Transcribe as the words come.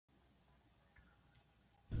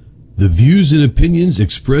The views and opinions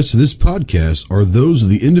expressed in this podcast are those of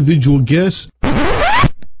the individual guests.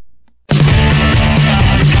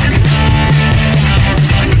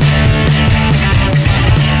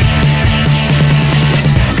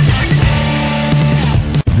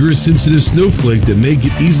 If you're a sensitive snowflake that may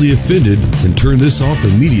get easily offended, then turn this off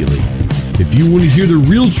immediately. If you want to hear the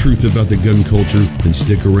real truth about the gun culture, then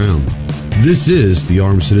stick around. This is the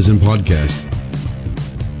Armed Citizen Podcast.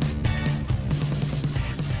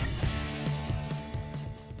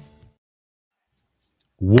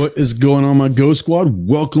 What is going on, my Go Squad?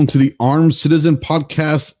 Welcome to the Armed Citizen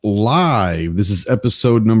Podcast Live. This is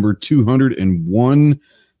episode number 201.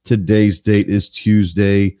 Today's date is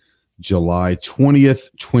Tuesday, July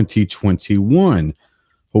 20th, 2021.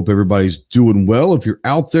 Hope everybody's doing well. If you're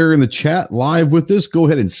out there in the chat live with us, go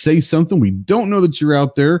ahead and say something. We don't know that you're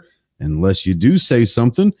out there unless you do say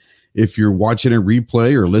something. If you're watching a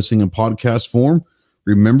replay or listening in podcast form,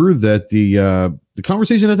 remember that the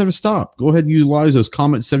conversation doesn't have to stop. Go ahead and utilize those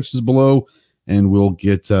comment sections below, and we'll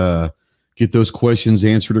get those questions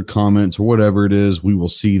answered or comments or whatever it is. We will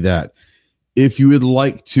see that. If you would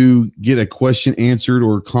like to get a question answered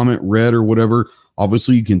or comment read or whatever,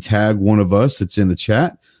 obviously you can tag one of us that's in the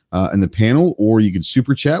chat, in the panel, or you can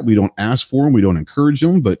super chat. We don't ask for them. We don't encourage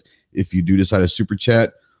them. But if you do decide to super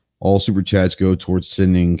chat, all super chats go towards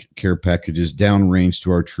sending care packages downrange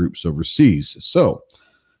to our troops overseas. So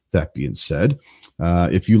that being said,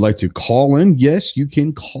 if you'd like to call in, yes, you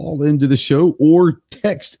can call into the show or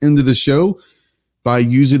text into the show by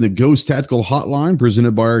using the Ghost Tactical Hotline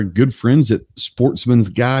presented by our good friends at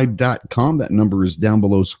sportsmansguide.com. That number is down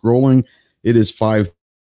below scrolling. It is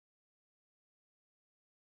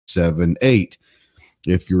 578.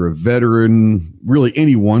 If you're a veteran, really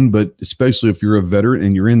anyone, but especially if you're a veteran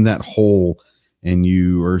and you're in that hole and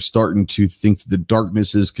you are starting to think that the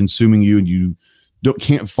darkness is consuming you and you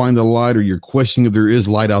can't find the light, or you're questioning if there is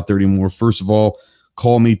light out there anymore, first of all,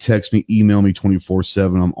 call me, text me, email me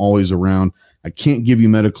 24/7. I'm always around. I can't give you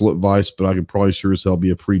medical advice, but I can probably sure as hell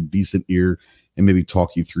be a pretty decent ear and maybe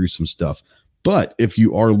talk you through some stuff. But if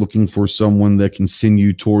you are looking for someone that can send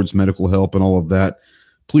you towards medical help and all of that,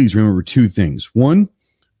 please remember two things. One,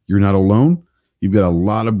 you're not alone. You've got a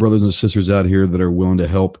lot of brothers and sisters out here that are willing to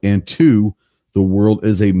help. And two, the world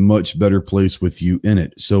is a much better place with you in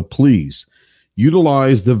it. So please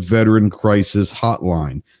utilize the Veteran Crisis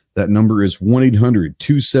Hotline. That number is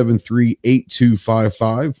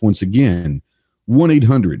 1-800-273-8255. Once again,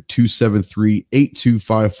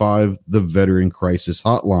 1-800-273-8255, the Veteran Crisis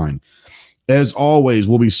Hotline. As always,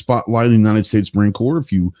 we'll be spotlighting the United States Marine Corps.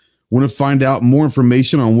 If you want to find out more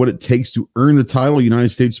information on what it takes to earn the title United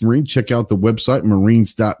States Marine, check out the website,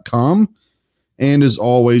 marines.com. And as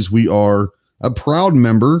always, we are a proud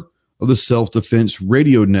member of the Self-Defense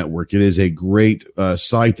Radio Network. It is a great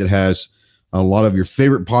site that has a lot of your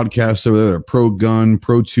favorite podcasts over there, pro-gun,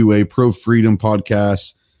 pro-2A, pro-freedom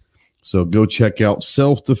podcasts. So go check out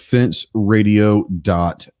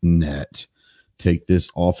selfdefenseradio.net. Take this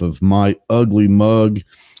off of my ugly mug.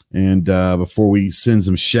 And before we send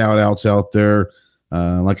some shout outs out there,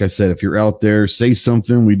 like I said, if you're out there, say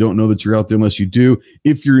something. We don't know that you're out there unless you do.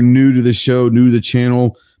 If you're new to the show, new to the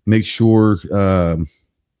channel, make sure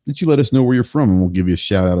that you let us know where you're from, and we'll give you a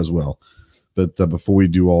shout out as well. But before we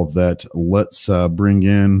do all that, let's bring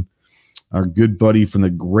in our good buddy from the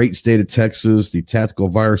great state of Texas, the tactical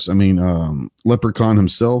leprechaun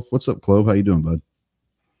himself. What's up, Clove? How you doing, bud?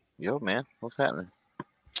 Yo, man, what's happening?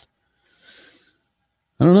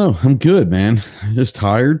 I don't know. I'm good, man. Just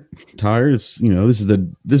tired. It's,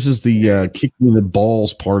 this is the kicking in the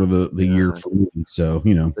balls part of the year for me. So,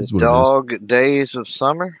 the dog days of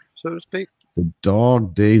summer, so to speak. The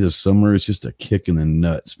dog days of summer is just a kick in the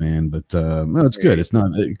nuts, man. But no, it's good. It's not.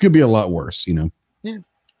 It could be a lot worse, Yeah.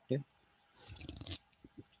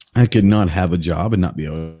 I could not have a job and not be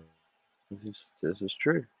able. This is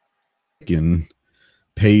true. And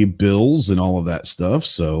pay bills and all of that stuff.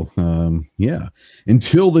 So yeah,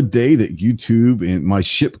 until the day that YouTube and my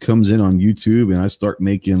ship comes in on YouTube and I start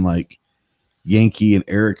making like Yankee and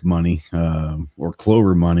Eric money or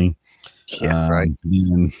Clover money. Yeah, right.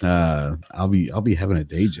 And I'll be having a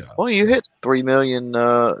day job. Well, you hit 3 million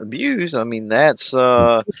views. I mean, that's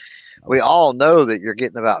we all know that you're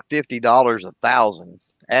getting about $50 1,000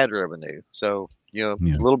 ad revenue. So a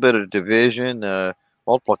little bit of division,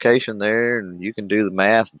 multiplication there, and you can do the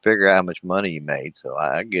math and figure out how much money you made. So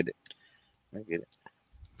I get it.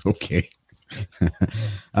 Okay.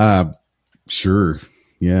 Sure.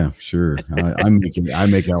 Yeah, sure. I make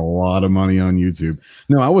a lot of money on YouTube.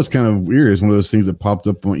 No, I was kind of weird. It's one of those things that popped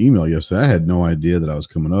up on my email yesterday. I had no idea that I was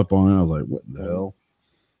coming up on it. I was like, what the hell?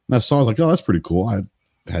 And I saw, I was like, oh, that's pretty cool. I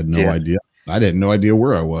had no idea. I had no idea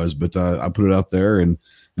where I was, but I put it out there, and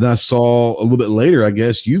then I saw a little bit later, I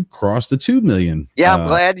guess you crossed the 2 million. Yeah, I'm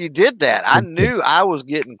glad you did that. I knew I was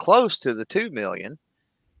getting close to the 2 million.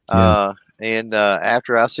 And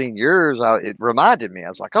after I seen yours, it reminded me. I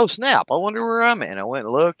was like, "Oh snap! I wonder where I'm at." And I went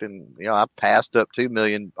and looked, and I passed up 2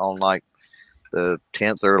 million on like the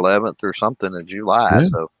 10th or 11th or something of July.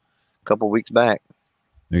 So a couple weeks back.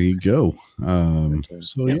 There you go.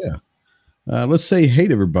 Let's say hey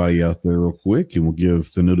to everybody out there real quick, and we'll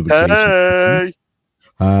give the notification.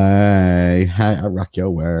 Hi, I rock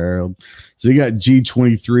your world. So we got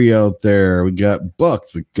G23 out there. We got Buck,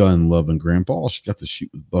 the gun-loving grandpa. She got to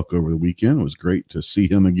shoot with Buck over the weekend. It was great to see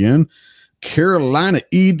him again. Carolina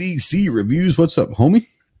EDC Reviews. What's up, homie?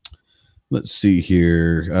 Let's see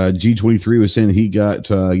here. G23 was saying he got,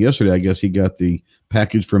 yesterday, I guess he got the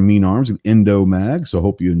package from Mean Arms, an Endo Mag, so I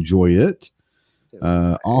hope you enjoy it.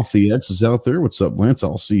 Off the X is out there. What's up, Lance?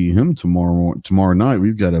 I'll see him tomorrow night.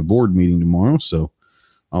 We've got a board meeting tomorrow, so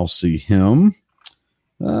I'll see him.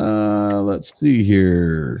 Let's see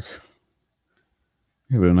here.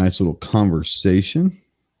 Having a nice little conversation.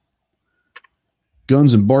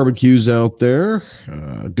 Guns and barbecues out there.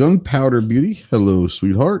 Gunpowder Beauty. Hello,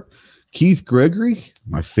 sweetheart. Keith Gregory,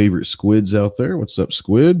 my favorite squids out there. What's up,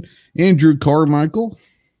 squid? Andrew Carmichael.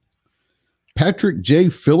 Patrick J.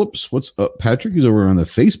 Phillips. What's up, Patrick? He's over on the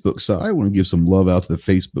Facebook side. I want to give some love out to the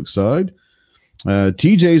Facebook side.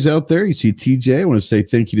 TJ's out there. You see TJ. I want to say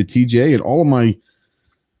thank you to TJ and all of my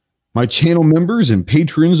channel members and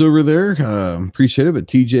patrons over there. Appreciate it. But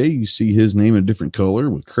TJ, you see his name in a different color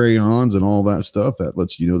with crayons and all that stuff. That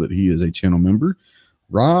lets you know that he is a channel member.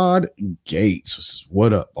 Rod Gates.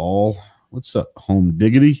 What up, all? What's up, Home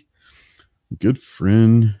Diggity? Good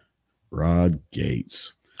friend, Rod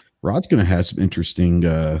Gates. Rod's going to have some interesting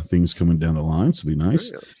things coming down the line, so it'll be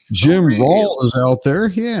nice. Jim Rawls is out there.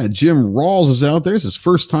 Yeah, Jim Rawls is out there. It's his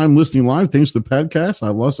first time listening live. Thanks for the podcast. I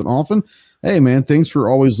listen often. Hey, man, thanks for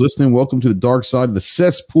always listening. Welcome to the dark side of the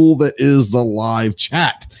cesspool that is the live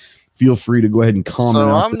chat. Feel free to go ahead and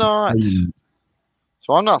comment.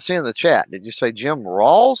 So I'm not seeing the chat. Did you say Jim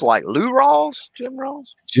Rawls, like Lou Rawls? Jim Rawls?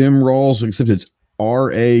 Jim Rawls, except it's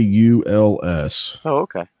Rauls. Oh,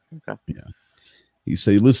 okay. Yeah. He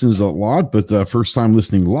said he listens a lot, but first time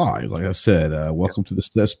listening live. Like I said, welcome to the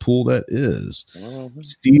cesspool that is.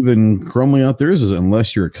 Stephen Crumley out there says,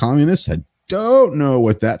 unless you're a communist, I don't know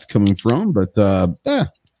what that's coming from, but I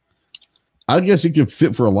guess it could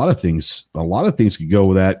fit for a lot of things. A lot of things could go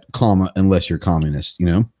with that comma, unless you're communist,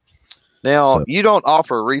 Now, you don't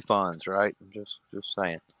offer refunds, right? I'm just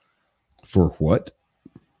saying. For what?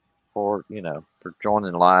 For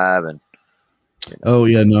joining live and. Oh,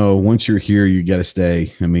 yeah, no. Once you're here, you got to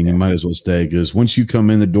stay. I mean, you might as well stay because once you come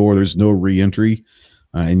in the door, there's no re-entry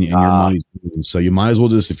and your money's moving. So you might as well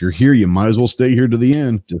just, if you're here, you might as well stay here to the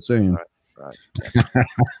end. Just saying. Right.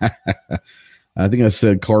 I think I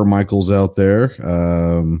said Carmichael's out there.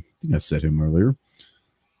 I think I said him earlier.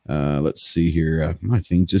 Let's see here. My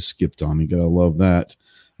thing just skipped on me. Gotta love that.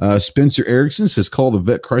 Spencer Erickson says, call the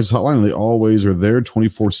Vet Crisis Hotline. They always are there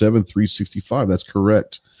 24/7, 365. That's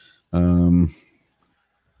correct.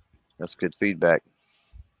 That's good feedback.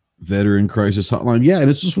 Veteran Crisis Hotline. Yeah, and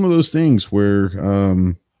it's just one of those things where,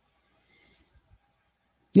 don't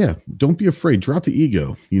be afraid. Drop the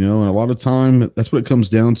ego, and a lot of time, that's what it comes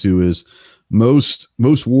down to is most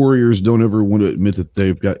warriors don't ever want to admit that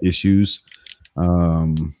they've got issues. They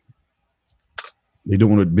don't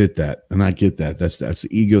want to admit that, and I get that. That's the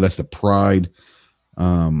ego. That's the pride.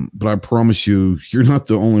 But I promise you, you're not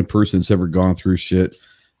the only person that's ever gone through shit.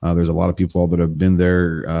 There's a lot of people that have been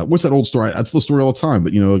there. What's that old story? I tell the story all the time,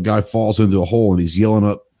 but a guy falls into a hole and he's yelling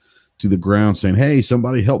up to the ground saying, hey,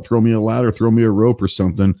 somebody help throw me a ladder, throw me a rope or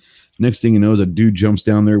something. Next thing you know is a dude jumps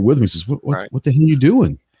down there with him. He says, what the hell are you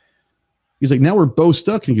doing? He's like, now we're both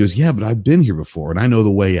stuck. And he goes, yeah, but I've been here before and I know the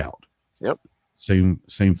way out. Yep. Same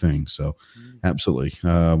thing. So absolutely.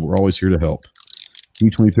 We're always here to help.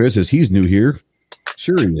 G23 says he's new here.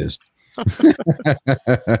 Sure he is.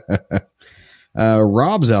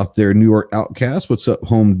 Rob's out there, New York Outcast. What's up,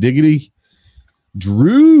 Home Diggity?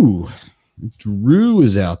 Drew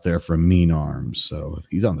is out there from Mean Arms. So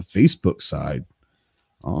he's on the Facebook side.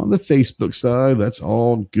 That's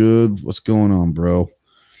all good. What's going on, bro?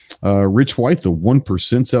 Rich White, the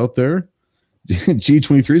 1%'s out there.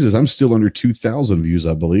 G23 says, I'm still under 2,000 views,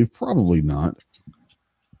 I believe. Probably not.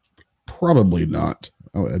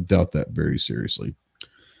 I doubt that very seriously.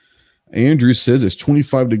 Andrew says it's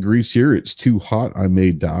 25 degrees here. It's too hot. I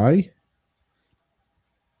may die.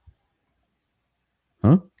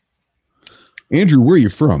 Huh? Andrew, where are you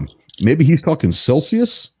from? Maybe he's talking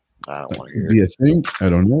Celsius. I don't want to hear be a thing. I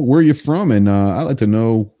don't know. Where are you from? And I'd like to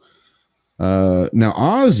know. Now,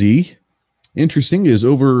 Ozzy, interesting, is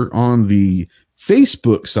over on the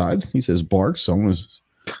Facebook side. He says bark, so I'm going to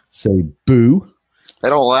say boo. They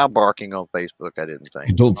don't allow barking on Facebook, I didn't think.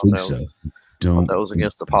 I don't think so. That was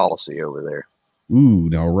against the policy over there. Ooh,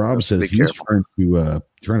 now Rob says he's trying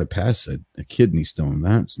to pass a kidney stone.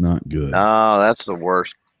 That's not good. No, that's the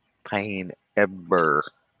worst pain ever.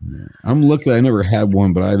 Yeah. I'm lucky I never had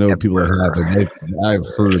one, but I know people that have it. I've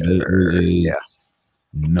heard that it is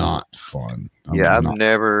not fun. I've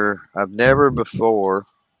never before.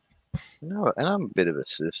 No, and I'm a bit of a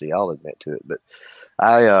sissy, I'll admit to it, but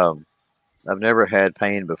I've never had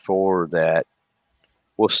pain before that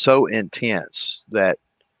was so intense that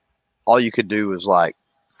all you could do was like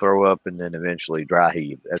throw up and then eventually dry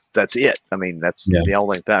heave. That's it. I mean, that's the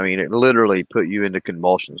only thing. I mean, it literally put you into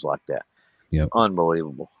convulsions like that. Yep.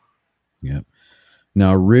 Unbelievable. Yep.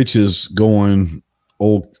 Now, Rich is going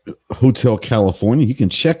old Hotel California. You can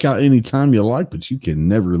check out anytime you like, but you can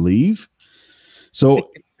never leave. So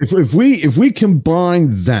if we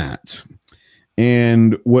combine that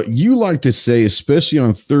and what you like to say, especially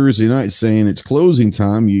on Thursday night, saying it's closing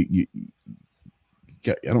time, you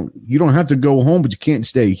don't have to go home, but you can't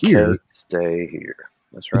stay here. Can't stay here.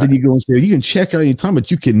 That's right. But then you go and say you can check out anytime, but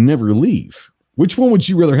you can never leave. Which one would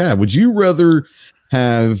you rather have? Would you rather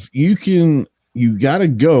have you got to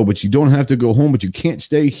go, but you don't have to go home, but you can't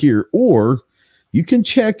stay here, or you can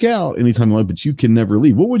check out anytime you like, but you can never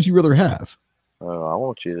leave? What would you rather have? I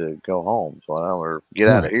want you to go home, or get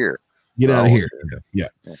out of here. Get out of here. Yeah.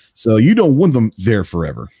 So you don't want them there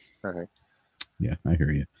forever. Okay. Yeah, I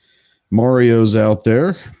hear you. Mario's out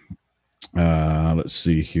there. Let's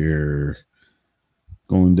see here.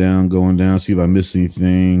 Going down. See if I missed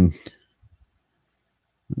anything.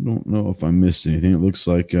 I don't know if I missed anything. It looks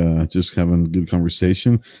like just having a good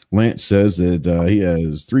conversation. Lance says that he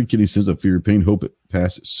has 3 kidney stones of fear pain. Hope it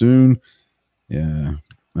passes soon. Yeah.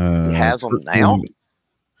 He has them now?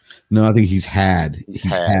 No, I think he's had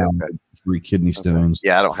 3 kidney stones. Okay.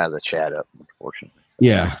 Yeah, I don't have the chat up, unfortunately.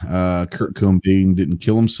 Yeah. Kurt Cobain didn't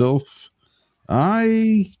kill himself.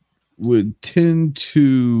 I would tend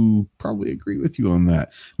to probably agree with you on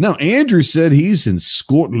that. Now, Andrew said he's in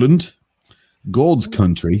Scotland, Gold's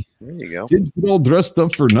country. There you go. Didn't get all dressed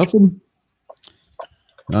up for nothing.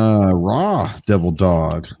 Raw Devil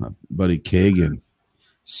Dog, my buddy Kagan.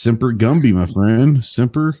 Semper Gumby, my friend.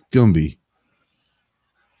 Semper Gumby.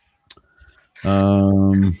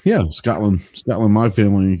 Scotland. My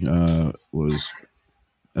family was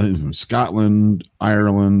Scotland,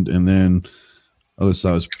 Ireland, and then other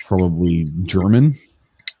side was probably German.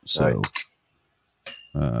 So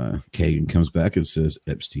Kagan comes back and says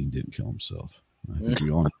Epstein didn't kill himself. I think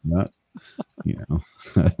we all know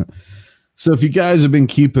that. So if you guys have been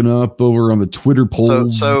keeping up over on the Twitter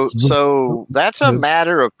polls, so that's a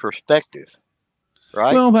matter of perspective,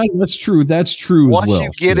 right? Well, that's true. That's true. Once as well.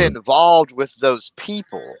 you get involved with those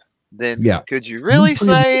people, then could you really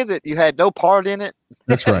say that you had no part in it?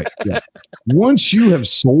 That's right. Yeah. Once you have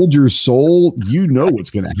sold your soul, you know what's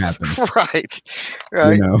going to happen. Right.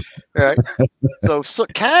 You know? Right. So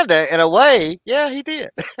kind of in a way, yeah, he did.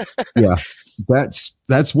 Yeah.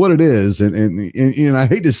 That's what it is. And I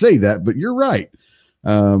hate to say that, but you're right.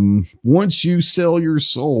 Once you sell your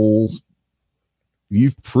soul,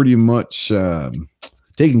 you've pretty much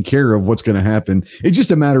taken care of what's going to happen. It's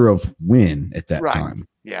just a matter of when at that time.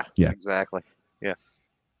 Yeah. Exactly. Yeah.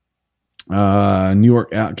 New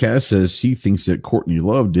York Outcast says she thinks that Courtney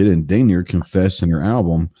Love did, and Daniel confessed in her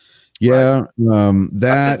album. Yeah.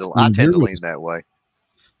 That I tend to lean that way.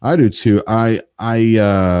 I do too.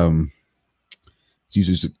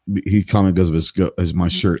 He commented because of his my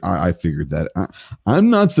shirt. I figured that. I'm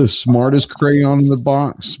not the smartest crayon in the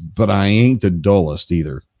box, but I ain't the dullest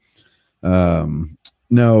either.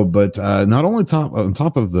 No, but not only on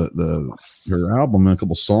top of her album and a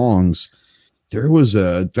couple songs, there was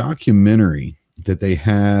a documentary that they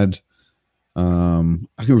had. I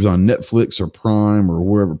think it was on Netflix or Prime or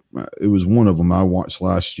wherever. It was one of them I watched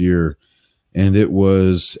last year, and it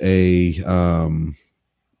was a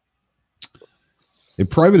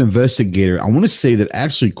private investigator. I want to say that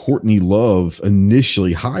actually Courtney Love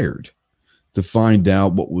initially hired to find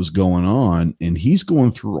out what was going on. And he's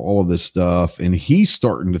going through all of this stuff and he's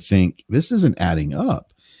starting to think this isn't adding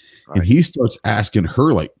up. Right. And he starts asking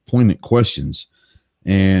her like poignant questions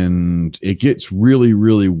and it gets really,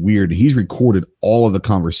 really weird. He's recorded all of the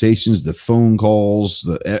conversations, the phone calls,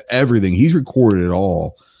 everything. He's recorded it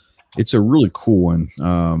all. It's a really cool one.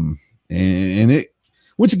 And it,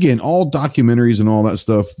 once again, all documentaries and all that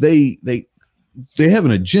stuff, they have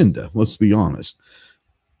an agenda. Let's be honest.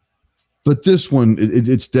 But this one,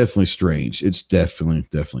 it's definitely strange. It's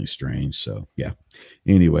definitely strange. So yeah.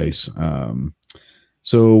 Anyways,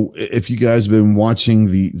 so if you guys have been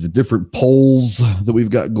watching the different polls that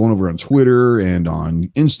we've got going over on Twitter and on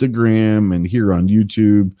Instagram and here on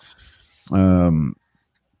YouTube,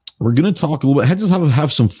 we're going to talk a little bit. Just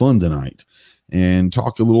have some fun tonight and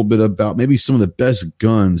talk a little bit about maybe some of the best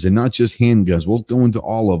guns and not just handguns. We'll go into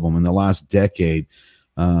all of them in the last decade.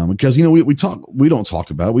 Because we don't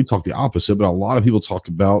talk about it. We talk the opposite, but a lot of people talk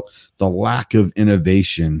about the lack of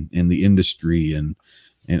innovation in the industry and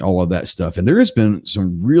all of that stuff. And there has been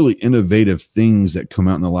some really innovative things that come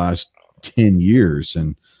out in the last 10 years.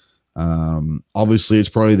 And obviously it's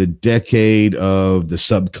probably the decade of the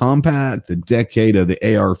subcompact, the decade of the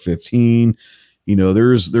AR-15.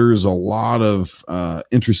 There's a lot of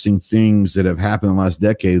interesting things that have happened in the last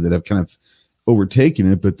decade that have kind of overtaken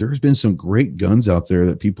it, but there's been some great guns out there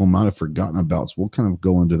that people might have forgotten about. So we'll kind of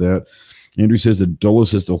go into that. Andrew says the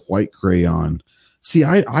dullest is the white crayon. See,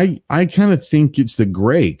 I kind of think it's the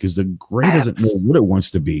gray, because the gray doesn't know what it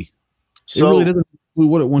wants to be. So, it really doesn't know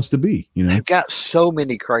what it wants to be. They've got so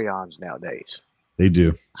many crayons nowadays. They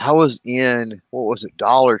do. I was in, what was it,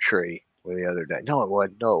 Dollar Tree the other day. No, it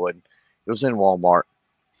wasn't. It was in Walmart.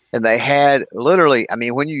 And they had literally,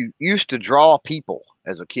 when you used to draw people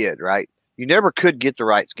as a kid, right? You never could get the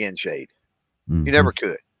right skin shade. Mm-hmm. You never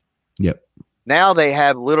could. Yep. Now they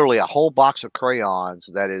have literally a whole box of crayons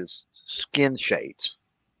that is skin shades.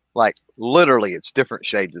 Like literally it's different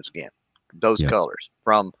shades of skin. Those colors,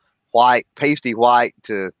 from white, pasty white,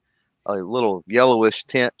 to a little yellowish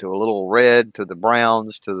tint, to a little red, to the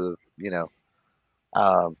browns, to the,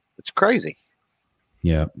 it's crazy.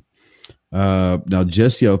 Yeah. Now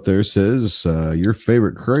Jesse out there says, your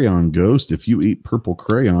favorite crayon, Ghost, if you eat purple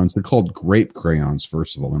crayons, they're called grape crayons.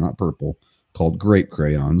 First of all, they're not purple, called grape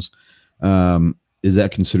crayons. Is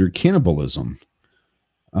that considered cannibalism?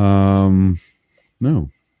 No,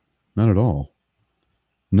 not at all.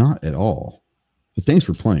 Not at all. But thanks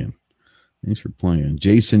for playing.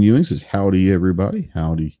 Jason Ewing says, howdy, everybody.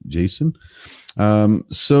 Howdy, Jason.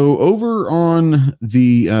 So over on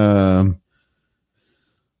the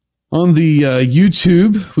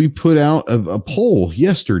YouTube, we put out a poll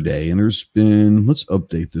yesterday, and there's been, let's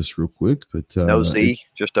update this real quick. But no Z,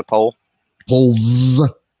 just a poll. Polls.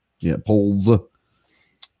 Yeah, polls.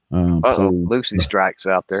 Lucy Strikes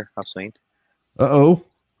out there. I've seen.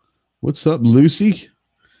 What's up, Lucy?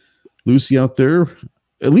 Lucy out there.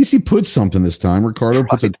 At least he put something this time. Ricardo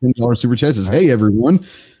puts a $10 super chat. Says, hey, everyone.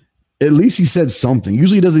 At least he said something.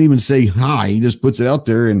 Usually he doesn't even say hi. He just puts it out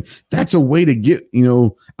there. And that's a way to get,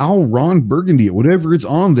 I'll Ron Burgundy it. Whatever it's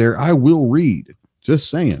on there, I will read. Just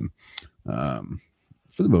saying. For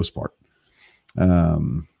the most part.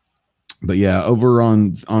 But yeah, over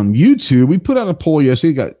on YouTube, we put out a poll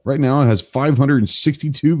yesterday. Right now it has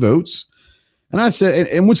 562 votes. And I said,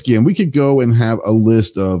 and once again, we could go and have a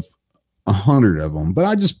list of 100 of them, but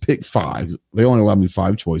I just picked 5. They only allowed me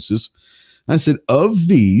 5 choices. And I said, of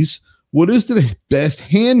these, what is the best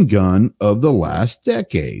handgun of the last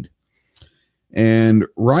decade? And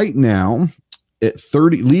right now,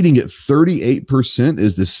 leading at 38%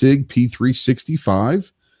 is the SIG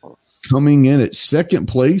P365. Coming in at second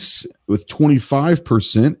place with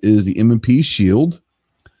 25% is the M&P Shield.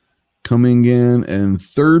 Coming in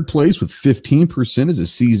third place with 15% is the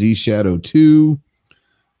CZ Shadow 2.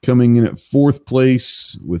 Coming in at fourth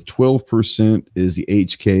place with 12% is the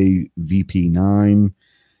HK VP9.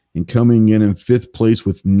 And coming in fifth place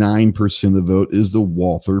with 9% of the vote is the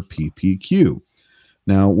Walther PPQ.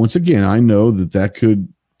 Now, once again, I know that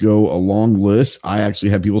could go a long list. I actually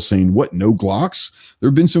have people saying, what, no Glocks? There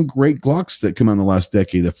have been some great Glocks that come out in the last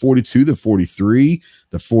decade. The 42, the 43,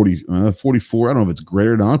 the 44. I don't know if it's great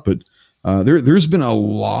or not, but there's been a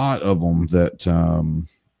lot of them that,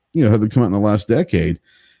 have come out in the last decade.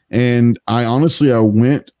 And I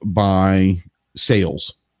went by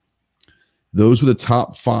sales. Those were the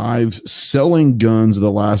top 5 selling guns of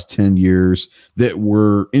the last 10 years that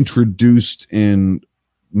were introduced and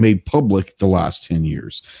made public the last 10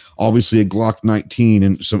 years. Obviously, a Glock 19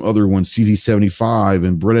 and some other ones, CZ75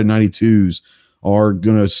 and Beretta 92s, are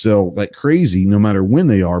going to sell like crazy no matter when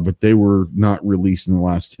they are, but they were not released in the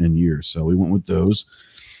last 10 years. So we went with those.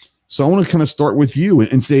 So I want to kind of start with you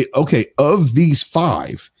and say, okay, of these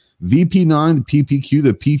 5, VP9, the PPQ,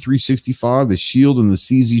 the P365, the Shield, and the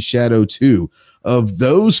CZ Shadow 2. Of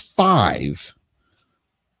those 5,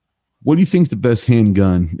 what do you think the best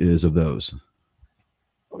handgun is of those?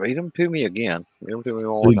 Read them to me again. Read them to me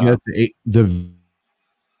one more time.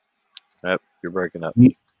 Yep, you're breaking up.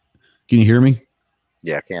 Can you hear me?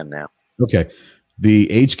 Yeah, I can now. Okay. The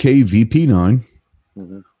HK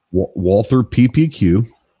VP9, Walther PPQ.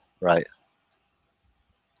 Right.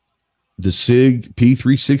 The SIG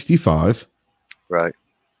P365. Right.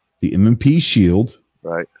 The M&P Shield.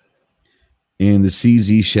 Right. And the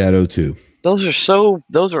CZ Shadow 2.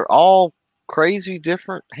 Those are all crazy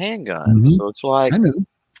different handguns. Mm-hmm. So it's like, I know.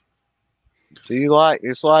 So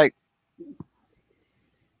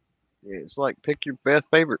it's like pick your best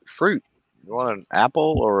favorite fruit. You want an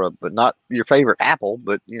apple but not your favorite apple,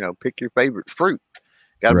 but pick your favorite fruit.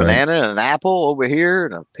 Got a banana and an apple over here,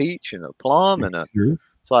 and a peach and a plum and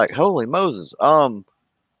it's like, holy Moses.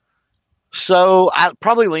 So I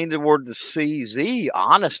probably lean toward the CZ,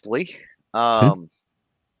 honestly. If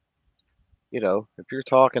you're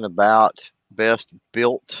talking about best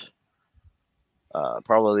built,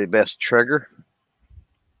 probably the best trigger,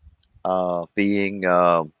 being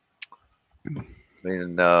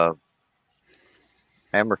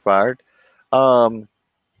hammer fired.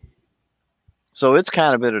 So it's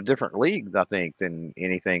kind of in a different league, I think, than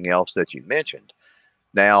anything else that you mentioned.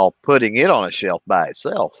 Now, putting it on a shelf by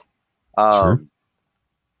itself, man,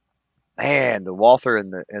 the Walther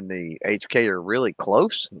and the HK are really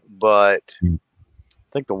close, but I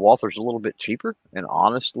think the Walther's a little bit cheaper. And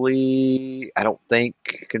honestly, I don't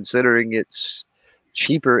think, considering it's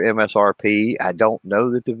cheaper MSRP, I don't know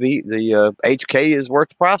that the HK is worth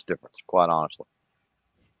the price difference, quite honestly.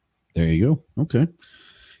 There you go. Okay.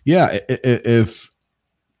 Yeah,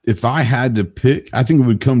 if I had to pick, I think it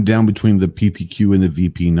would come down between the PPQ and the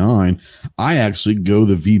VP9. I actually go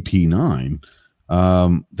the VP9.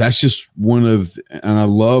 That's just and I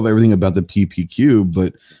love everything about the PPQ,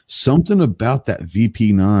 but something about that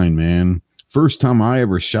VP9, man. First time I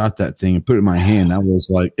ever shot that thing and put it in my hand, I was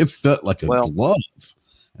like, it felt like a glove.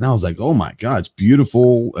 And I was like, oh my God, it's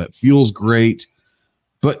beautiful. It feels great.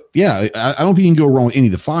 But yeah, I don't think you can go wrong with any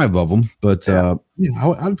of the 5 of them. But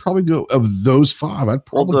I'd probably go, of those 5, I'd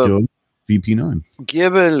probably go VP9.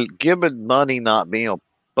 Given money not being a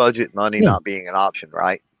budget, money not being an option,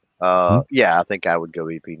 right? Yeah, I think I would go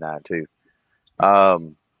VP9 too.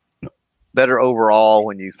 Better overall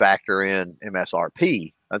when you factor in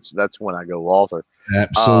MSRP. That's when I go Walther.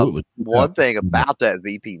 Absolutely. One thing about that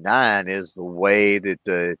VP9 is the way that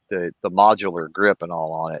the modular grip and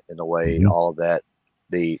all on it, and the way all of that.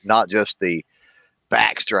 Not just the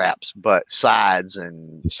back straps, but sides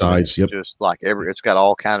and sides. Yep. Just like it's got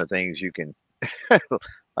all kind of things you can,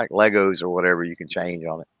 like Legos or whatever, you can change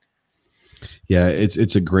on it. Yeah,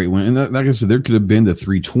 it's a great one, and like I said, there could have been the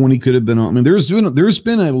 320 could have been on. I mean, there's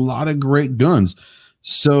been a lot of great guns.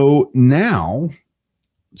 So now,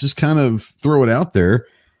 just kind of throw it out there.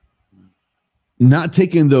 Not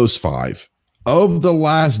taking those 5 of the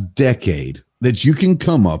last decade that you can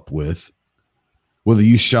come up with. Whether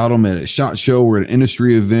you shot them at a SHOT Show or an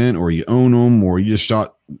industry event, or you own them, or you just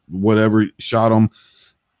shot them.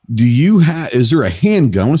 Is there a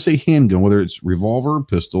handgun? I want to say handgun, whether it's revolver or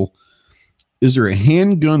pistol. Is there a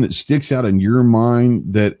handgun that sticks out in your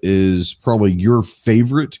mind that is probably your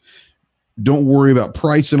favorite? Don't worry about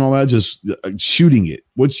price and all that. Just shooting it.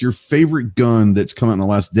 What's your favorite gun that's come out in the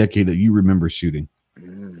last decade that you remember shooting?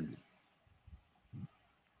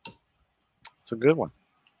 It's a good one.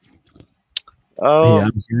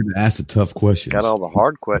 I'm here to ask the tough questions. Got all the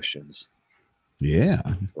hard questions. Yeah.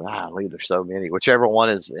 Golly, there's so many. Whichever one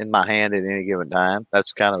is in my hand at any given time.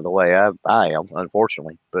 That's kind of the way I am,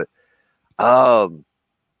 unfortunately. But, man,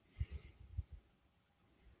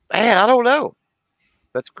 I don't know.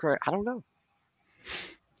 That's correct. I don't know.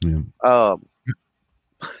 Yeah.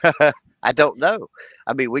 I don't know.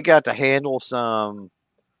 I mean, we got to handle some.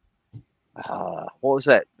 What was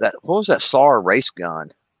that? What was that SAR race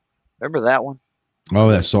gun? Remember that one? Oh,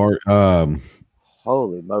 that SAR.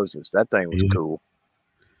 Holy Moses, that thing was cool.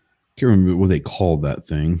 Can't remember what they called that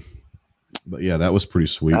thing, but yeah, that was pretty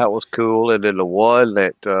sweet. That was cool. And then the one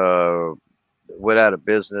that went out of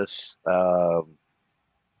business, but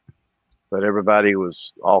everybody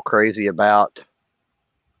was all crazy about.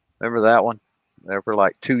 Remember that one? There for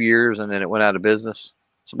like 2 years, and then it went out of business.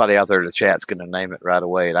 Somebody out there in the chat's going to name it right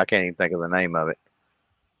away, and I can't even think of the name of it.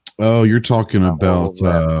 Oh, you're talking about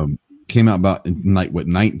came out about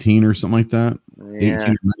 19 or something like that. Yeah,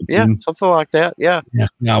 18 yeah, something like that. Yeah.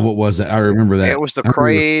 Yeah. What was that? I remember that. It was the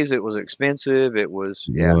craze. It was expensive. It was.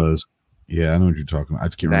 Yeah. It was. Yeah, I know what you're talking about. I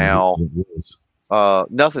just can't remember what it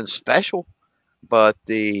was. Nothing special, but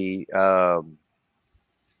the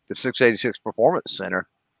 686 Performance Center.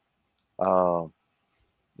 Those,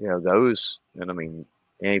 and I mean,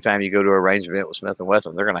 anytime you go to a range event with Smith &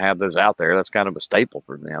 Wesson, they're going to have those out there. That's kind of a staple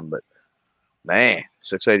for them. But man,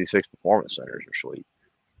 686 Performance Centers are sweet.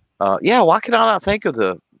 Why can I not think of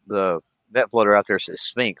the net floater out there says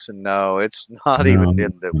Sphinx, and no, it's not even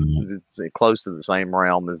in it's close to the same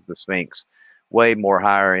realm as the Sphinx. Way more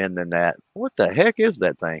higher end than that. What the heck is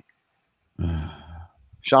that thing?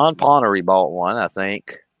 Sean Connery bought one, I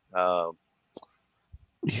think.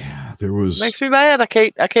 Yeah, there was. Makes me mad. I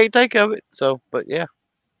can't think of it. So, but yeah,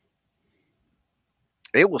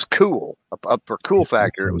 it was cool. Up for cool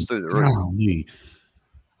factor, it was through the roof. Golly.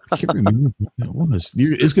 I can't remember what that was.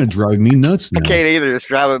 It's going to drive me nuts now. I can't either. It's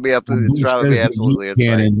driving me up. It's driving me absolutely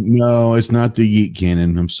insane. No, it's not the Yeet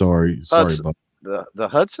Cannon. I'm sorry. Sorry about the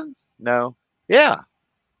Hudson. No. Yeah.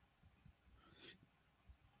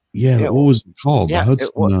 Yeah. What was it called? Yeah, the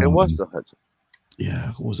Hudson. It was the Hudson.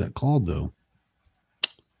 Yeah. What was that called though?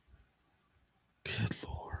 Good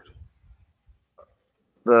Lord.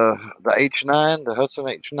 The H9, the Hudson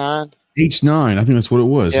H9. H9, I think that's what it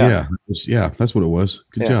was. Yeah, that's what it was.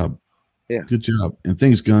 Good job. Yeah, good job. And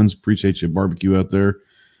thanks, Guns. Appreciate you. Barbecue out there.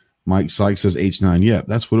 Mike Sykes says H9. Yeah,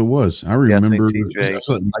 that's what it was. I remember it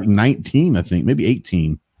was like 19, I think, maybe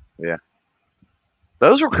 18. Yeah,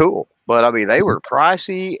 those were cool, but I mean, they were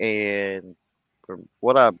pricey, and from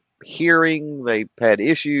what I'm hearing, they had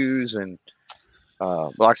issues, and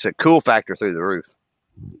like I said, cool factor through the roof.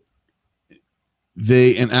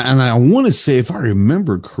 And I want to say, if I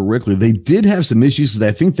remember correctly, they did have some issues because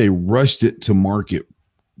I think they rushed it to market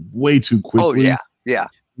way too quickly. Oh yeah.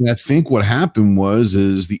 And I think what happened was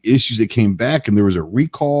the issues that came back, and there was a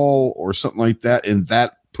recall or something like that, and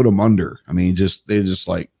that put them under. I mean, they just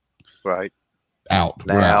like right out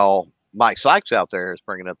now. Mike Sykes out there is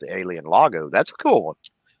bringing up the Alien Lago. That's a cool one.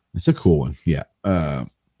 It's a cool one. Yeah. The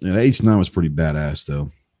H9 was pretty badass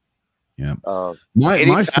though. Yeah.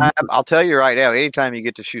 I'll tell you right now, anytime you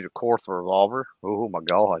get to shoot a Korth revolver, oh my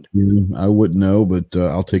God. I wouldn't know, but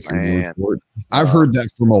I'll take your word for it. I've heard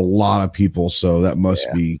that from a lot of people, so that must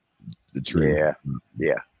be the truth.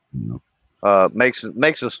 Yeah. Makes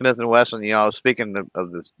the Smith & Wesson, speaking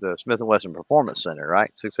of the Smith & Wesson Performance Center,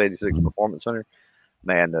 right? 686 Performance Center.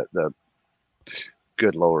 Man, the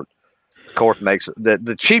good Lord. Korth makes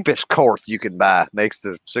the cheapest Korth you can buy makes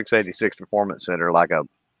the 686 Performance Center like a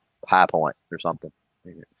High Point or something.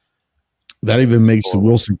 That even makes the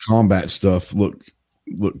Wilson Combat stuff look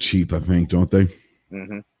cheap, I think, don't they?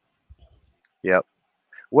 Mm-hmm. Yep.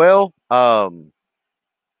 Well,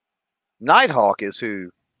 Nighthawk is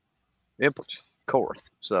who imports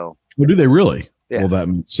Korth. So, well, do they really? Yeah. Well, that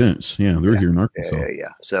makes sense. Yeah, they're here in Arkansas.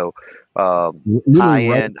 Yeah. So, high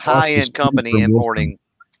end company importing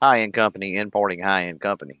high-end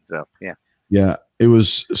company. So, yeah. Yeah, it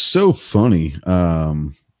was so funny.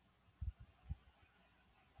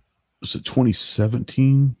 Was it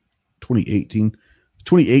 2017, 2018?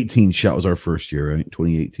 2018 shot was our first year, right?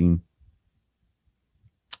 2018.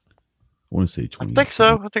 I want to say 2018. I think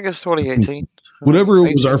so. I think it's 2018. Whatever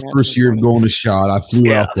it was, our first year of going to shot. I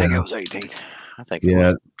flew out there. I think it was 18. I think.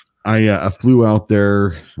 Yeah, I flew out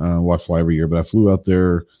there. Well, I fly every year, but I flew out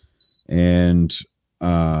there, and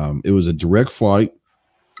it was a direct flight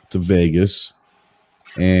to Vegas.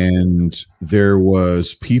 And there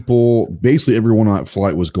was people, basically everyone on that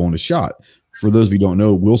flight was going to shot. For those of you who don't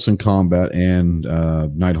know, Wilson Combat and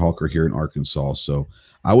Nighthawk are here in Arkansas. So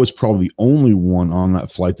I was probably the only one on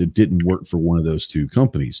that flight that didn't work for one of those two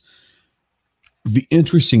companies. The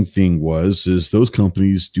interesting thing is those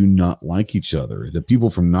companies do not like each other. The people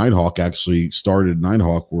from Nighthawk actually started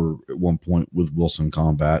Nighthawk were at one point with Wilson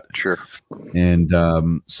Combat. Sure. And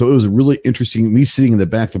so it was really interesting. Me sitting in the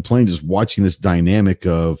back of the plane, just watching this dynamic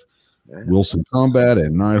of Wilson Combat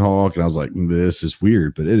and Nighthawk. And I was like, this is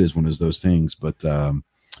weird, but it is one of those things. But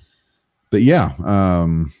yeah.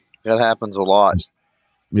 That happens a lot.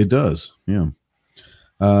 It does. Yeah.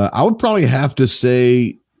 I would probably have to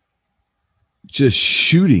say, just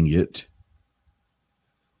shooting it,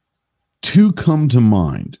 two come to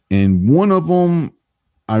mind, and one of them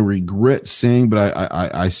I regret saying, but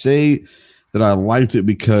I say that I liked it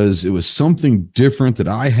because it was something different that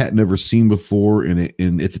I had never seen before, and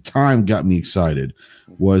at the time got me excited.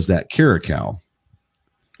 Was that Caracal?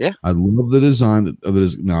 Yeah, I love the design of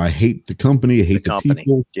it. Now I hate the company, I hate the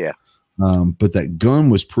people. Yeah, but that gun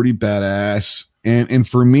was pretty badass, and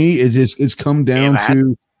for me, it's come down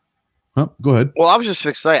to. Oh, go ahead. Well, I was just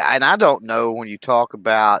going to say, and I don't know when you talk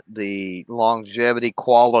about the longevity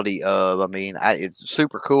quality of, I mean, it's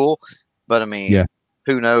super cool, but I mean,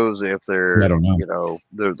 who knows if they're,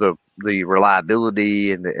 the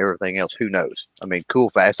reliability and everything else, who knows? I mean, cool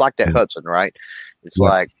fast. It's like that Hudson, right? It's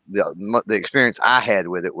like the experience I had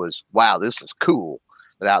with it was, wow, this is cool.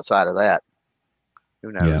 But outside of that,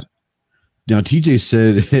 who knows? Yeah. Now, TJ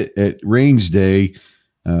said at range day,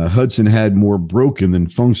 Hudson had more broken than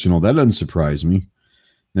functional. That doesn't surprise me.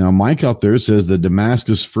 Now, Mike out there says the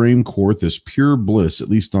Damascus frame Korth is pure bliss, at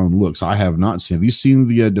least on looks. I have not seen. Have you seen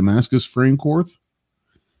the Damascus frame Korth?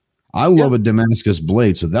 I love a Damascus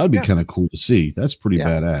blade, so that would be kind of cool to see. That's pretty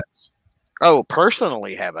badass. Oh,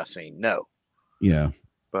 personally, have I seen? No. Yeah.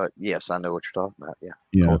 But yes, I know what you're talking about. Yeah.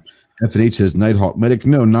 Yeah. F8 says Nighthawk Medic.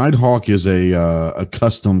 No, Nighthawk is a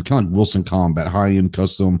custom, kind of like Wilson Combat, high-end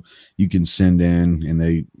custom you can send in,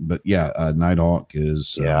 Nighthawk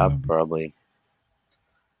is.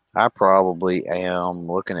 I probably am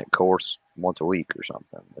looking at course once a week or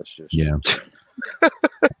something. That's just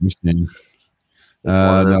Understand.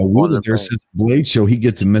 Now Will there says Blade Show. He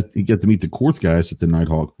get to meet the Korth guys at the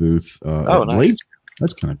Nighthawk booth. Nice. Blade,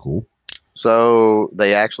 that's kind of cool. So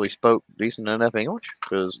they actually spoke decent enough English,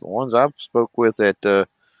 because the ones I've spoke with at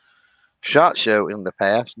SHOT Show in the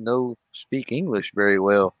past no speak English very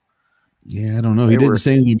well. Yeah, I don't know. He didn't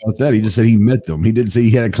say anything about that. He just said he met them. He didn't say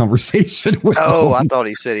he had a conversation with them. Oh, I thought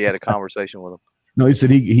he said he had a conversation with them. No, he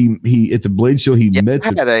said he at the Blade Show met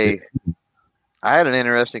them. I had an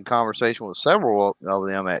interesting conversation with several of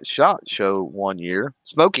them at SHOT Show one year.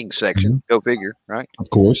 Smoking section, go figure, right? Of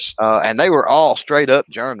course. And they were all straight up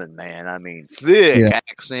German, man. I mean, thick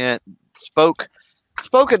accent, spoke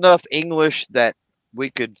enough English that we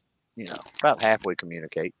could, about halfway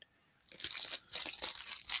communicate.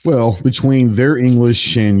 Well, between their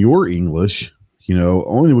English and your English,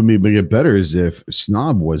 only would make it better is if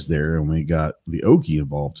Snob was there and we got the Okie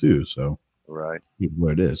involved too. So, right,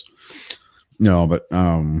 what it is. No, but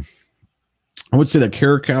I would say that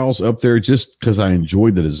Caracal's up there just because I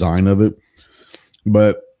enjoyed the design of it.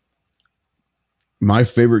 But my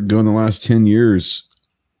favorite gun in the last 10 years,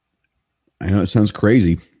 I know it sounds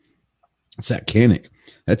crazy, it's that Canik.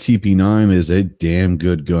 That TP9 is a damn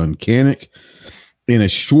good gun. Canik, in a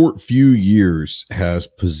short few years, has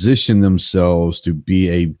positioned themselves to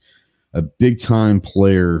be a big-time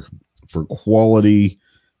player for quality,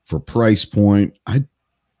 for price point. I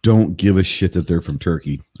don't give a shit that they're from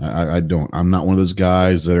Turkey. I don't. I'm not one of those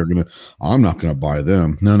guys that are I'm not gonna buy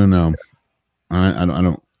them. No. I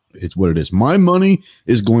don't. It's what it is. My money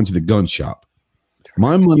is going to the gun shop.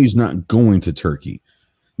 My money's not going to Turkey.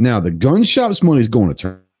 Now the gun shop's money is going to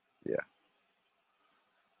Turkey. Yeah.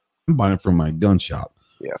 I'm buying it from my gun shop.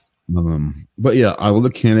 Yeah. But yeah, I love the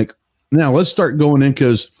Canik. Now let's start going in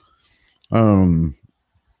because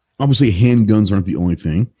obviously handguns aren't the only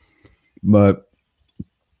thing, but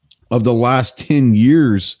of the last 10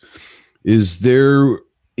 years, is there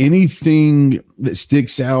anything that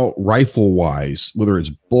sticks out rifle wise, whether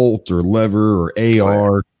it's bolt or lever or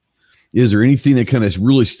AR? Is there anything that kind of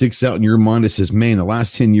really sticks out in your mind that says, man, the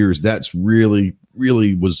last 10 years, that's really,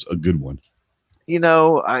 really was a good one?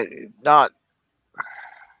 Not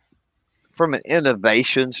from an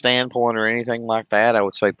innovation standpoint or anything like that. I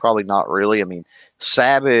would say probably not really. I mean,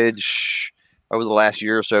 Savage over the last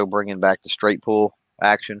year or so, bringing back the straight pull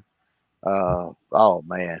action. Oh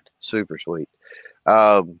man, super sweet.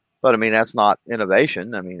 But I mean, that's not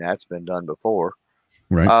innovation. I mean, that's been done before.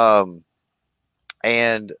 Right.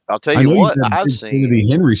 And I'll tell you what I've seen the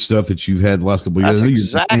Henry stuff that you've had the last couple of years. That's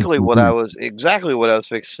exactly what I was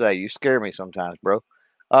fixing to say. You scare me sometimes, bro.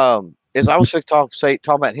 Is I was talking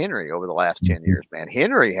about Henry over the last 10 years, man.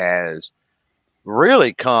 Henry has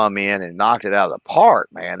really come in and knocked it out of the park,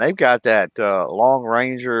 man. They've got that long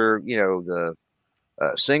ranger, the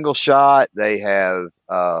single shot. They have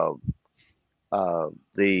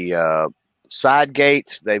the side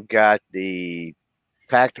gates. They've got the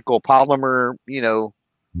tactical polymer,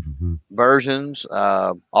 versions,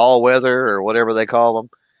 all weather or whatever they call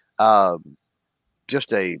them.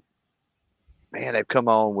 They've come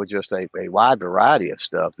on with just a wide variety of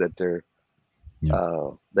stuff that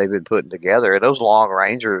they've been putting together. And those long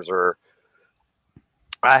rangers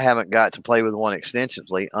I haven't got to play with one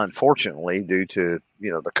extensively, unfortunately, due to,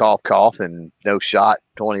 the cough and no shot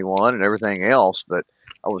 21 and everything else. But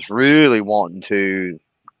I was really wanting to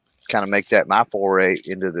kind of make that my foray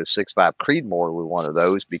into the 6.5 Creedmoor with one of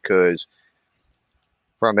those, because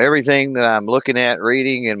from everything that I'm looking at,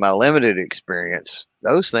 reading, and my limited experience,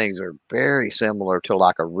 those things are very similar to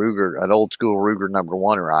like a Ruger, an old school Ruger number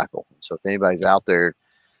 1 rifle. So if anybody's out there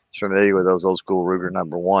familiar with those old school Ruger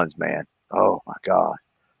number 1s, man, oh my God,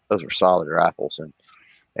 those are solid rifles.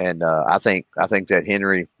 And I think that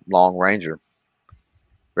Henry Long Ranger,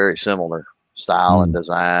 very similar style and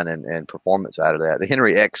design and performance out of that. The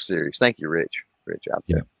Henry X series. Thank you, Rich out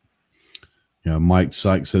there. Yeah. Mike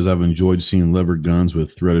Sykes says, I've enjoyed seeing lever guns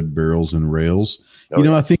with threaded barrels and rails.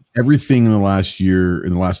 I think everything in the last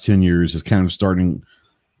 10 years is kind of starting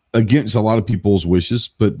against a lot of people's wishes,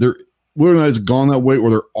 but whether or not it's gone that way or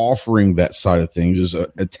they're offering that side of things is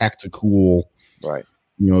a tactical, right,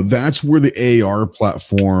 that's where the AR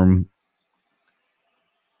platform,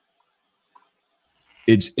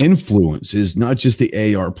 its influence is not just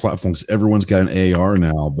the AR platform, because everyone's got an AR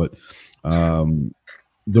now, but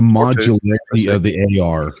the modularity of the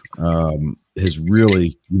AR has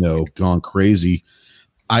really, gone crazy.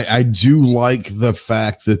 I do like the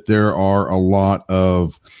fact that there are a lot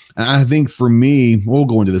of, and I think for me, we'll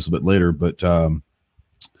go into this a bit later, but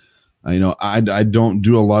I don't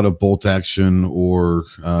do a lot of bolt action or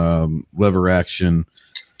lever action.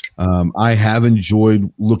 I have enjoyed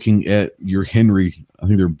looking at your Henry. I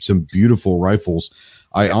think there are some beautiful rifles.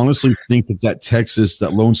 I honestly think that Texas,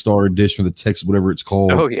 that Lone Star edition, or the Texas, whatever it's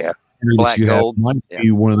called. Oh yeah, Black Gold might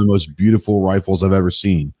be one of the most beautiful rifles I've ever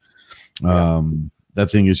seen. That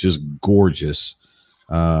thing is just gorgeous.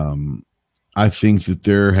 I think that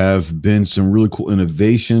there have been some really cool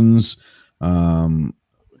innovations on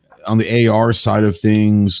the AR side of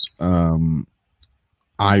things.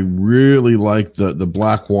 I really like the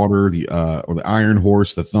Blackwater, or the Iron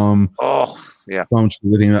Horse, the thumb. Oh yeah, thumbs for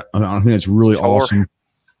everything. I think that's really awesome.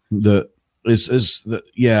 But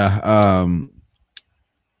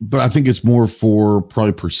I think it's more for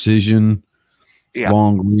probably precision. Yeah.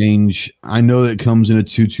 Long range. I know that it comes in a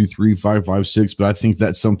 223, 5.56, but I think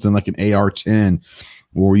that's something like an AR-10,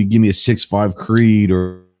 or you give me a 6.5 Creed,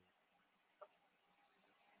 or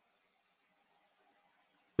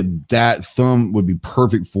that thumb would be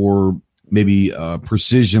perfect for maybe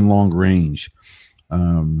precision long range.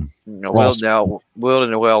 Well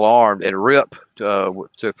and well armed, and Rip to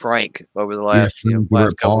Frank over the last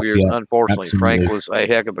couple of years. Yeah, unfortunately, absolutely. Frank was a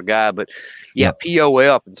heck of a guy, but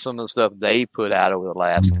POF and some of the stuff they put out over the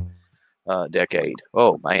last decade.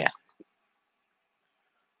 Oh man,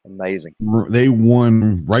 amazing! They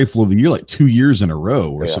won Rifle of the Year like 2 years in a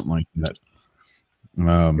row, or something like that.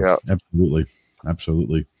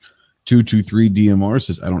 Absolutely. 223 DMR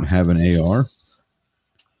says, I don't have an AR.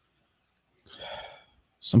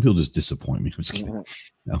 Some people just disappoint me. I'm just kidding.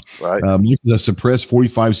 No. Right. The suppressed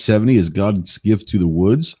 4570 is God's gift to the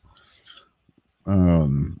woods. I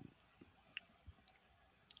don't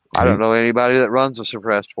know anybody that runs a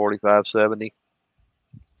suppressed 4570.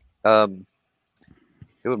 It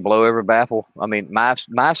would blow every baffle. I mean, my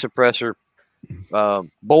suppressor,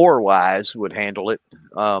 bore wise, would handle it.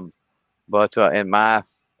 But my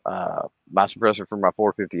suppressor for my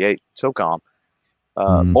 458 SOCOM,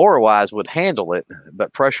 bore-wise would handle it,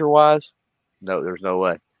 but pressure-wise, no, there's no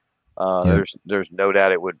way. There's no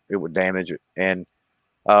doubt it would damage it. And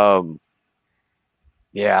I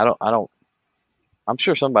don't. I'm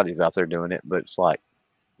sure somebody's out there doing it, but it's like,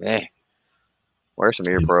 wear some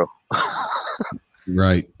ear pro.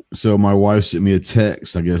 Right. So my wife sent me a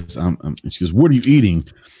text. I guess she goes, "What are you eating?"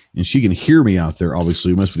 And she can hear me out there.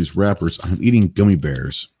 Obviously, mess with these rappers. I'm eating gummy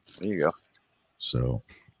bears. There you go. So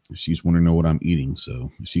she's wanting to know what I'm eating.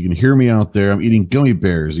 So she can hear me out there. I'm eating gummy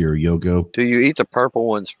bears here, Yoko. Do you eat the purple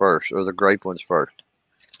ones first or the grape ones first?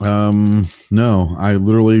 No. I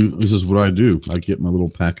literally, this is what I do. I get my little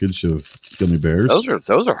package of gummy bears. Those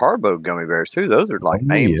are Haribo gummy bears too. Those are like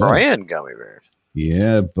name brand gummy bears.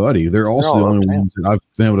 Yeah, buddy. They're also the only ones that I've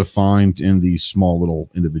been able to find in these small little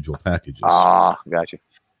individual packages. Ah, gotcha.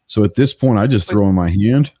 So at this point, I just throw in my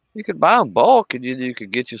hand. You could buy them bulk, and you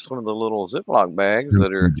could get you some of the little Ziploc bags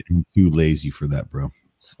that are. I'm too lazy for that, bro.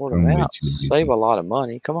 Save a lot of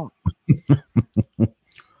money. Come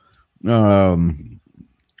on.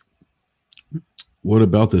 What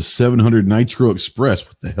about the 700 Nitro Express?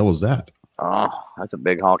 What the hell is that? Oh, that's a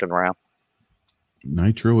big honking round.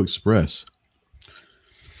 Nitro Express.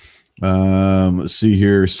 Let's see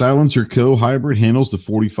here. Silencer Co. Hybrid handles the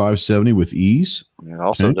 4570 with ease. It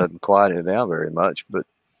also doesn't quiet it down very much, but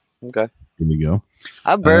okay. Here we go.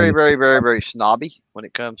 I'm very, very, very, very snobby when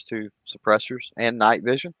it comes to suppressors and night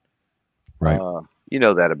vision. Right. You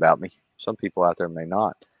know that about me. Some people out there may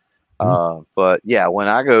not. But yeah, when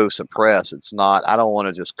I go suppress, it's not, I don't want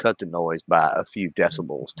to just cut the noise by a few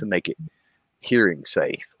decibels to make it hearing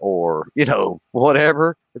safe or,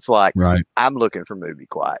 whatever. It's like, I'm looking for movie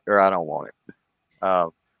quiet or I don't want it.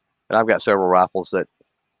 And I've got several rifles that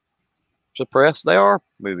suppress. They are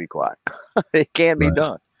movie quiet. It can be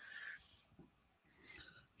done.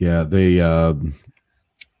 Yeah. They, let's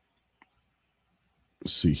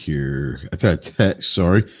see here. I got a text,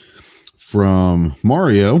 from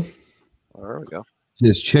Mario. There we go. It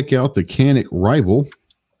says, check out the Canic Rival.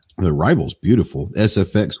 The Rival's beautiful.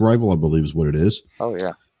 SFX Rival, I believe, is what it is. Oh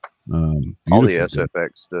yeah. All the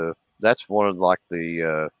SFX. That's one of like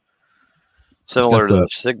the similar to the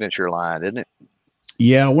Signature line, isn't it?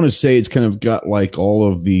 Yeah, I want to say it's kind of got like all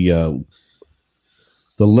of the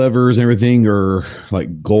The levers and everything are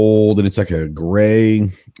like gold, and it's like a gray,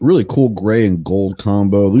 really cool gray and gold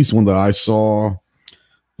combo. At least one that I saw.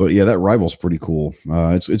 But yeah, that rival's pretty cool.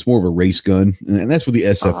 It's more of a race gun, and that's what the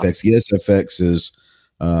SFX. The SFX is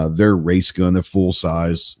their race gun, their full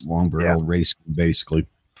size long barrel race gun, basically.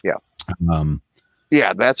 Yeah.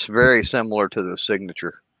 Yeah, that's very similar to the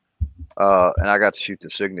Signature. And I got to shoot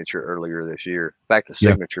the Signature earlier this year. In fact, the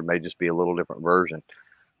Signature may just be a little different version.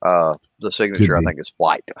 The Signature, I think, is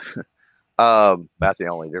white. That's the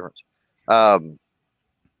only difference. Doesn't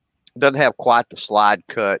have quite the slide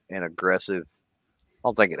cut and aggressive. I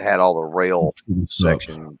don't think it had all the rail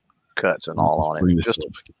section cuts and all on it. Just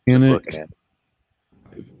looking at it.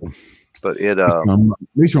 But it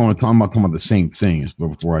make sure I want to talk about the same thing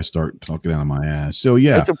before I start talking out of my ass. So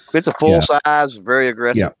yeah, it's a full size, very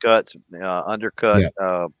aggressive cuts, undercut,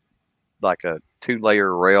 like a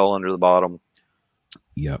 2-layer rail under the bottom.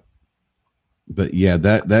 Yep. But yeah,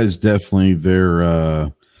 that is definitely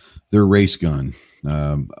their race gun.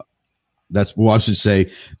 I should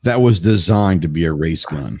say that was designed to be a race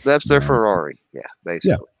gun. That's their Ferrari. Yeah,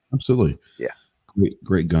 basically. Yeah, absolutely. Yeah.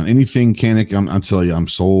 Great gun. Anything Canik, I'm telling you, I'm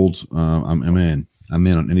sold. I'm in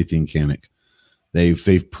on anything Canik.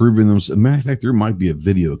 They've proven them. As a matter of fact, there might be a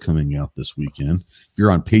video coming out this weekend. If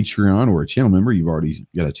you're on Patreon or a channel member, you've already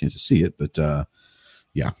got a chance to see it. But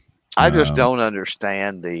yeah, I just don't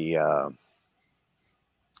understand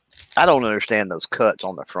I don't understand those cuts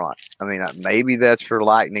on the front. I mean, maybe that's for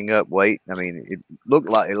lightening up weight. I mean, it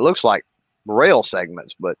looks like rail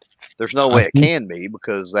segments, but there's no way it can be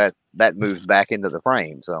because that moves back into the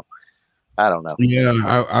frame. So I don't know.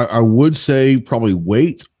 Yeah, I would say probably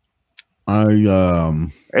weight.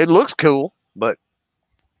 It looks cool, but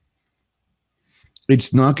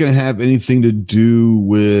it's not going to have anything to do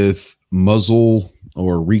with muzzle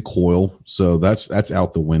or recoil. So that's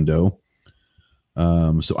out the window.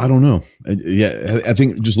 So I don't know. I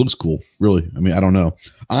think it just looks cool, really. I mean, I don't know.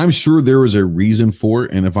 I'm sure there was a reason for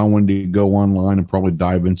it, and if I wanted to go online and probably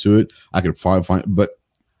dive into it, I could find. But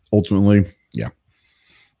ultimately, yeah.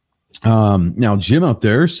 Now Jim out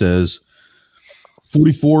there says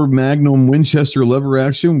 44 Magnum Winchester lever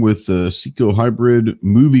action with Seiko hybrid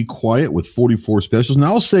movie quiet with 44 specials.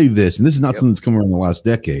 Now I'll say this, and this is not something that's come around in the last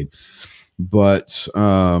decade, but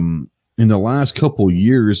in the last couple of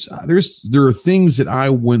years, there are things that I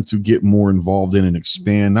went to get more involved in and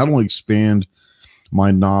expand, not only expand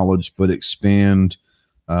my knowledge, but expand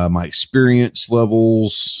my experience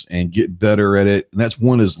levels and get better at it. And that's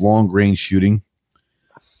one is long range shooting,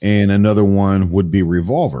 and another one would be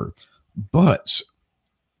revolver. But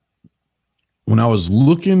when I was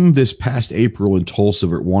looking this past April in Tulsa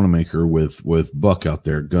at Wanamaker with Buck out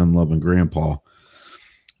there, gun loving grandpa,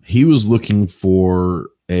 he was looking for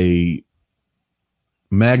a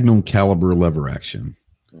Magnum caliber lever action.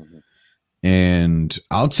 Mm-hmm. And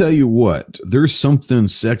I'll tell you what, there's something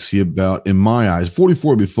sexy about, in my eyes,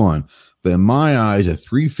 44 would be fun, but in my eyes, a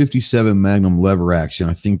 357 Magnum lever action,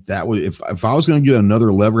 I think that would, if I was going to get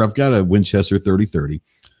another lever, I've got a Winchester 3030,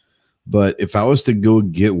 but if I was to go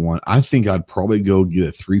get one, I think I'd probably go get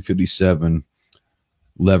a 357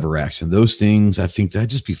 lever action. Those things, I think that'd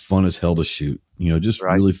just be fun as hell to shoot, just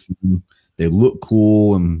really fun. They look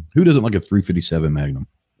cool, and who doesn't like a 357 Magnum?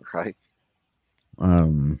 Right.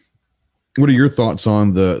 What are your thoughts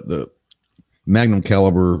on the Magnum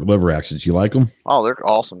caliber lever actions? You like them? Oh, they're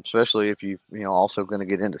awesome, especially if you also going to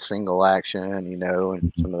get into single action,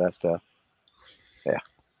 and some of that stuff. Yeah.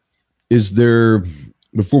 Is there,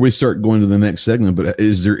 before we start going to the next segment, but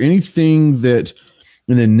is there anything that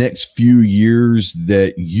in the next few years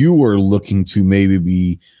that you are looking to maybe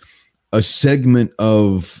be a segment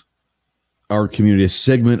of our community, a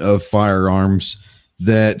segment of firearms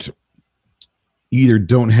that either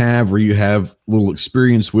don't have or you have little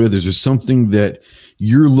experience with? Is there something that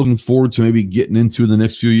you're looking forward to maybe getting into in the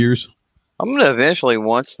next few years? I'm going to eventually,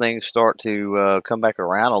 once things start to come back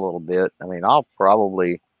around a little bit, I mean, I'll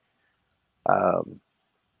probably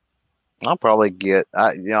get,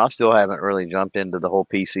 I still haven't really jumped into the whole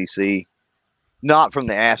PCC, not from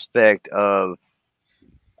the aspect of,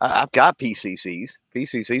 I've got PCCs.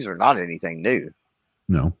 PCCs are not anything new.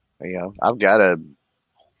 No. I've got a,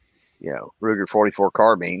 Ruger 44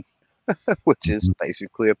 carbine, which is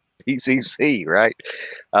basically a PCC, right?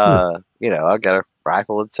 I've got a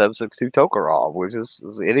rifle at 7.62 Tokarev, which is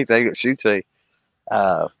anything that shoots a,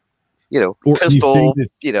 or pistol.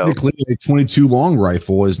 A 22 long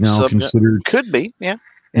rifle is now considered. Could be, yeah.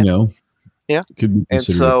 Yeah. Could be considered. And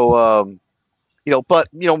so, but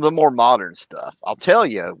the more modern stuff, I'll tell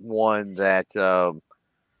you one that,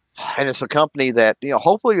 and it's a company that,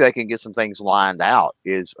 hopefully they can get some things lined out,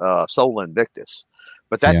 is Soul Invictus.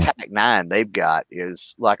 But that TAC-9 they've got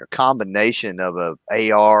is like a combination of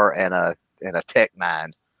a AR and a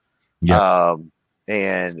Tech-9. Yeah.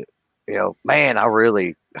 And man, I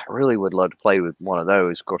really would love to play with one of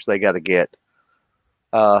those. Of course, they got to get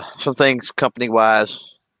some things company wise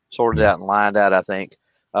sorted out and lined out. I think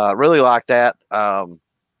really like that. Want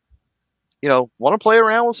to play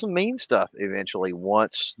around with some mean stuff eventually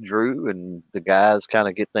once Drew and the guys kind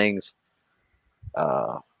of get things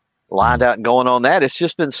lined out and going on that. It's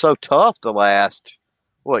just been so tough the last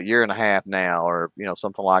year and a half now, or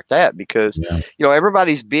something like that, because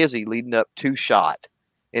everybody's busy leading up to SHOT,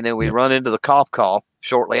 and then we run into the cough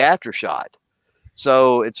shortly after SHOT.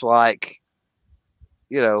 So it's like,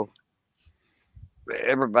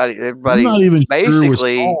 everybody not even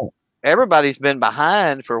basically sure everybody's been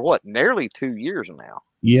behind for nearly 2 years now.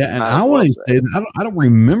 Yeah, and I want to say that I don't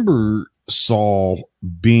remember Saul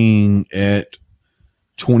being at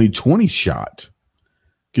 2020 SHOT,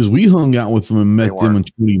 because we hung out with them and met them in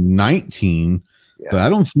 2019, but I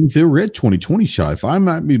don't think they were at 2020 SHOT. If I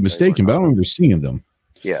might be mistaken, but I don't remember seeing them.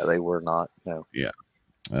 Yeah, they were not. No. Yeah.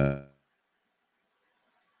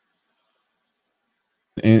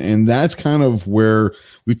 And that's kind of where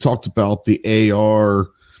we talked about the AR.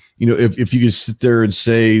 If you could sit there and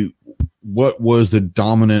say what was the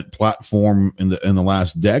dominant platform in the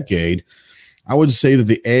last decade, I would say that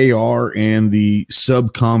the AR and the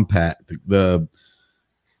subcompact, the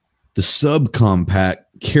subcompact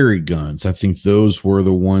carry guns, I think those were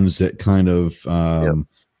the ones that kind of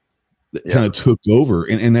took over,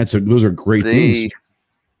 and those are great things.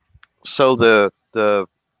 So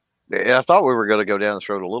I thought we were going to go down this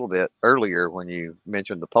road a little bit earlier when you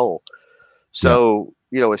mentioned the poll. So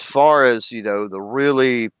as far as the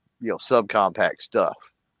really subcompact stuff,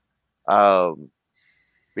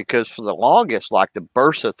 because for the longest, like the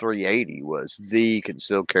Bersa 380 was the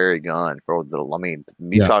concealed carry gun for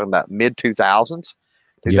you're talking about mid 2000s,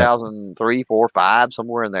 2003, 4, 5,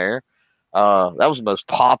 somewhere in there. That was the most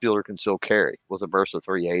popular concealed carry, was a Bersa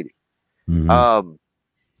 380. Mm-hmm.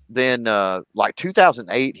 Then like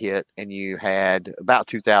 2008 hit, and you had about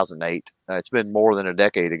 2008. It's been more than a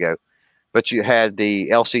decade ago, but you had the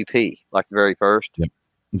LCP, like the very first. Yeah.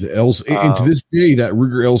 And to this day, that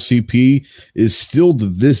Ruger LCP is still to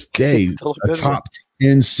this day a top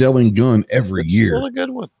 10 selling gun every year. Still a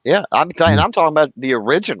good one. Yeah, I'm talking about the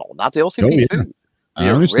original, not the LCP. Oh, yeah. I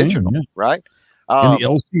understand, original, right? And the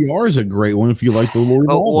LCR is a great one if you like the Lord.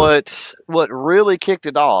 But what really kicked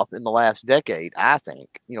it off in the last decade, I think,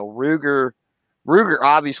 Ruger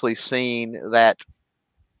obviously seen that,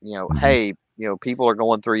 hey, people are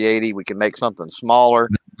going 380. We can make something smaller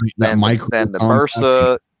than the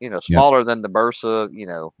Bersa, smaller than the Bersa,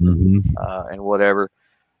 and whatever.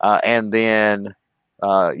 And then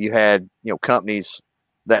you had,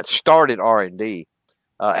 that started R&D.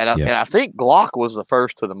 And I think Glock was the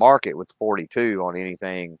first to the market with 42 on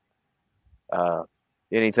anything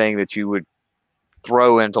that you would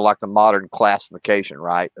throw into like the modern classification,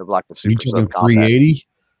 right? Of like the super subcompact. 380.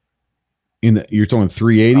 You're talking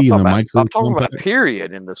 380 in the micro. I'm talking about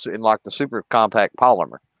period in like the super compact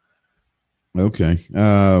polymer. Okay.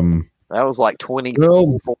 That was like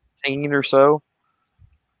 2014 or so.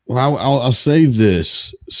 Well, I'll say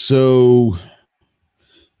this. So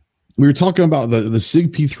we were talking about the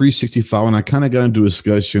SIG P365, and I kind of got into a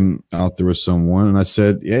discussion out there with someone, and I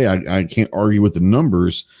said, yeah, I can't argue with the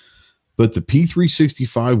numbers, but the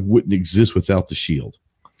P365 wouldn't exist without the shield.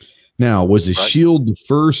 Now, was the shield the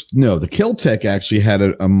first? No, the Kel-Tec actually had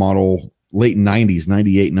a model late 90s,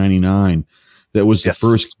 98, 99, that was the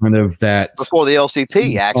first kind of that. Before the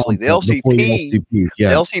LCP, actually. The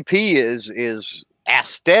LCP is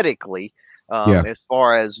aesthetically, as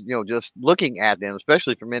far as, just looking at them,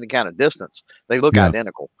 especially from any kind of distance, they look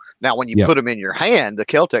identical. Now, when you put them in your hand, the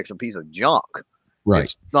Kel-Tec's a piece of junk. Right.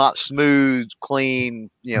 It's not smooth, clean.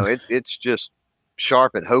 It's just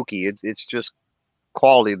sharp and hokey. It's just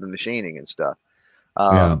quality of the machining and stuff.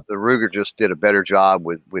 The Ruger just did a better job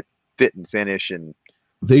with fit and finish, and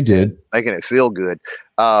they did making it feel good.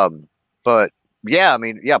 But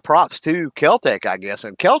props to Kel-Tec, I guess.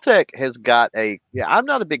 And Kel-Tec has got I'm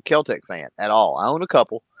not a big Kel-Tec fan at all. I own a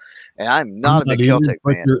couple, and I'm not a big Kel-Tec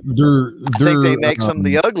fan. I think they make some of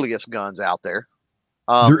the ugliest guns out there.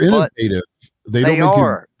 They're innovative. They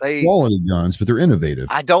don't make quality guns, but they're innovative.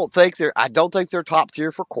 I don't think they're top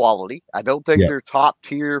tier for quality. I don't think they're top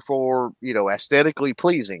tier for, aesthetically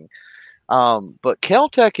pleasing. But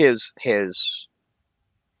Kel-Tec has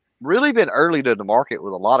really been early to the market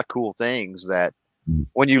with a lot of cool things that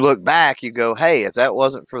when you look back, you go, hey, if that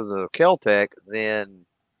wasn't for the Kel-Tec, then.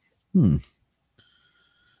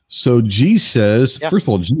 So G says, first of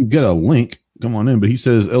all, G, you've got a link come on in, but he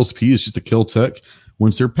says LCP is just a Kel-Tec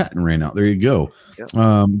once their patent ran out. There you go. Yep.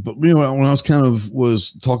 But when I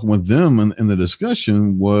was talking with them and the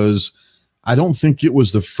discussion was, I don't think it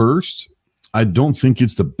was the first. I don't think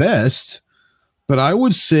it's the best, but I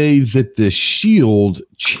would say that the Shield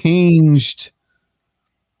changed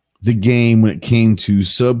the game when it came to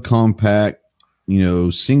subcompact,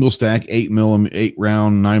 single stack 8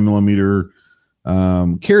 round 9mm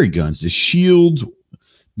carry guns. The Shield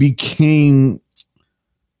became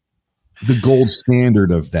the gold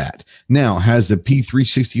standard of that. Now, has the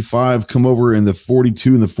P365 come over in the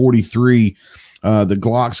 42 and the 43? The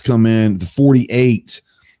Glocks come in, the 48,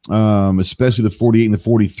 especially the 48 and the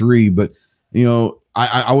 43. But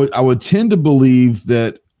I would tend to believe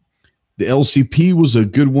that the LCP was a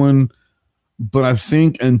good one, but I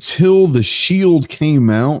think until the Shield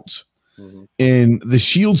came out, and the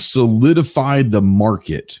Shield solidified the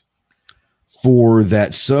market for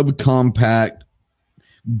that subcompact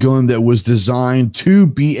gun that was designed to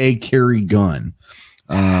be a carry gun.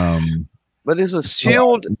 But is the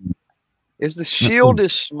Shield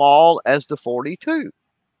as small as the 42?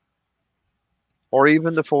 Or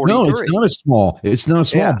even the 43? No, it's not as small.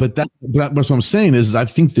 Yeah. But what I'm saying is I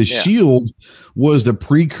think the Shield was the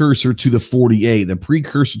precursor to the 48, the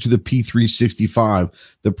precursor to the P365,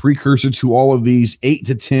 the precursor to all of these 8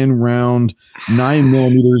 to 10 round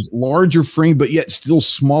 9mm, larger frame, but yet still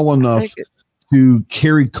small enough to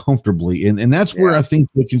carry comfortably. And that's where I think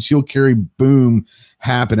the concealed carry boom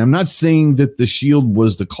happened. I'm not saying that the Shield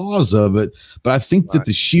was the cause of it, but I think that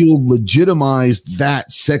the Shield legitimized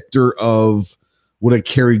that sector of what a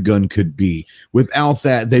carry gun could be. Without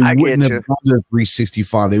that, they wouldn't have gone to the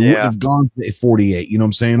 365. They wouldn't have gone to the 48. You know what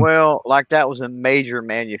I'm saying? Well, like that was a major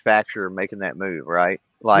manufacturer making that move, right?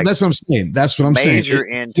 Like that's what I'm saying. That's what I'm saying. Major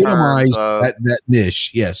in terms of that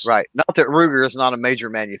niche. Yes. Right. Not that Ruger is not a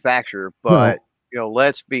major manufacturer, but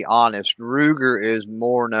let's be honest. Ruger is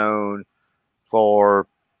more known for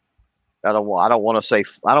I don't want to say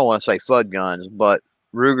FUD guns, but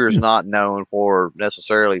Ruger is not known for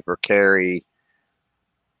necessarily for carry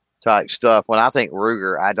type stuff. When I think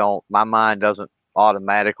Ruger, my mind doesn't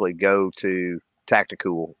automatically go to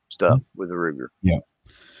tactical stuff with the Ruger. Yeah.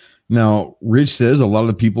 Now, Rich says a lot of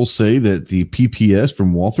the people say that the PPS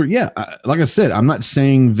from Walther. Yeah, like I said, I'm not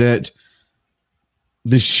saying that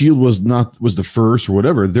the Shield was the first or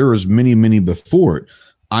whatever. There was many before it.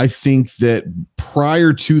 I think that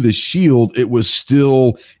prior to the Shield, it was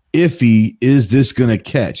still iffy. Is this going to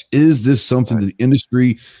catch? Is this something that the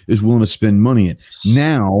industry is willing to spend money in?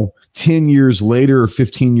 Now, 10 years later or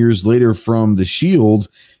 15 years later from the Shield,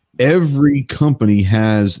 every company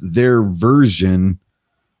has their version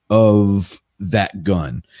of that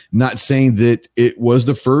gun. Not saying that it was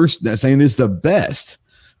the first, not saying it's the best.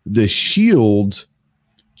 The Shield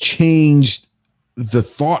changed the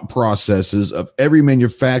thought processes of every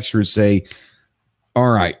manufacturer. Say, all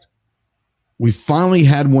right, we finally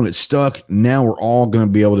had one that stuck. Now we're all going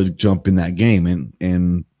to be able to jump in that game.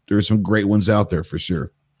 And there's some great ones out there for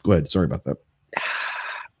sure. Go ahead. Sorry about that.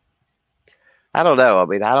 I don't know. I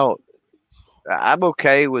mean, I'm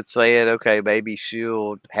okay with saying, okay, maybe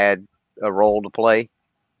Shield had a role to play.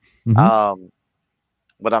 But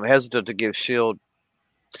I'm hesitant to give Shield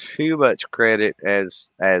too much credit as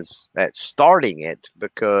at starting it,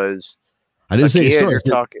 because I didn't say it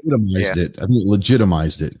legitimized it. I think it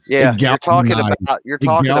legitimized it. Yeah, you're talking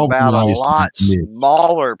about a lot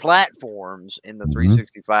smaller platforms in the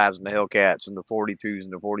 365s and the Hellcats and the 42s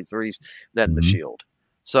and the 43s than the Shield.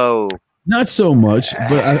 So not so much,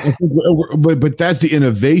 but I think, but that's the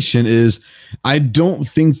innovation. Is I don't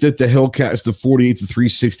think that the Hellcats, the 48, the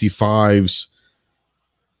 365s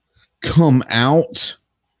come out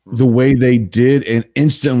the way they did, and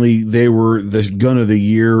instantly they were the gun of the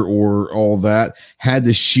year or all that, had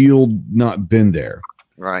the Shield not been there.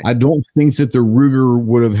 Right. I don't think that the Ruger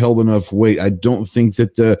would have held enough weight. I don't think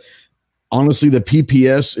that honestly, the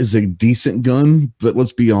PPS is a decent gun, but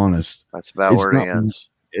let's be honest. That's about where it ends.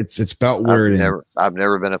 It's about where it ends. I've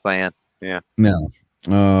never been a fan. Yeah. No.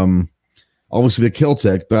 Obviously the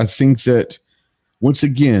Kel-Tec, but I think that once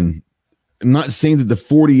again, I'm not saying that the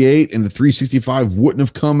 48 and the 365 wouldn't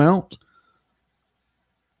have come out.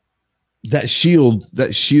 That shield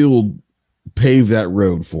paved that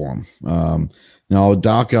road for them. Now,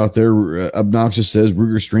 Doc out there, Obnoxious says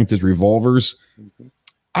Ruger strength is revolvers.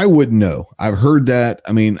 I wouldn't know. I've heard that.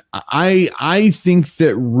 I mean, I think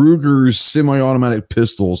that Ruger's semi-automatic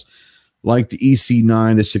pistols, like the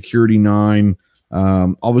EC9, the Security 9,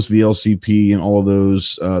 obviously the LCP and all of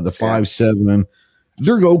those, the 5.7,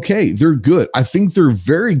 they're okay. They're good. I think they're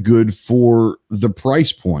very good for the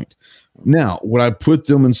price point. Now, would I put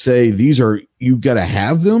them and say you've got to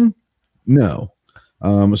have them? No.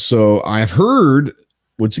 So I've heard,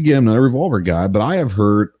 once again, I'm not a revolver guy, but I have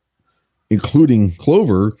heard, including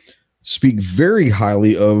Clover, speak very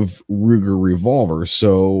highly of Ruger revolver.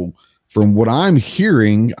 So from what I'm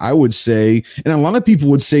hearing, I would say, and a lot of people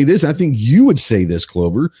would say this, I think you would say this,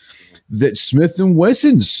 Clover, that Smith &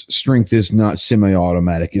 Wesson's strength is not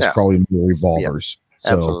semi-automatic. It's probably more revolvers. Yeah.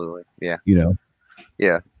 So, absolutely. Yeah.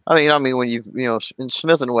 Yeah. I mean, when in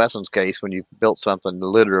Smith & Wesson's case, when you built something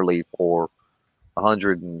literally for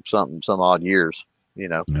 100 and some odd years,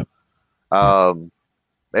 Yep. And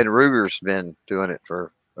Ruger's been doing it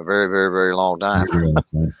for a very, very, very long time.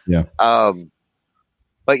 Yeah.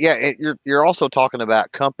 But yeah, you're also talking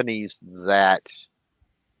about companies that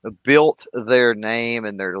built their name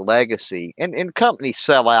and their legacy, and companies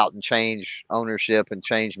sell out and change ownership and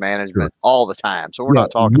change management all the time. So we're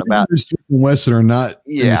not talking about Western are not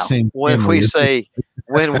in the same when we say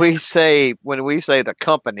the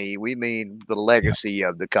company, we mean the legacy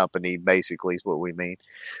of the company, basically is what we mean,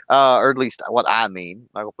 or at least what I mean.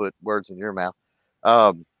 I will put words in your mouth.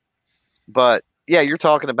 But yeah, you're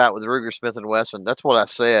talking about with Ruger Smith & Wesson. That's what I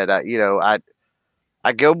said. I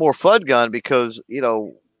go more Fudd gun because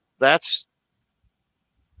that's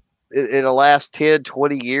in the last 10,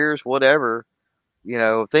 20 years, whatever,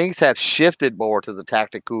 things have shifted more to the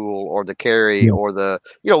tactical or the carry or the,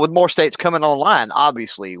 with more states coming online,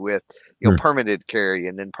 obviously with, permitted carry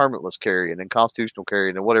and then permitless carry and then constitutional carry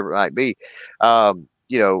and then whatever it might be. Our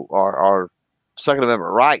Second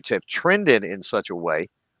Amendment rights have trended in such a way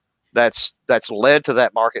that's led to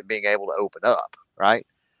that market being able to open up. Right.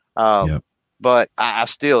 But I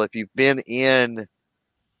still, if you've been into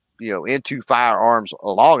firearms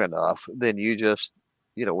long enough, then you just,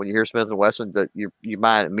 when you hear Smith & Wesson, that your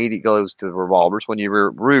mind immediately goes to revolvers. When you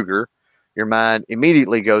hear Ruger, your mind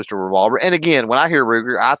immediately goes to revolver. And again, when I hear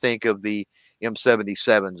Ruger, I think of the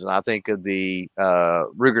M77s and I think of the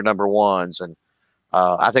Ruger number ones. And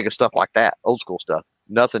I think of stuff like that, old school stuff,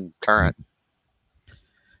 nothing current.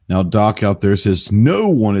 Now, Doc out there says no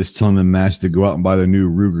one is telling the mass to go out and buy the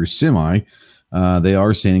new Ruger semi. They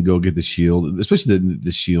are saying go get the Shield, especially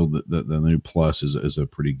the Shield. The new Plus is a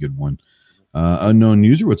pretty good one. Unknown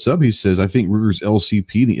user, what's up? He says, I think Ruger's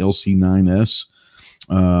LCP, the LC9S,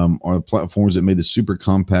 are the platforms that made the super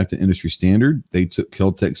compact and industry standard. They took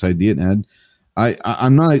Kel-Tec's idea and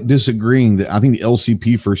I'm not disagreeing that I think the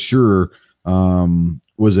LCP for sure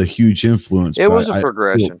was a huge influence. It was a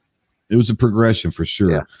progression. It was a progression for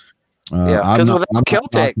sure. Because without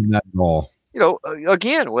Kel-Tec, that at all.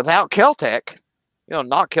 Again, without Kel-Tec,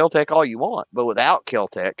 knock Kel-Tec all you want, but without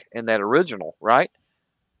Kel-Tec and that original, right?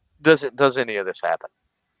 Does any of this happen?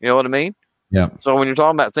 You know what I mean? Yeah. So when you're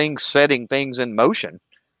talking about setting things in motion,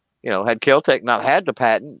 had Kel-Tec not had the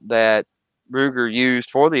patent that Ruger used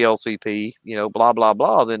for the LCP, blah, blah,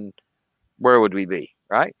 blah, then where would we be?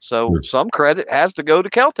 Right. So some credit has to go to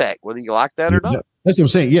Kel-Tec, whether you like that or not. That's what I'm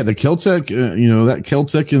saying. Yeah. The Kel-Tec, that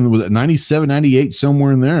Kel-Tec was at 97, 98,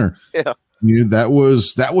 somewhere in there. Yeah. That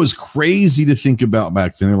was crazy to think about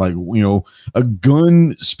back then. They're like, a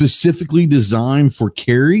gun specifically designed for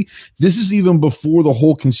carry. This is even before the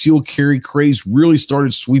whole concealed carry craze really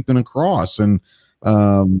started sweeping across. And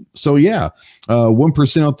so yeah,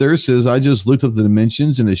 1% out there says, I just looked up the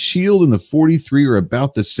dimensions and the Shield and the 43 are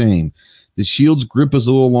about the same. The Shield's grip is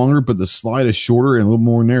a little longer, but the slide is shorter and a little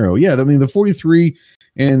more narrow. Yeah, I mean the 43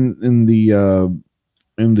 and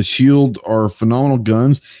the Shield are phenomenal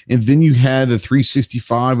guns. And then you had the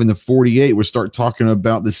 365 and the 48, we start talking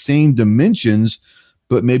about the same dimensions,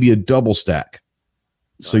 but maybe a double stack.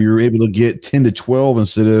 So you're able to get 10 to 12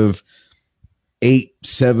 instead of 8,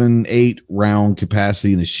 7, 8 round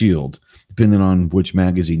capacity in the Shield, depending on which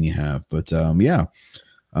magazine you have. But let's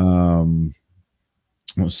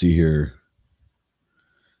see here.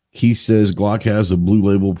 He says Glock has a blue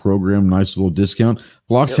label program, nice little discount.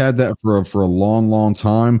 Glock's had that for a long, long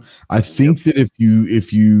time. I think that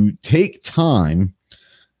if you take time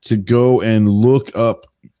to go and look up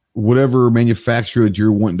whatever manufacturer that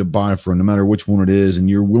you're wanting to buy from, no matter which one it is, and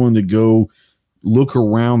you're willing to go look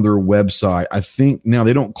around their website, I think now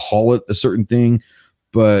they don't call it a certain thing,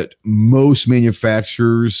 but most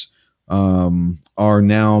manufacturers are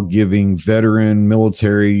now giving veteran,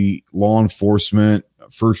 military, law enforcement,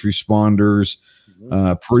 first responders,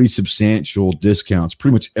 pretty substantial discounts.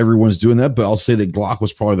 Pretty much everyone's doing that, but I'll say that Glock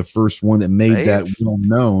was probably the first one that made that well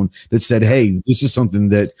known, that said, hey, this is something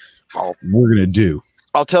that we're going to do.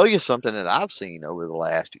 I'll tell you something that I've seen over the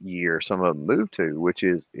last year, some of them moved to, which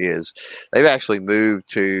is they've actually moved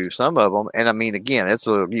to some of them. And I mean, again, it's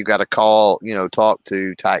you got to call, talk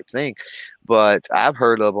to type thing, but I've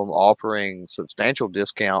heard of them offering substantial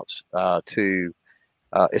discounts to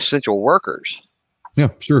essential workers. Yeah,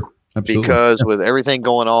 sure. Absolutely. Because with everything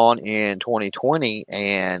going on in 2020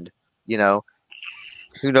 and,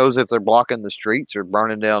 who knows if they're blocking the streets or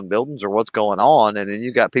burning down buildings or what's going on. And then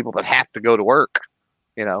you got people that have to go to work,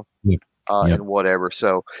 and whatever.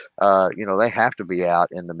 So, they have to be out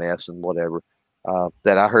in the mess and whatever.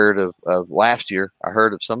 That I heard of last year. I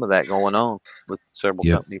heard of some of that going on with several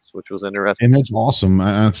companies, which was interesting. And that's awesome.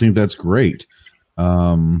 I think that's great.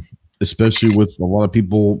 Especially with a lot of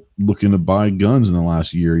people looking to buy guns in the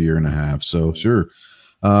last year and a half. So sure.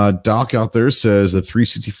 Doc out there says the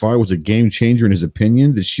 365 was a game changer in his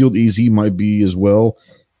opinion. The Shield EZ might be as well.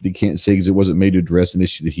 He can't say because it wasn't made to address an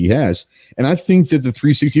issue that he has. And I think that the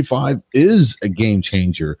 365 is a game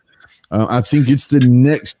changer. I think it's the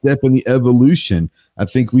next step in the evolution. I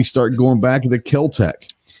think we start going back to the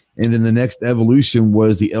Keltec. And then the next evolution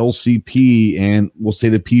was the LCP and we'll say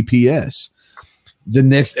the PPS. The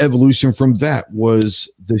next evolution from that was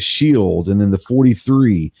the Shield and then the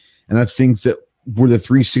 43. And I think that where the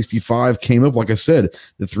 365 came up, like I said,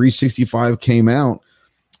 the 365 came out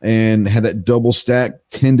and had that double stack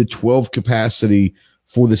 10 to 12 capacity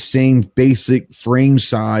for the same basic frame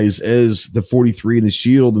size as the 43 and the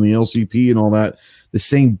Shield and the LCP and all that, the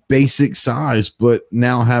same basic size, but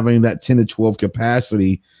now having that 10 to 12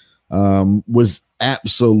 capacity was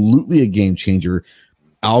absolutely a game changer.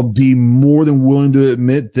 I'll be more than willing to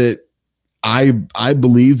admit that I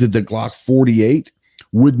believe that the Glock 48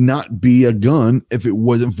 would not be a gun if it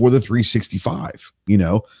wasn't for the 365.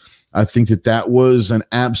 I think that was an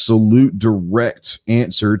absolute direct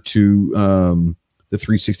answer to the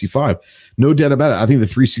 365. No doubt about it. I think the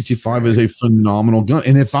 365 is a phenomenal gun.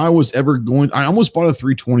 And if I was ever I almost bought a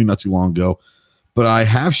 320 not too long ago, but I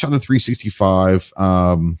have shot the 365.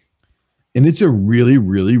 And it's a really,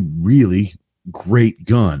 really, really great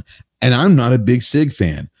gun. And I'm not a big SIG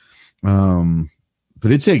fan.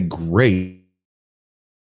 But it's a great,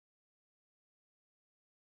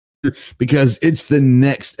 because it's the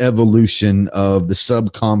next evolution of the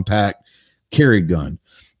subcompact carry gun.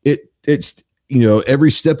 It's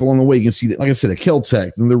every step along the way you can see that, like I said, the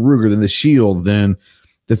Keltec, then the Ruger, then the Shield, then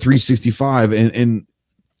the 365, and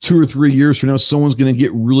 2 or 3 years from now, someone's going to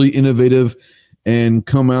get really innovative and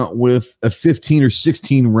come out with a 15 or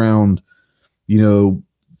 16 round. Who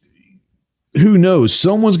knows?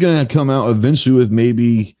 Someone's going to come out eventually with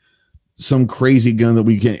maybe some crazy gun that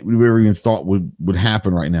we never even thought would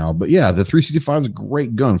happen right now. But yeah, the 365 is a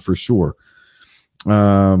great gun for sure.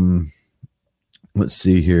 Let's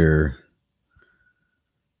see here.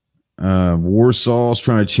 Warsaw's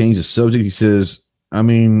trying to change the subject. He says, I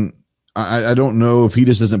don't know if he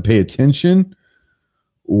just doesn't pay attention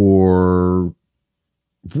or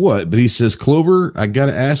what, but he says, Clover, I got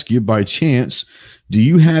to ask you by chance, do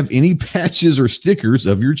you have any patches or stickers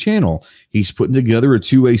of your channel? He's putting together a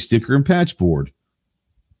 2-way sticker and patch board.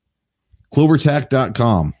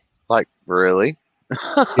 Clovertac.com. Like, really?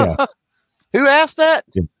 Yeah. Who asked that?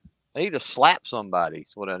 Yeah. I need to slap somebody.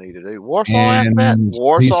 That's what I need to do. Warsaw asked that?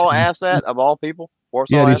 Warsaw asked that, of all people?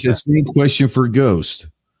 Warsaw he says, same question for Ghost.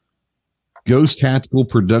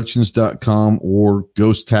 GhostTacticalProductions.com or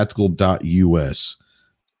GhostTactical.us.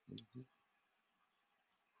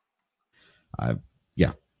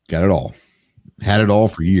 Got it all. Had it all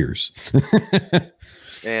for years.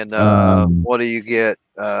 And what do you get?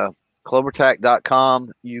 Clovertac.com,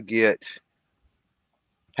 you get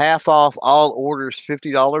half off all orders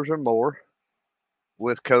 $50 or more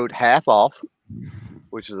with code half off,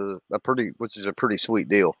 which is a pretty sweet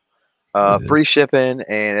deal. Free shipping,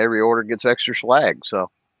 and every order gets extra swag.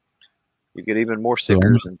 So you get even more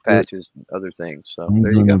stickers and patches and other things. So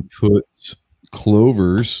there you go. Put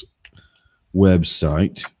Clover's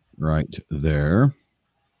website right there.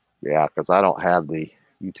 Yeah, because I don't have the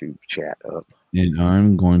YouTube chat up. And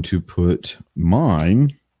I'm going to put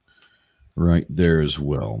mine right there as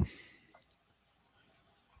well.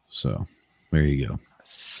 So there you go.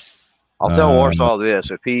 I'll tell Warsaw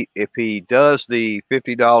this: if he does the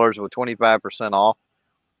 $50 with 25% off,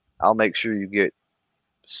 I'll make sure you get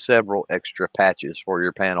several extra patches for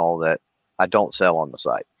your panel that I don't sell on the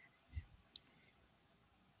site.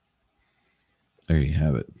 There you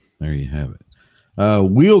have it.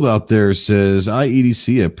 Wheeled out there says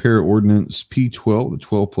IEDC a Para-Ordnance P12, the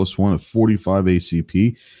 12+1 of 45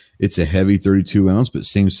 ACP. It's a heavy 32 ounce, but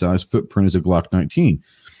same size footprint as a Glock 19.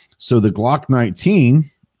 So the Glock 19,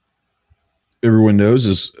 everyone knows,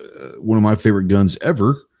 is one of my favorite guns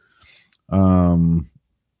ever.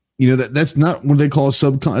 that's not what they call a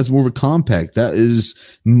that's more of a compact. That is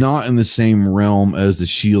not in the same realm as the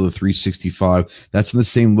Shield of 365. That's in the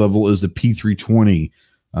same level as the P320,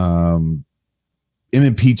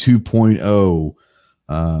 M&P 2.0,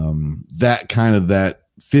 that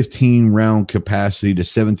 15 round capacity to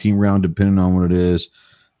 17 round, depending on what it is.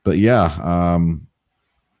 But yeah,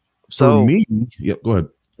 for me, go ahead.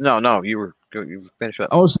 No, you finished up.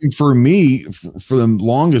 I was saying for me, for the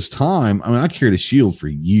longest time, I carried a Shield for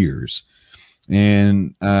years,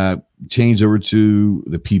 and changed over to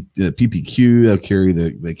the PPQ. I carry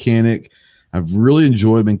the Canic. I've really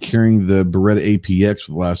been carrying the Beretta APX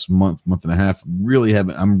for the last month and a half. Really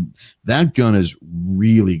that gun is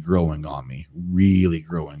really growing on me. Really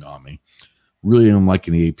am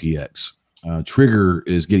liking the APX. Trigger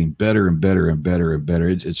is getting better and better and better and better.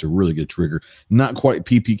 It's a really good trigger. Not quite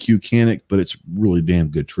PPQ Canic, but it's really damn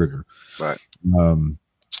good trigger. Right.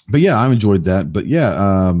 But yeah, I've enjoyed that. But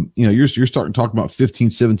yeah, you're starting to talk about 15,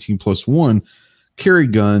 17 plus one carry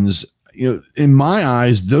guns. In my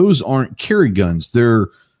eyes, those aren't carry guns. They're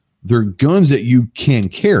guns that you can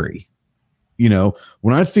carry.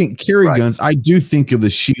 When I think carry guns, I do think of the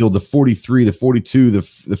Shield, the 43, the 42, the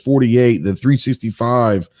 48, the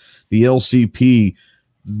 365, the LCP.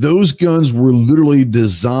 Those guns were literally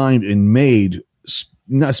designed and made,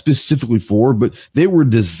 not specifically for, but they were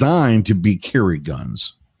designed to be carry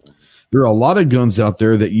guns. There are a lot of guns out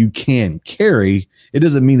there that you can carry. It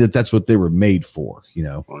doesn't mean that that's what they were made for,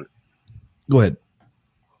 Go ahead.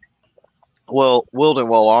 Well, Wielding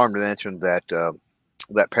Well Armed mentioned that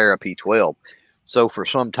pair of P12. So for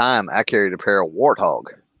some time, I carried a pair of Warthog,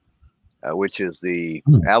 which is the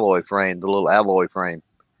alloy frame, the little alloy frame,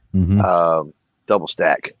 double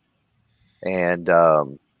stack. And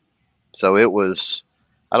so it was,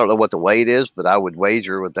 I don't know what the weight is, but I would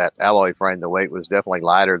wager with that alloy frame, the weight was definitely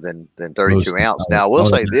lighter than 32 ounce. Now, I will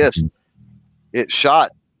say this, it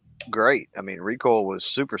shot great. Recoil was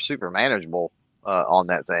super, super manageable on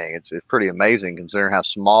that thing. It's pretty amazing considering how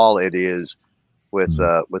small it is with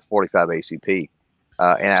 45 ACP.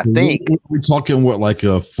 And I think we're talking like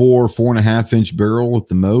a 4.5 inch barrel at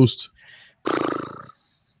the most.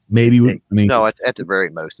 Maybe. No, at the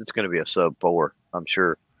very most, it's going to be a sub 4, I'm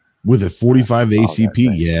sure. With a 45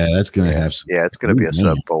 ACP, that's going to have some. Yeah, it's going to be a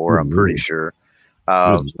sub 4. I'm pretty sure.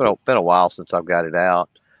 It's been a while since I've got it out.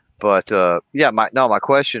 But my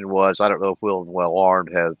question was, I don't know if Wielding Well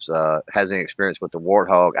Armed has any experience with the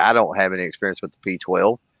Warthog. I don't have any experience with the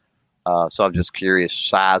P12, so I'm just curious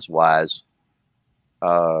size wise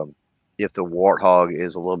if the Warthog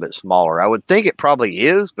is a little bit smaller. I would think it probably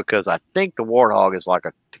is because I think the Warthog is like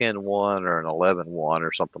a 10-1 or an 11-1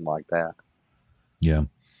 or something like that. Yeah.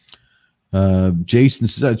 Jason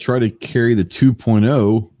says I try to carry the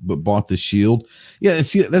 2.0 but bought the Shield. Yeah,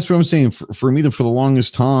 see, that's what I'm saying. For me, for the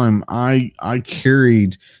longest time, I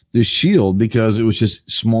carried the Shield because it was just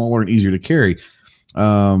smaller and easier to carry.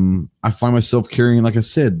 I find myself carrying, like I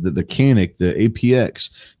said, the Canic, the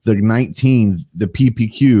APX, the 19, the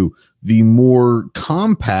PPQ, the more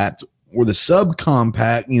compact or the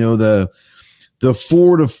subcompact, the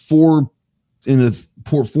 4 to 4 in the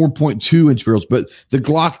 4.2 inch barrels, but the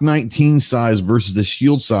Glock 19 size versus the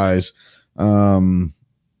Shield size.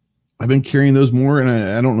 I've been carrying those more, and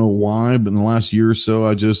I don't know why, but in the last year or so,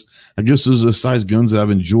 I guess those are the size guns that I've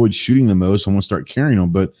enjoyed shooting the most. I want to start carrying them,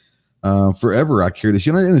 but forever I carry the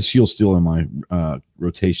Shield, and the Shield's still in my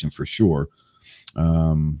rotation for sure.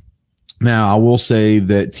 Now I will say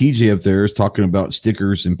that TJ up there is talking about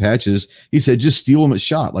stickers and patches. He said just steal them at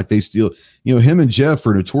SHOT, like they steal. Him and Jeff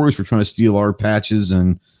are notorious for trying to steal our patches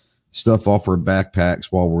and stuff off our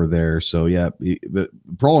backpacks while we're there. So yeah, but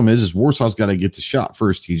the problem is Warsaw's got to get to SHOT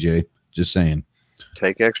first. TJ, just saying.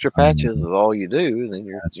 Take extra patches is all you do. Then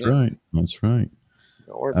you're right. That's right.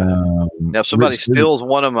 Now, if somebody steals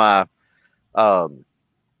one of my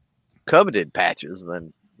coveted patches,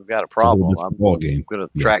 then we've got a problem. I'm going to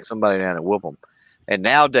track somebody down and whoop them. And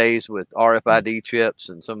nowadays, with RFID chips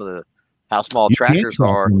and some of how small trackers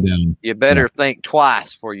are, you better think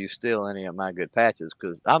twice before you steal any of my good patches,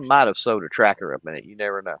 because I might have sewed a tracker up in it. You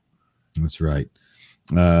never know. That's right.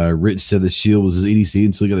 Rich said the Shield was his EDC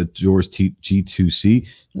until he got a Jaws G2C.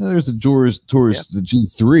 There's the Jaws Taurus, the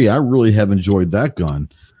G3. I really have enjoyed that gun.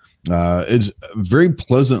 It's very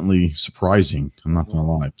pleasantly surprising. I'm not going to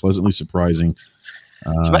lie. Pleasantly surprising.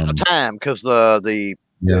 It's about time because the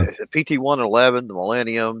PT-111, the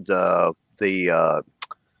Millennium,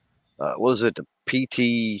 what is it, the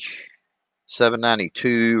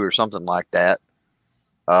PT-792 or something like that.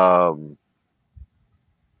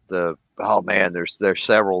 There's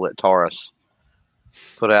several that Taurus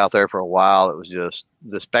put out there for a while. It was just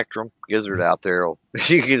the Spectrum Gizzard out there.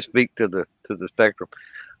 You can speak to the Spectrum.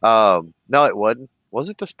 No, it wasn't. Was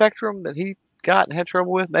it the Spectrum that he got and had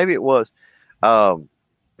trouble with? Maybe it was. Man,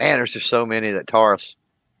 there's just so many that Taurus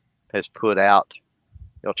has put out,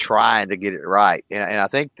 trying to get it right. And I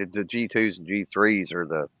think the G2s and G3s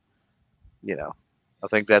are I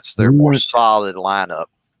think that's their more solid lineup.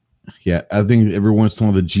 Yeah, I think everyone's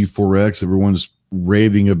talking the G4X. Everyone's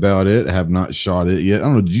raving about it. I have not shot it yet. I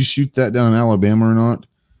don't know. Did you shoot that down in Alabama or not?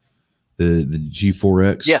 The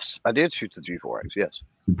G4X? Yes, I did shoot the G4X. Yes.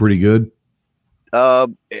 Pretty good?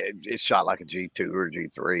 It shot like a G2 or a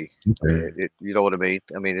G3. Okay. You know what I mean?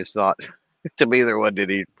 I mean, it's not, to me, there wasn't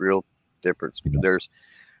any real difference. Yeah. There's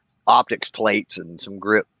optics plates and some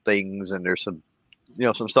grip things, and there's some,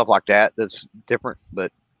 some stuff like that that's different.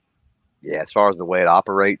 But yeah, as far as the way it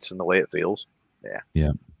operates and the way it feels,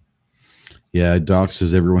 yeah. Doc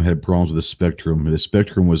says everyone had problems with the Spectrum. The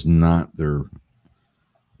Spectrum was not their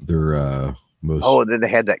most. Oh, and then they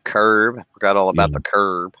had that curb. I forgot all about the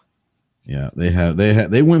curb. Yeah,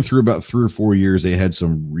 they went through about 3 or 4 years. They had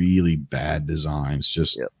some really bad designs.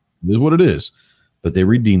 Just it is what it is, but they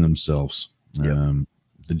redeemed themselves. Yep.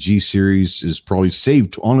 The G series is probably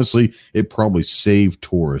saved. Honestly, it probably saved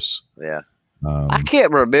Taurus. Yeah. I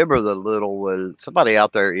can't remember the little one. Somebody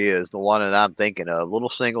out there is the one that I'm thinking of.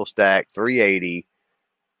 Little single stack 380.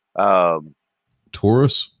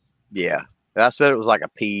 Taurus. Yeah, I said it was like a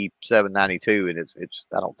P792, and it's.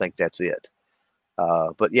 I don't think that's it.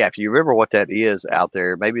 But yeah, if you remember what that is out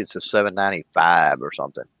there, maybe it's a 795 or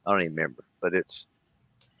something. I don't even remember, but those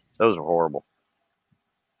are horrible.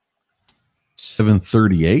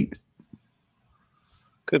 738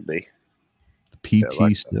 could be.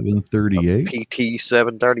 PT 738. PT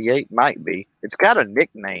 738 might be. It's got a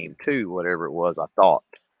nickname too, whatever it was. I thought,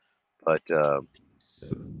 but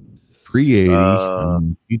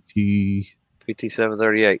 380 PT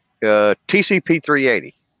 738 TCP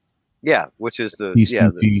 380. Yeah, which is the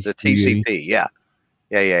TCP. Yeah.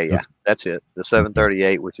 Okay. That's it. The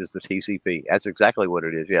 738, which is the TCP. That's exactly what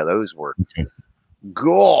it is. Yeah, those were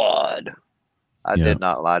good. I did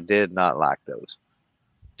not like those.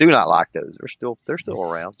 Do not like those. They're still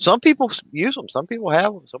around. Some people use them. Some people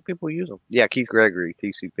have them. Some people use them. Yeah, Keith Gregory,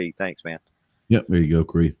 TCP. Thanks, man. Yep, there you go,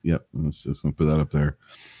 Keith. Yep, let's just put that up there.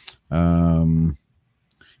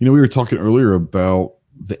 We were talking earlier about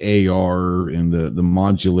the AR and the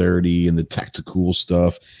modularity and the tactical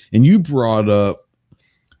stuff, and you brought up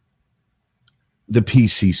the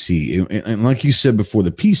PCC, and like you said before,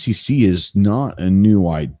 the PCC is not a new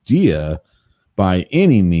idea by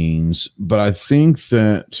any means, but I think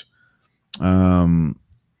that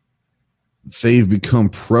they've become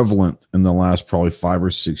prevalent in the last probably 5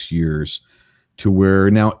 or 6 years, to where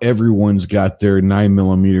now everyone's got their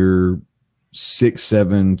 9mm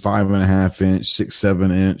 6.7, 5.5 inch,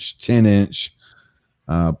 6.7 inch, 10 inch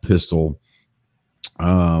pistol,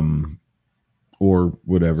 or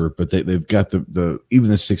whatever. But they've got the even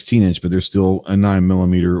the 16 inch, but they're still a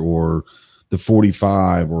 9mm, or the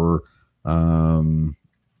 45, or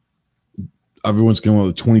everyone's going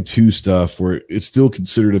with the 22 stuff, where it's still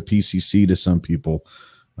considered a PCC to some people.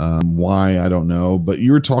 Why, I don't know. But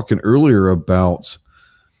you were talking earlier about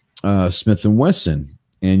Smith & Wesson.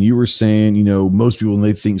 And you were saying, most people, when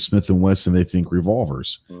they think Smith & Wesson, they think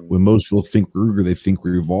revolvers. Mm-hmm. When most people think Ruger, they think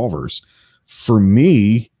revolvers. For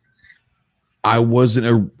me, I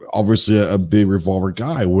wasn't obviously a big revolver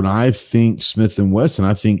guy. When I think Smith & Wesson,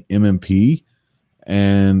 I think M&P,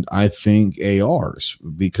 and I think ARs,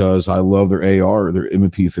 because I love their AR, their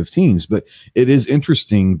M&P 15s. But it is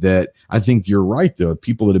interesting that I think you're right, though.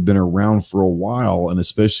 People that have been around for a while, and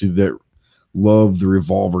especially that love the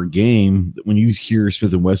revolver game, when you hear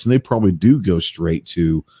Smith & Wesson, they probably do go straight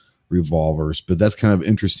to revolvers. But that's kind of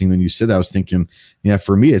interesting. When you said that, I was thinking,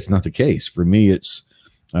 for me, it's not the case. For me, it's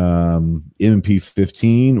M&P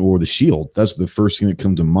 15 or the Shield. That's the first thing that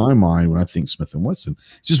comes to my mind when I think Smith & Wesson.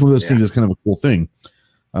 It's just one of those things that's kind of a cool thing.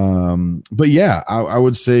 But yeah, I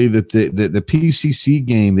would say that the PCC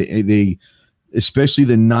game, they especially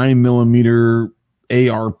the 9mm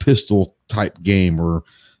AR pistol type game, or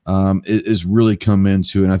is really come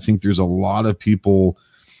into, and I think there's a lot of people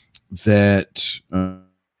that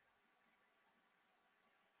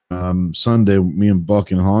Sunday, me and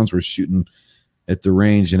Buck and Hans were shooting at the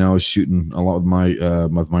range, and I was shooting a lot with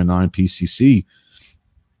my 9 PCC,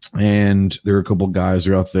 and there were a couple guys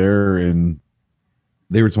are out there, and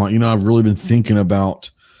they were talking, I've really been thinking about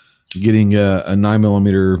getting a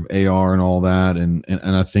 9mm AR and all that, and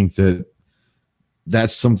I think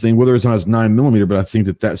that's something, whether it's not as 9mm, but I think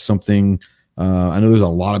that's something. I know there's a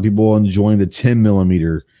lot of people enjoying the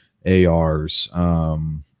 10mm ARs.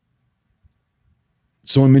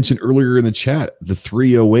 Someone mentioned earlier in the chat the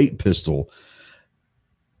 308 pistol.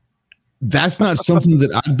 That's not something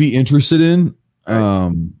that I'd be interested in,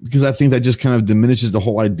 because I think that just kind of diminishes the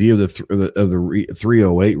whole idea of the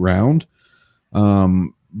 308 round.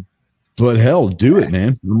 But hell, do it,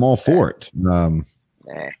 man. I'm all for it. Nah.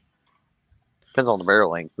 Depends on the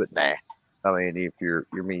barrel length, but nah. I mean, if you're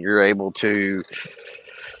able to.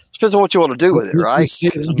 Depends on what you want to do with it, right?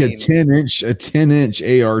 Like a 10-inch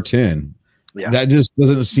AR-10. Yeah. That just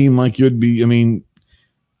doesn't seem like it would be. I mean,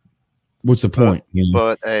 what's the point?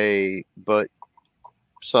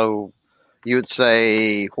 So you would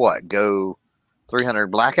say what? Go 300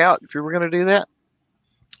 blackout if you were going to do that?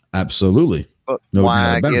 Absolutely. But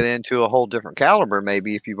why get into a whole different caliber?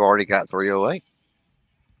 Maybe if you've already got 308.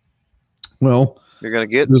 Well, you're going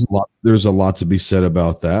to get there's a lot to be said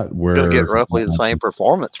about that. Where you're going to get roughly the same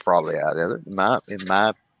performance probably out of it, in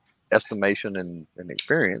my estimation and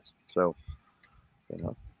experience. So,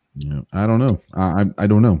 yeah, I don't know. I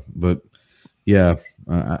don't know, but yeah,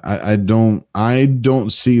 I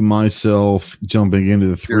don't see myself jumping into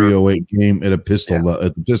the 308 game at a pistol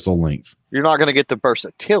at the pistol length. You're not going to get the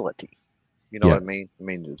versatility. You know what I mean? I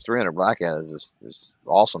mean, the 300 blackout is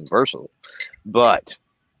awesome, versatile, but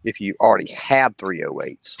if you already have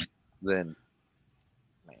 308s, then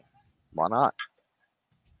why not?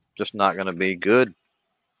 Just not going to be good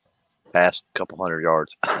past a couple hundred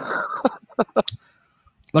yards.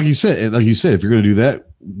 Like you said, if you're going to do that,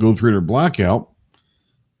 go 300 blackout,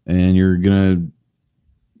 and you're going to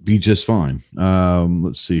be just fine.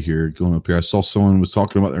 Let's see here. Going up here, I saw someone was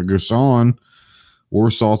talking about their Girsan.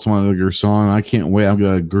 Warsaw talking about the Girsan. I can't wait. I've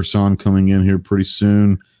got a Girsan coming in here pretty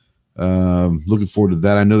soon. Looking forward to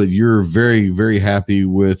that. I know that you're very, very happy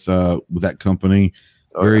with that company.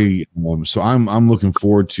 So I'm looking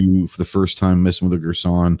forward to, for the first time, messing with a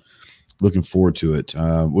Girsan. Looking forward to it.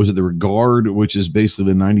 Was it the Regard, which is basically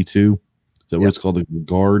the 92? Is that what it's called, the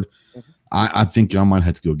Regard? Mm-hmm. I think I might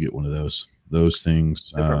have to go get one of those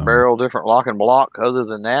things. Different barrel, different lock and block. Other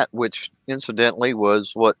than that, which incidentally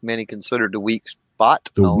was what many considered the weak spot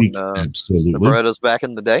on absolutely. the Berettas back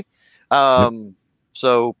in the day.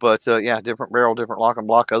 Different barrel, different lock and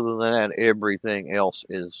block. Other than that, everything else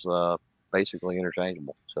is basically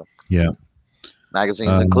interchangeable. So yeah,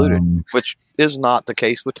 magazines included, which is not the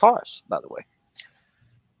case with Taurus, by the way.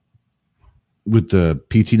 With the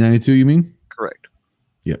PT92, you mean? Correct.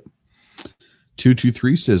 Yep.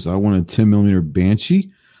 223 says I want a 10mm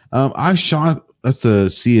Banshee. I shot. That's the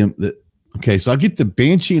CM. Okay, so I get the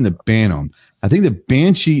Banshee and the Bantam. I think the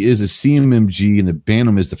Banshee is a CMMG and the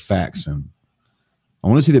Bantam is the Faxon. I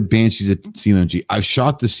want to see the Banshee's at CMMG. I've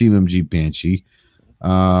shot the CMMG Banshee.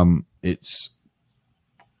 It's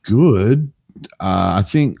good. I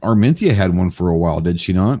think Armentia had one for a while, did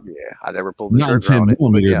she not? Yeah, I never pulled the not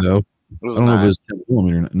 10mm though. I don't know if it was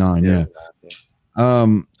 10mm, 9. Yeah.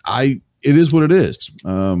 It is what it is.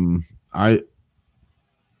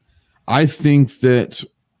 I think that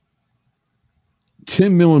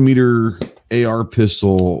 10mm AR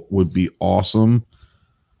pistol would be awesome.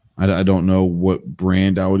 I don't know what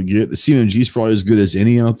brand I would get. The CMG is probably as good as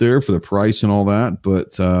any out there for the price and all that,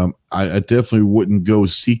 but I definitely wouldn't go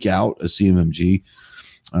seek out a CMMG.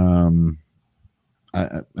 I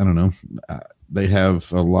don't know. They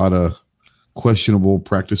have a lot of questionable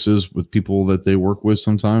practices with people that they work with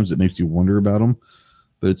sometimes. It makes you wonder about them.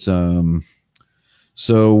 But it's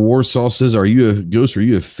so Warsaw says, are you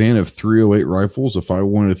a fan of 308 rifles? If I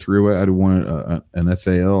wanted a 308, I'd want an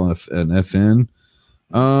FAL, an FN.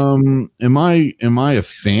 Am I a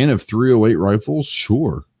fan of 308 rifles?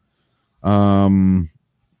 Sure. I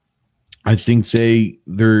think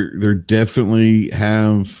they're definitely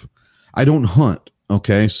have. I don't hunt.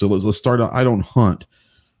 Okay, so let's start out. I don't hunt.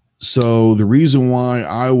 So the reason why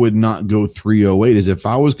I would not go 308 is if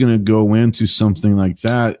I was going to go into something like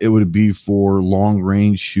that, it would be for long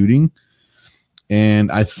range shooting.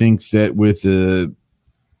 And I think that with the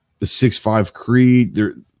 6.5 Creed,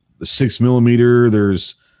 the 6mm,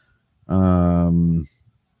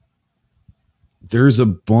 there's a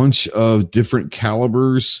bunch of different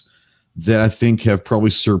calibers that I think have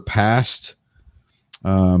probably surpassed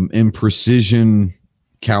in precision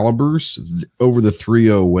calibers over the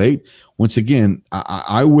 308. Once again,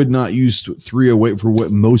 I would not use 308 for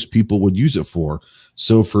what most people would use it for.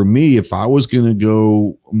 So for me, if I was going to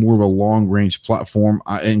go more of a long range platform,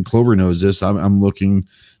 and Clover knows this, I'm looking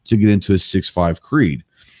to get into a 6.5 Creed.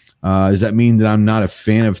 Does that mean that I'm not a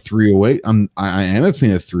fan of 308? I am a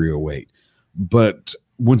fan of 308, but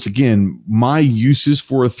once again, my uses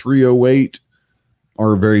for a 308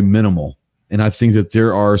 are very minimal. And I think that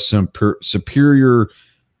there are some superior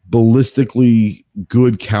ballistically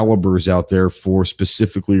good calibers out there for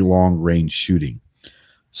specifically long range shooting.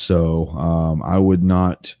 So I would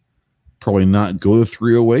probably not go to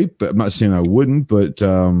 308, but I'm not saying I wouldn't, but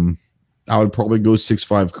I would probably go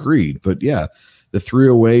 6.5 Creed. But yeah, the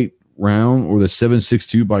 308 round or the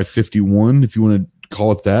 7.62 by 51, if you want to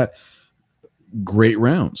call it that, great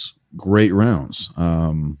rounds.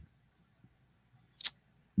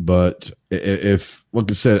 But if,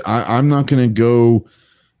 like I said, I'm not going to go.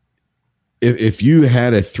 If you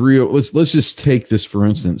had a 308, let's just take this for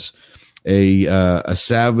instance, a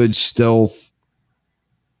Savage Stealth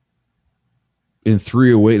in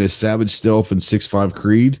 308 and a Savage Stealth in 6.5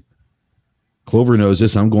 Creed. Clover knows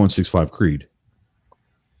this. I'm going 6.5 Creed.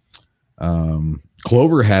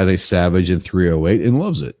 Clover has a Savage in 308 and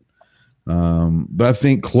loves it. But I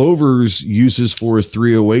think Clover's uses for his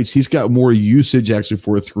 308s, he's got more usage actually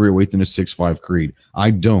for a 308 than a 6.5 Creed. I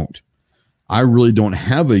don't. I really don't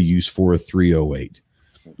have a use for a 308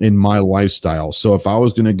 in my lifestyle. So if I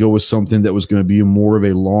was going to go with something that was going to be more of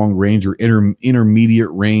a long range or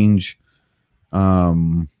intermediate range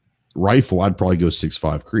rifle, I'd probably go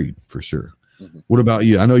 6.5 Creed for sure. Mm-hmm. What about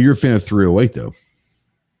you? I know you're a fan of 308 though.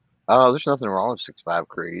 There's nothing wrong with 6.5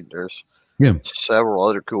 Creed. There's several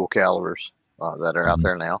other cool calibers that are out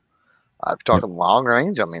there now. I'm talking long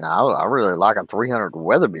range. I mean, I really like a 300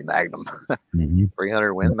 Weatherby Magnum,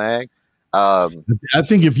 300 Win Mag. I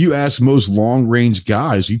think if you ask most long range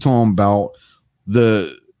guys, you tell them about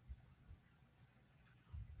the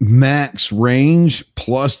max range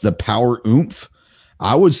plus the power oomph.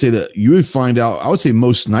 I would say that you would find out. I would say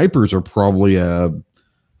most snipers are probably a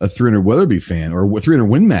 300 Weatherby fan or 300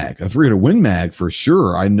 Win Mag, a 300 Win Mag for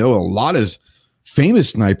sure. I know a lot of famous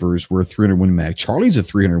snipers were 300 Win Mag. Charlie's a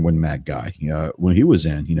 300 Win Mag guy when he was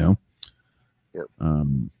in, Yep.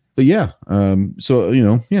 But yeah, so,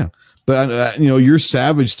 yeah. But, your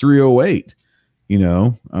Savage 308, yeah,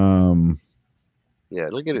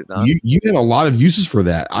 look at it. You have a lot of uses for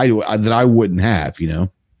that that I wouldn't have,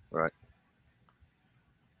 Right.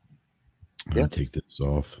 I'm going to take this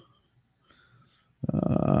off.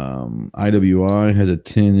 IWI has a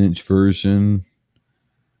 10-inch version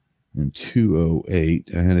in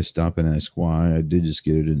 208. I had to stop and ask why. I did just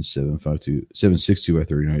get it in 7.62 by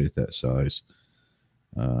 39 at that size.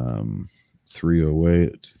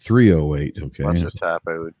 308. Okay. That's a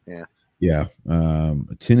typo. Yeah. Yeah. A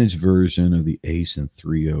 10-inch version of the Ace in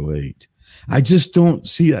 308. I just don't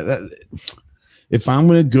see that. If I'm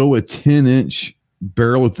going to go a 10-inch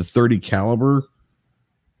barrel with the 30 caliber,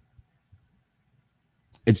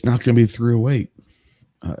 it's not going to be 308.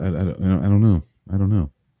 I don't know.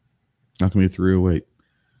 Not going to be 308.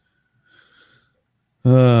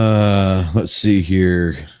 Let's see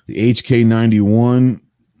here. The HK91.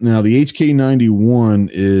 Now, the HK91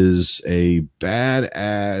 is a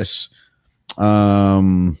badass.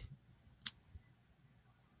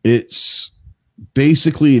 It's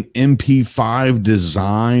basically an MP5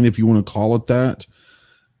 design, if you want to call it that,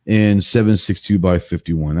 and 7.62 by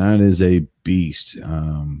 51. That is a beast.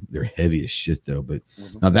 They're heavy as shit, though. But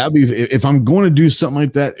now that'd be if I'm going to do something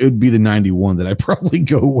like that, it would be the 91 that I probably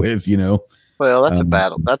go with. Well, that's a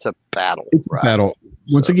battle. That's a battle. It's a battle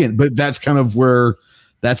once again. But that's kind of where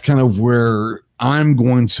I'm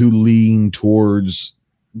going to lean towards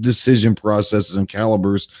decision processes and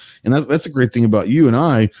calibers. And that's a great thing about you and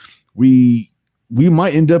I. We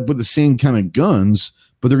might end up with the same kind of guns,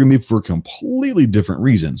 but they're going to be for completely different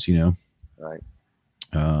reasons, Right.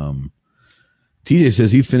 TJ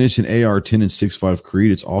says he finished an AR-10 and 6.5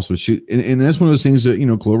 Creed. It's also shoot, and that's one of those things that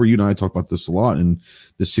Clover, you and I talk about this a lot. And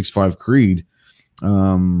the 6.5 Creed,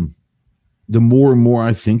 the more and more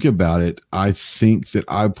I think about it, I think that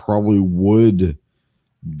I probably would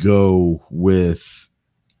go with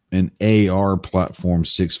an AR platform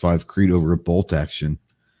 6.5 Creed over a bolt action.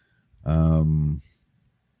 I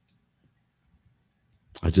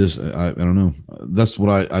don't know. That's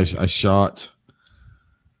what I shot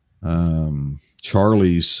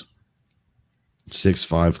Charlie's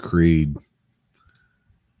 6.5 Creed.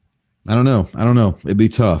 I don't know. It'd be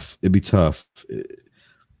tough.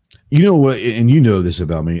 You know what? And you know this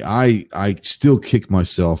about me. I still kick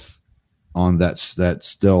myself on that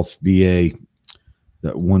Stealth BA,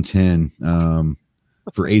 that 110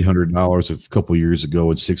 for $800 a couple years ago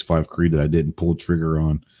at 6.5 Creed that I didn't pull the trigger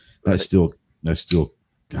on. Right. I still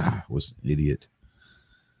was an idiot.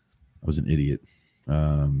 I was an idiot.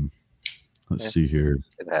 Let's see here.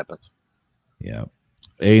 It happens. Yeah.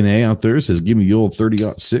 A&A out there says, give me the old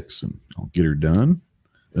 30-06 and I'll get her done.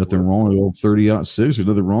 Nothing wrong with the old 30-06. There's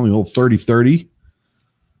nothing wrong with the old 30-30.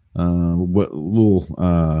 What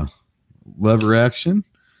little lever action.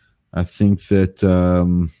 I think that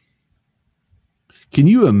Can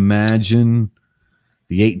you imagine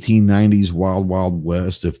the 1890s Wild Wild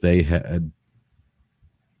West if they had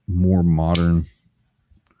more modern?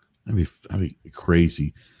 That'd be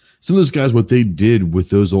crazy. Some of those guys, what they did with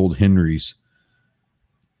those old Henrys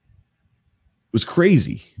was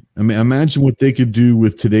crazy. I mean, imagine what they could do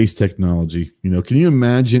with today's technology. You know, can you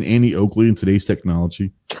imagine Annie Oakley in today's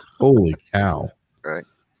technology? Holy cow! Right.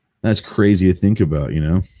 That's crazy to think about. You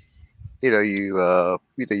know. You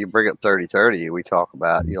bring up 3030. We talk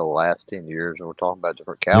about the last 10 years, and we're talking about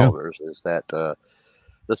different calibers. Yeah. Is that the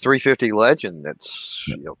 350 Legend that's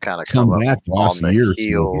kind of come up on the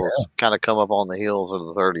heels, kind of come up on the heels of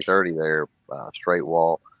the 3030 there, straight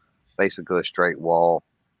wall, basically a straight wall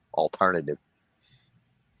alternative.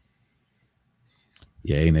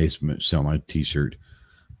 Yeah, and they sell my T-shirt.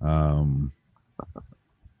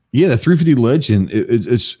 Yeah, the 350 Legend.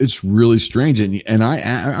 It's really strange, and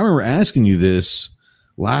I remember asking you this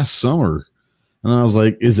last summer, and I was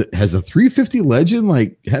like, has the 350 Legend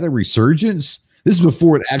like had a resurgence? This is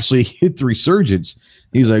before it actually hit the resurgence.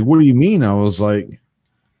 He's like, what do you mean? I was like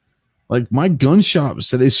my gun shop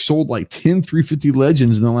said they sold like 10 350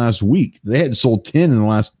 Legends in the last week. They had sold 10 in the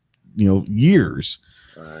last years.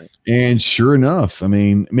 Right. And sure enough, I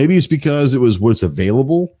mean, maybe it's because it was what's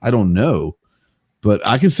available. I don't know. But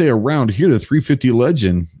I can say around here, the 350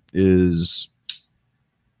 Legend is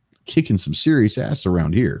kicking some serious ass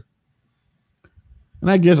around here.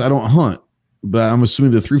 And I guess I don't hunt, but I'm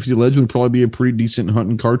assuming the 350 Legend would probably be a pretty decent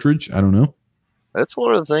hunting cartridge. I don't know. That's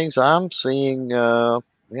one of the things I'm seeing, I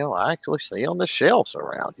actually see on the shelves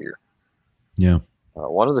around here. Yeah.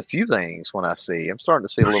 One of the few things when I see, I'm starting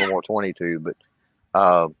to see a little more 22, but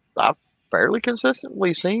I've fairly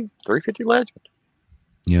consistently seen 350 Legend.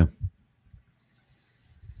 Yeah.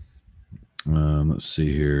 Let's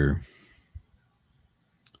see here.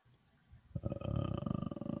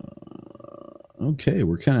 Okay,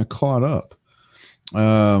 we're kind of caught up.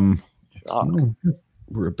 We're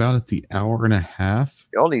about at the hour and a half.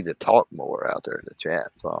 Y'all need to talk more out there in the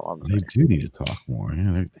chat. So they do need to talk more.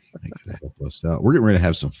 Yeah, they could help us out. We're getting ready to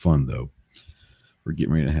have some fun, though.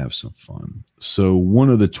 So one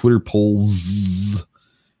of the Twitter polls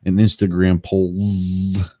and Instagram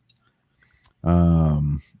polls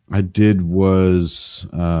I did was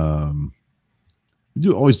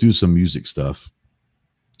we always do some music stuff.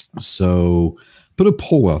 So put a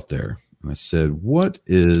poll out there, and I said, what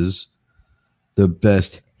is the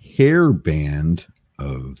best hair band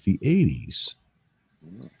of the 80s?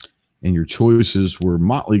 And your choices were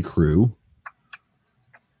Motley Crue,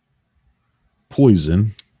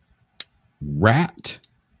 Poison, Rat,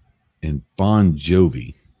 and Bon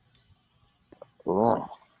Jovi. Oh.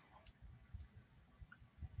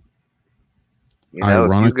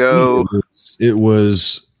 Ironically, it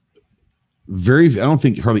was very. I don't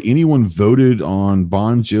think hardly anyone voted on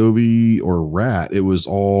Bon Jovi or Rat. It was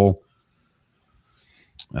all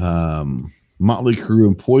Motley Crue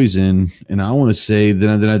and Poison. And I want to say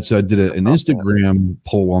that so I did an Instagram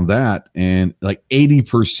poll on that, and like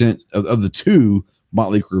 80% of the two,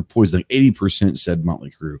 Motley Crue, Poison, like 80% said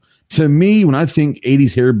Motley Crue. To me, when I think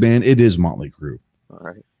 80s hair band, it is Motley Crue. All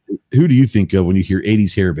right. Who do you think of when you hear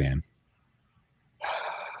 80s hair band?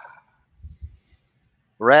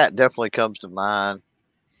 Rat definitely comes to mind.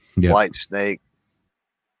 Yep. White Snake.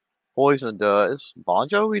 Poison does. Bon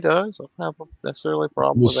Jovi does. I don't have necessarily a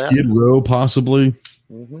problem with that. Skid Row, possibly.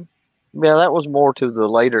 Mm-hmm. Yeah, that was more toward the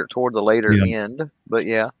later end. But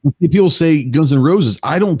yeah. People say Guns N' Roses.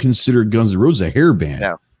 I don't consider Guns N' Roses a hair band.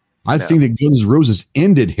 No. I think that Guns N' Roses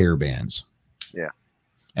ended hair bands. Yeah.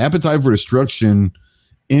 Appetite for Destruction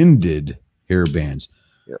ended hair bands.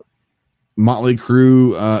 Motley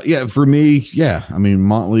Crue, for me, I mean,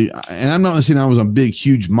 Motley, and I'm not saying I was a big,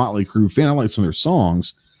 huge Motley Crue fan. I like some of their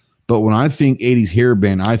songs, but when I think 80s hair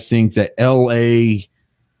band, I think that LA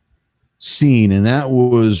scene, and that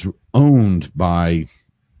was owned by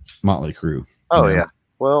Motley Crue. Oh, yeah.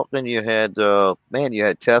 Well, then you had, you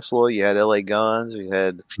had Tesla, you had LA Guns, you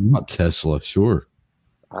had. Not Tesla, sure.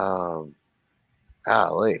 Golly.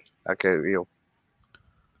 Okay,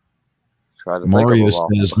 Mario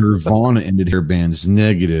says Nirvana ended hair bands.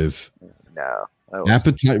 Negative. No.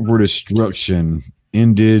 Appetite for Destruction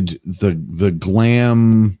ended the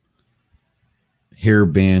glam hair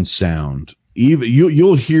band sound. Even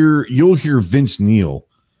you'll hear Vince Neil.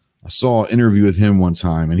 I saw an interview with him one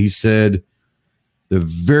time, and he said the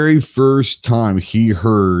very first time he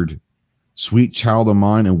heard "Sweet Child of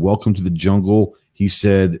Mine" and "Welcome to the Jungle," he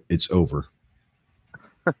said, "It's over."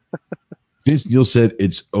 Vince Neil said,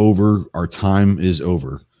 "It's over. Our time is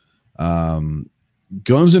over."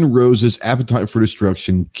 Guns N' Roses' Appetite for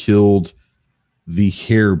Destruction killed the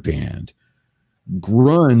hair band.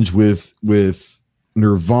 grunge with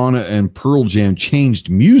Nirvana and Pearl Jam changed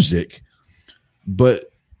music, but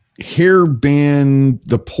hair band,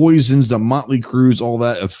 the Poisons, the Motley Crues, all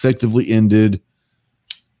that effectively ended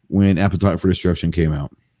when Appetite for Destruction came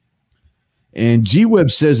out. And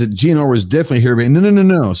G-Web says that GNR was definitely a hair band.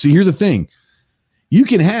 No. See, here's the thing. You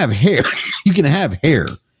can have hair. You can have hair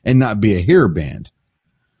and not be a hair band.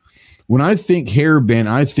 When I think hair band,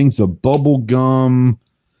 I think the bubblegum,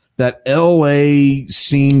 that LA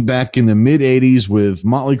scene back in the mid 80s with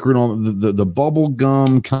Motley Crue and all the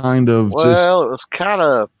bubblegum kind of. Well, it was kind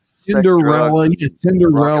of Cinderella.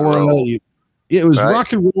 Cinderella. It was right?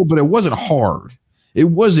 rock and roll, but it wasn't hard. It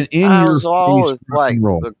wasn't in your face rock like and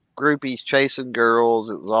roll. The groupies chasing girls.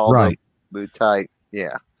 It was all right. Boot tight.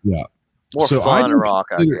 Yeah. More so fun rock,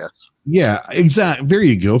 I guess. Yeah, exactly. There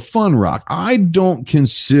you go. Fun rock. I don't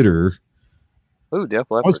consider. Ooh, Def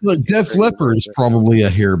Leppard. Def Leppard is probably a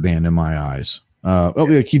hair band in my eyes.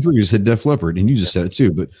 Keith Richards said Def Leppard, and you just said it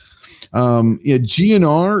too. But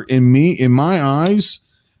GNR in my eyes,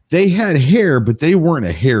 they had hair, but they weren't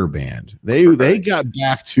a hair band. They got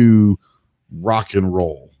back to rock and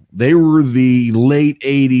roll. They were the late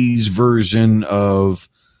 80s version of,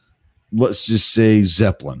 let's just say,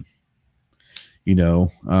 Zeppelin.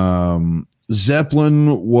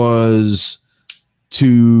 Zeppelin was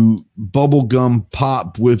to bubblegum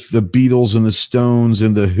pop with the Beatles and the Stones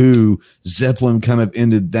and the Who. Zeppelin kind of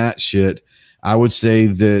ended that shit. I would say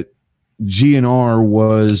that GNR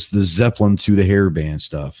was the Zeppelin to the hair band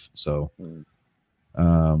stuff. So,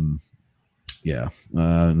 now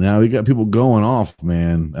we got people going off,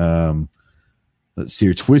 man. Let's see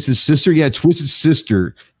here. Twisted Sister. Yeah, Twisted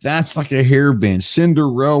Sister. That's like a hair band.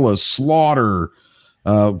 Cinderella, Slaughter,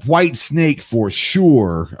 White Snake for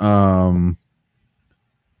sure. But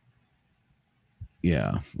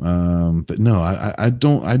no, I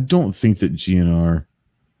don't think that GNR.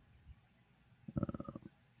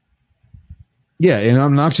 And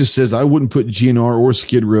Obnoxious says I wouldn't put GNR or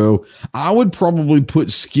Skid Row. I would probably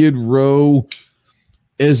put Skid Row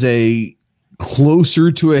as a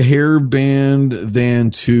closer to a hair band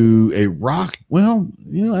than to a rock. Well,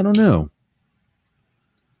 I don't know.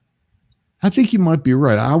 I think you might be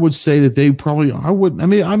right. I would say that they probably.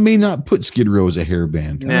 I may not put Skid Row as a hair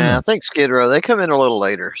band. Yeah, I think Skid Row. They come in a little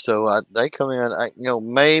later, so they come in.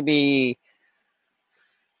 Maybe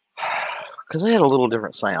because they had a little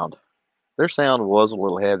different sound. Their sound was a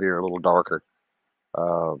little heavier, a little darker,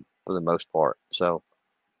 for the most part. So.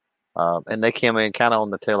 And they came in kind of on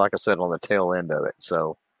the tail, like I said, on the tail end of it.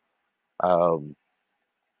 So, I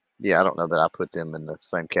don't know that I put them in the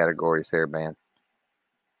same category as hair band.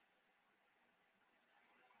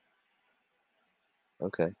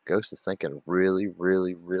 Okay, Ghost is thinking really,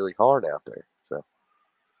 really, really hard out there. So,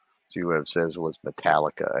 G-Web says was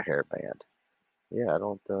Metallica a hair band? Yeah, I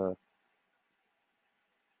don't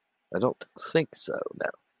think so. No,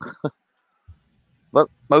 but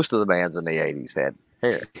most of the bands in the '80s had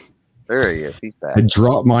hair. There he is. He's back. I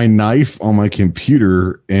dropped my knife on my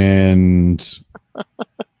computer and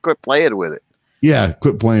quit playing with it. Yeah,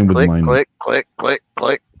 quit playing with my click.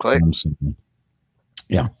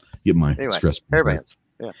 Yeah, get my stress. Hair bands.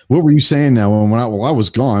 Yeah. What were you saying now? While I was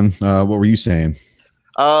gone, what were you saying?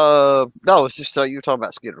 No, it's just you were talking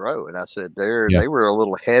about Skid Row, and I said they were a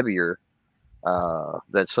little heavier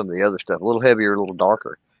than some of the other stuff. A little heavier, a little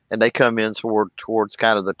darker. And they come in towards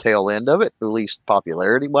kind of the tail end of it, at least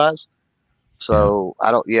popularity wise. So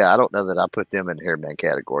I don't know that I put them in the hair band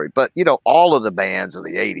category, but all of the bands of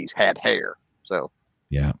the '80s had hair. So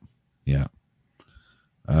yeah.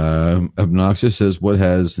 Obnoxious says, "What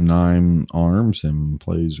has 9 arms and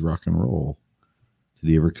plays rock and roll?" Did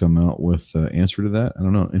he ever come out with an answer to that? I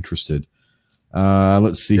don't know. Interested.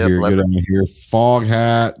 Let's see here. Go down here.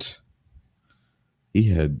 Foghat. He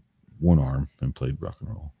had 1 arm and played rock and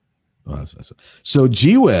roll. So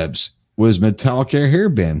G-Webs was Metallica a hair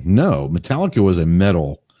band? No, Metallica was a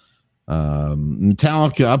metal.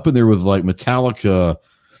 Metallica up in there with like Metallica,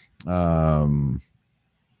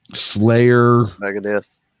 Slayer,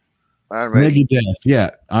 Megadeth, Iron Maiden.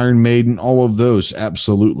 Iron Maiden, all of those,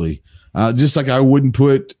 absolutely. Just like I wouldn't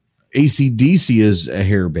put AC/DC as a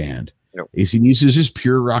hair band. Yep. AC/DC is just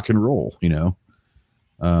pure rock and roll,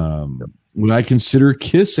 Would I consider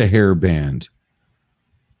Kiss a hair band?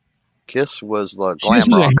 Kiss was the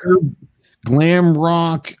glam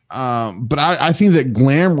rock. But I think that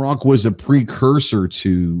glam rock was a precursor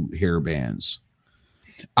to hair bands.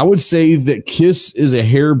 I would say that Kiss is a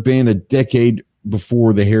hair band a decade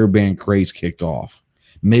before the hair band craze kicked off.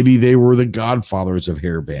 Maybe they were the godfathers of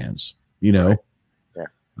hair bands, Right. Yeah.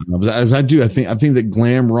 As I think that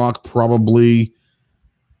glam rock probably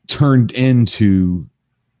turned into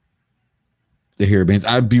the hair bands.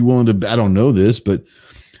 I'd be willing to, I don't know this, but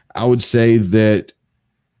I would say that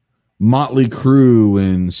Motley Crue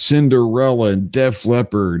and Cinderella and Def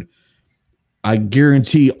Leppard, I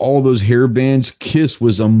guarantee all those hair bands, Kiss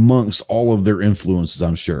was amongst all of their influences,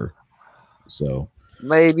 I'm sure. So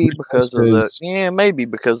maybe because of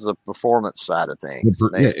the performance side of things.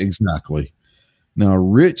 Yeah, exactly. Now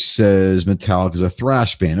Rich says Metallica is a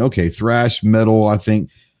thrash band. Okay, thrash metal, I think.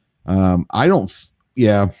 I don't.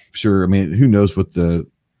 Yeah, sure. I mean, who knows what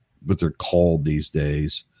they're called these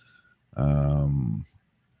days?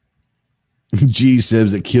 G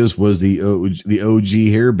says that Kiss was the OG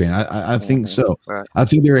hair band. I think so. Right. I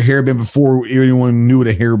think they're a hair band before anyone knew what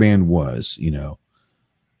a hair band was.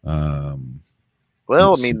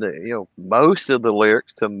 Well, I mean, most of the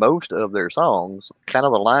lyrics to most of their songs kind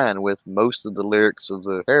of align with most of the lyrics of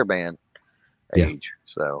the hair band age.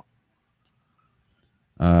 So.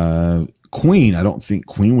 Queen, I don't think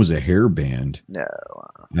Queen was a hair band. No.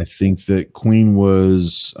 I think that Queen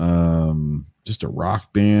was just a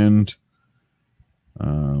rock band.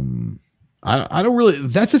 I don't really,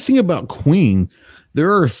 that's the thing about Queen.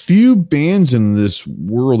 There are a few bands in this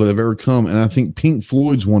world that have ever come, and I think Pink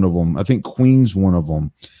Floyd's one of them. I think Queen's one of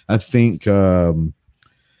them. I think I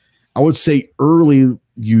would say early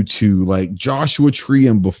U2, like Joshua Tree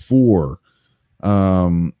and before.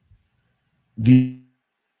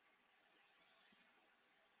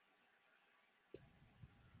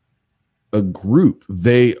 A group,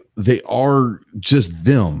 they are just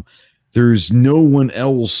them. There's no one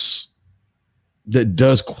else that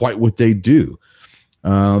does quite what they do.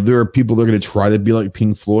 There are people that are going to try to be like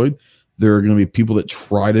Pink Floyd. There are going to be people that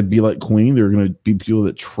try to be like Queen. There are going to be people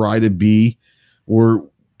that try to be or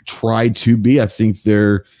try to be. I think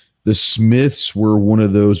the Smiths were one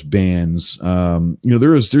of those bands.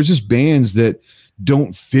 There's just bands that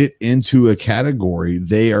don't fit into a category.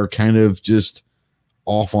 They are kind of just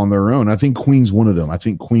off on their own. I think Queen's one of them. I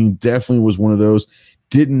think Queen definitely was one of those.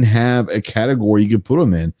 Didn't have a category you could put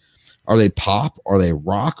them in. Are they pop? Are they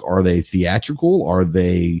rock? Are they theatrical? Are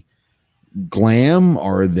they glam?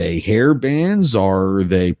 Are they hair bands? Are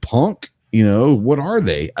they punk? What are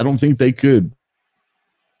they? I don't think they could.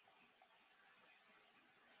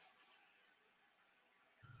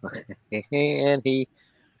 And he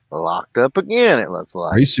locked up again, it looks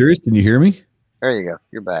like. Are you serious? Can you hear me? There you go.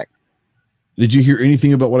 You're back. Did you hear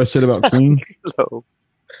anything about what I said about Queen? No.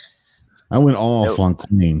 I went off on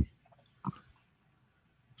Queen.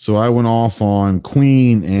 So I went off on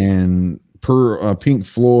Queen and Pink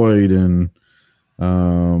Floyd, and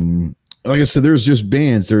like I said, there's just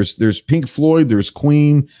bands. There's Pink Floyd, there's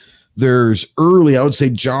Queen, there's early, I would say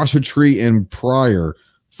Joshua Tree and prior.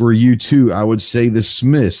 For U2, I would say the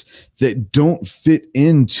Smiths, that don't fit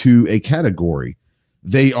into a category.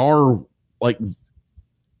 They are like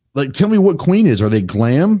tell me what Queen is. Are they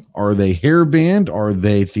glam? Are they hair band? Are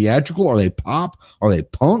they theatrical? Are they pop? Are they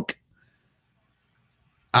punk?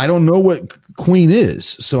 I don't know what Queen is.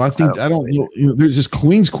 So I think I don't know. There's just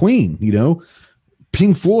Queen's Queen,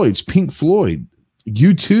 Pink Floyd's Pink Floyd.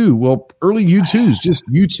 U2, well, early U2's just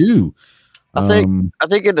U2. I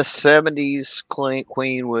think in the 70s,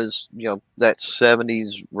 Queen was, that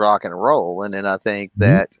 70s rock and roll. And then I think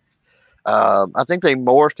that I think they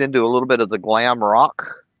morphed into a little bit of the glam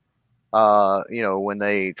rock. When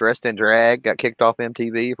they dressed in drag, got kicked off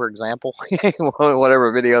MTV, for example,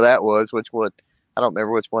 whatever video that was, I don't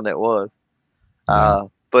remember which one that was.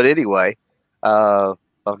 But anyway, I've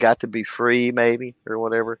Got to Be Free, maybe, or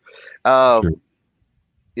whatever. Sure.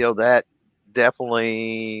 That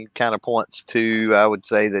definitely kind of points to, I would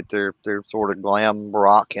say that they're sort of glam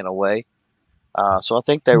rock in a way. So I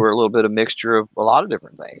think they were a little bit of mixture of a lot of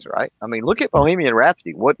different things, right? I mean, look at Bohemian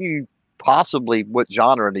Rhapsody. What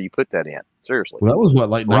genre do you put that in? Seriously. Well, that was what,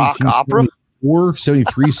 like rock opera?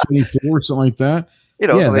 73, 74, something like that.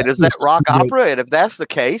 Is that rock opera? And if that's the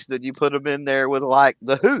case, then you put them in there with like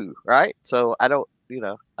the Who, right? So I don't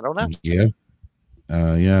know. Yeah.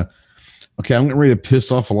 Yeah. Okay. I'm getting ready to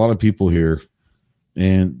piss off a lot of people here.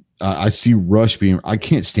 And I see Rush I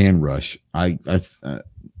can't stand Rush. I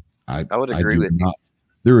would agree with you.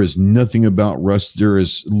 There is nothing about Rush. There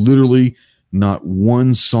is literally not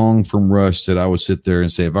one song from Rush that I would sit there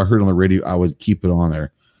and say, if I heard it on the radio, I would keep it on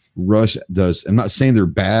there. Rush does. I'm not saying they're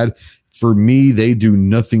bad. For me, they do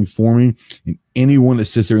nothing for me. And anyone that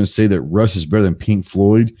sits there and say that Rush is better than Pink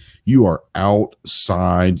Floyd, you are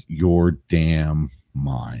outside your damn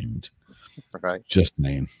mind. Right. Just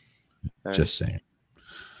saying. Right. Just saying.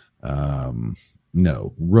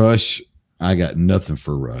 No, Rush. I got nothing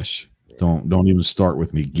for Rush. Don't even start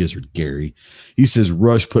with me, Gizzard Gary. He says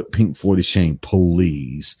Rush put Pink Floyd to shame.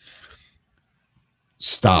 Please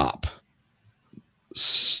stop.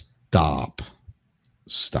 Stop.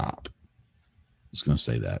 Stop. I was gonna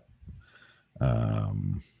say that.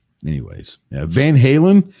 Anyways, yeah, Van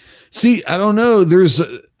Halen. See, I don't know.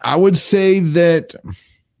 I would say that.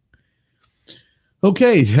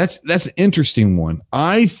 Okay, that's an interesting one.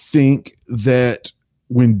 I think that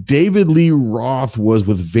when David Lee Roth was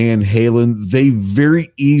with Van Halen, they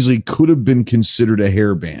very easily could have been considered a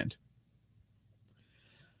hair band.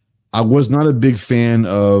 I was not a big fan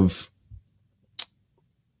of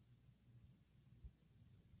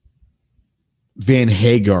Van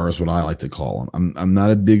Hagar is what I like to call him. I'm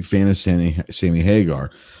not a big fan of Sammy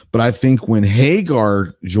Hagar, but I think when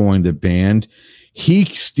Hagar joined the band, he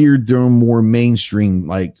steered them more mainstream,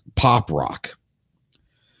 like pop rock.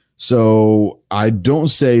 So I don't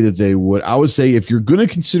say that they would. I would say if you're going to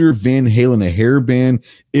consider Van Halen a hair band,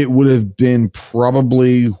 it would have been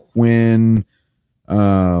probably when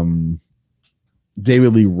David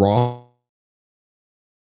Lee Roth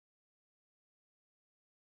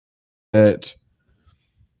at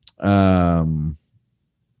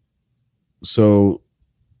so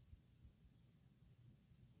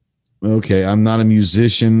okay, I'm not a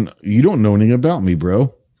musician. You don't know anything about me,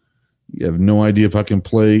 bro. You have no idea if I can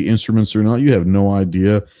play instruments or not. You have no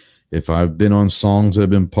idea if I've been on songs that have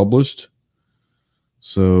been published.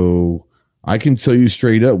 So I can tell you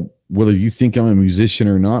straight up, whether you think I'm a musician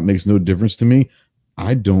or not makes no difference to me.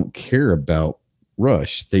 I don't care about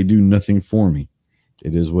Rush. They do nothing for me.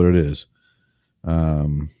 It is what it is.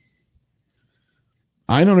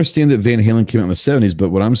 I don't understand that Van Halen came out in the 70s, but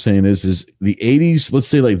what I'm saying is the 80s, let's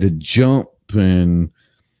say like the Jump and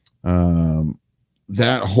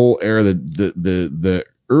that whole era, the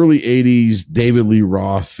early 80s, David Lee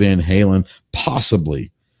Roth, Van Halen,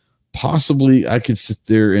 possibly I could sit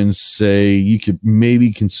there and say you could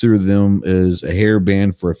maybe consider them as a hair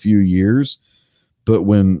band for a few years. But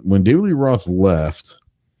when David Lee Roth left,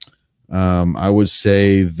 I would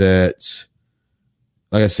say that,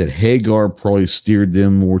 like I said, Hagar probably steered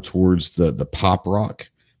them more towards the pop rock,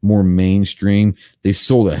 more mainstream. They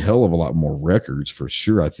sold a hell of a lot more records for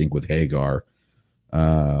sure, I think, with Hagar.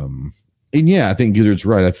 And yeah, I think Gizzard's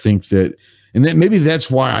right. I think that, and that maybe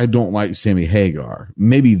that's why I don't like Sammy Hagar.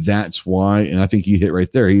 Maybe that's why, and I think he hit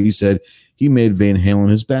right there. He said he made Van Halen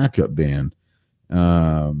his backup band.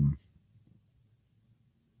 I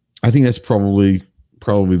think that's probably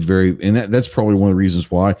very, and that's probably one of the reasons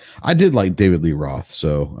why I did like David Lee Roth.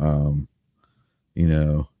 So,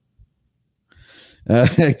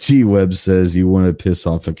 G Webb says you want to piss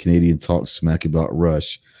off a Canadian, talk smack about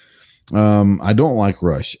Rush. I don't like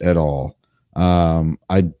Rush at all.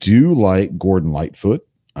 I do like Gordon Lightfoot.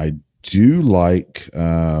 I do like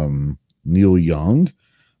Neil Young.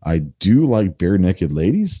 I do like Bare Naked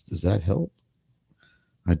Ladies. Does that help?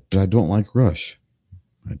 I don't like Rush.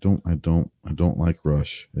 I don't like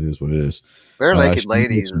Rush. It is what it is. Bare Naked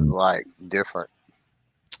Ladies is like different.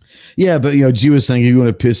 Yeah, but G was saying you want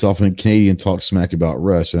to piss off a Canadian, talk smack about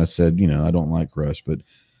Rush, and I said, I don't like Rush, but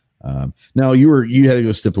now you had to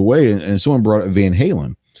go step away, and someone brought up Van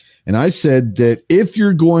Halen, and I said that if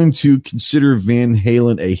you're going to consider Van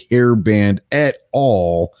Halen a hair band at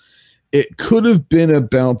all, it could have been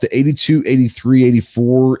about the 82, 83,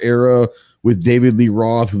 84 era with David Lee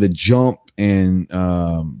Roth with a Jump and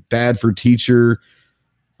Bad for Teacher,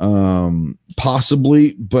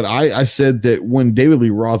 possibly. But I said that when David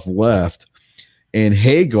Lee Roth left and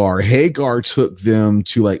Hagar took them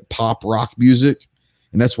to like pop rock music.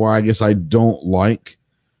 And that's why I guess I don't like.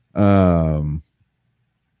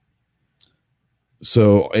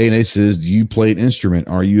 So A&A says, do you play an instrument?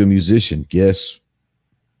 Are you a musician? Yes.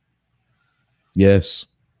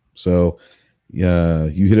 So I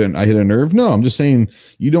hit a nerve. No, I'm just saying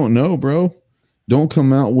you don't know, bro. Don't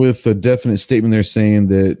come out with a definite statement there saying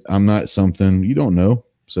that I'm not something you don't know.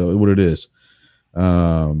 So what it is.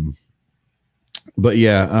 But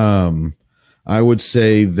yeah, I would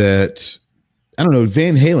say that, I don't know,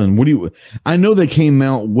 Van Halen. I know they came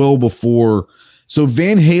out well before. So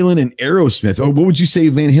Van Halen and Aerosmith. Oh, what would you say,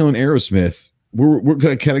 Van Halen, Aerosmith? What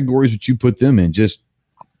kind of categories would you put them in? Just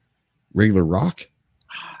regular rock?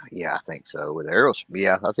 Yeah, I think so. With Aerosmith,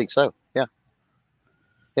 yeah, I think so. Yeah.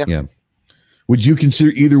 Would you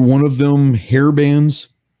consider either one of them hair bands?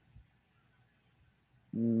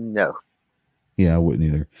 No. Yeah, I wouldn't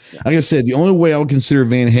either. Yeah. Like I said, the only way I would consider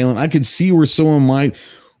Van Halen, I could see where someone might,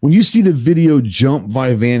 when you see the video Jump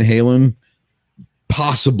by Van Halen,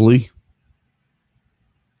 possibly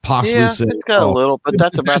yeah, say, it's got a little, but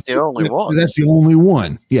that's about the only one. That's the only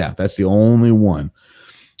one. Yeah, that's the only one.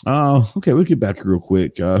 Okay, we'll get back real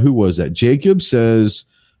quick. Who was that? Jacob says,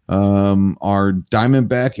 "Are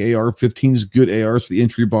Diamondback AR-15s good ARs for the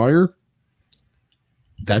entry buyer?"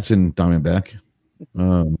 That's in Diamondback.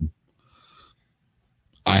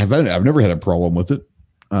 I've never had a problem with it.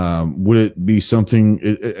 Would it be something?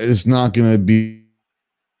 It's not going to be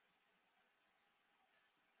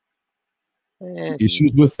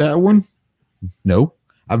issues with that one. No,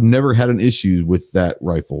 I've never had an issue with that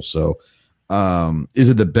rifle. So,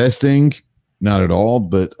 is it the best thing? Not at all.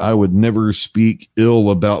 But I would never speak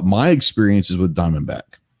ill about my experiences with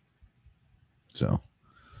Diamondback. So,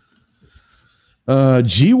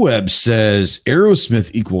 G-Web says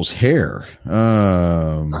Aerosmith equals hair.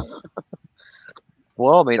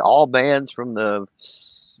 Well, I mean, all bands from the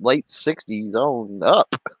late 60s on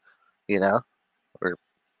up, or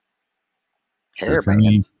hair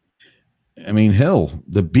bands. I mean, hell,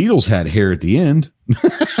 the Beatles had hair at the end.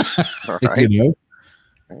 Right.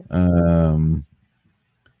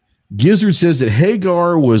 Gizzard says that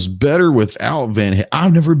Hagar was better without Van.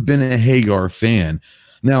 I've never been a Hagar fan.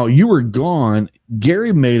 Now, you were gone.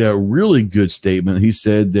 Gary made a really good statement. He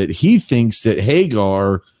said that he thinks that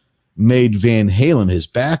Hagar made Van Halen his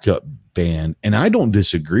backup band, and I don't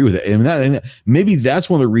disagree with it. And maybe that's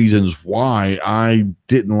one of the reasons why I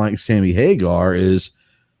didn't like Sammy Hagar is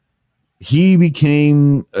he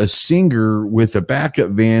became a singer with a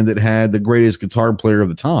backup band that had the greatest guitar player of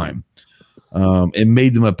the time, and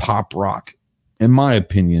made them a pop rock. In my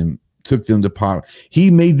opinion, took them to pop.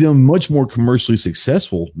 He made them much more commercially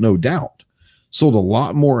successful, no doubt. Sold a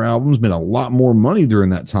lot more albums, made a lot more money during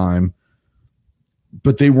that time,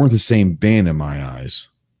 but they weren't the same band in my eyes.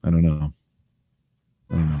 I don't know.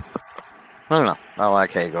 I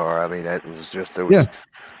like Hagar. I mean, that was just there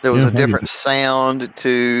was a different sound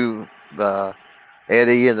to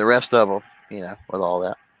Eddie and the rest of them, with all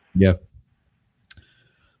that. Yeah.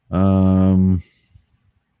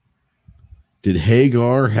 Did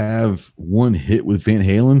Hagar have one hit with Van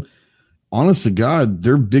Halen? Honest to God,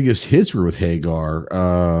 their biggest hits were with Hagar.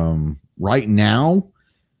 Right Now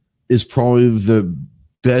is probably the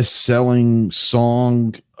best-selling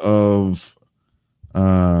song of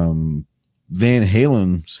Van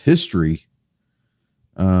Halen's history.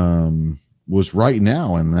 Was Right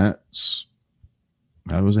Now, and that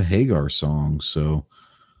was a Hagar song. So,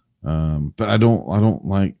 but I don't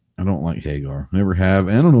like Hagar. Never have.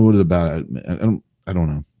 And I don't know what it's about. I don't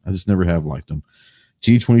know. I just never have liked them.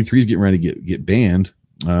 G23 is getting ready to get banned.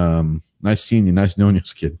 Nice seeing you. Nice knowing you,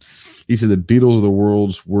 kid. He said the Beatles are the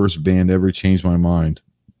world's worst band ever. Changed my mind.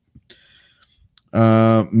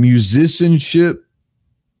 Musicianship,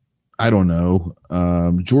 I don't know.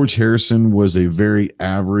 George Harrison was a very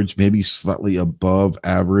average, maybe slightly above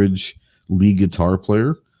average lead guitar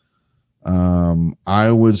player.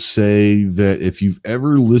 I would say that if you've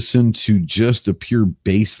ever listened to just the pure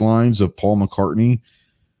bass lines of Paul McCartney,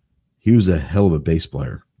 he was a hell of a bass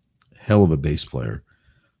player.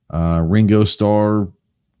 Ringo Starr,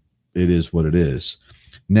 it is what it is.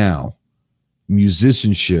 Now,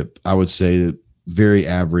 musicianship, I would say that very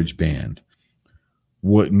average band.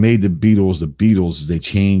 What made the Beatles is they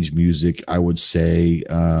changed music. I would say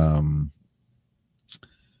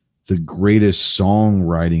the greatest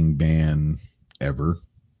songwriting band ever,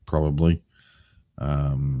 probably.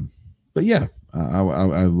 But yeah,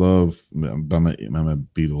 I love. I'm a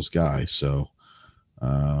Beatles guy, so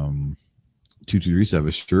 223 have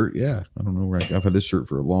a shirt. Yeah, I don't know where I've had this shirt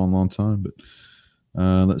for a long time, but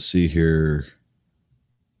let's see here.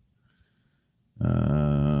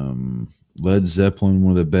 Led Zeppelin,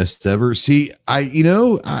 one of the best ever. See, I'm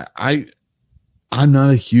not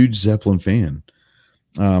a huge Zeppelin fan.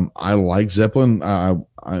 I like Zeppelin.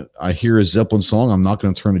 I hear a Zeppelin song, I'm not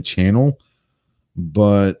going to turn the channel,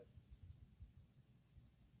 but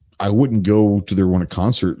I wouldn't go to their one of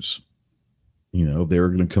concerts. They were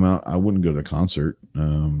going to come out. I wouldn't go to the concert.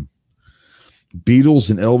 Beatles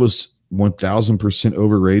and Elvis, 1000%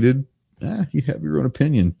 overrated. You have your own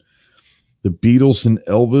opinion. The Beatles and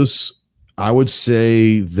Elvis, I would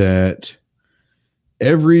say that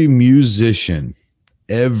every musician,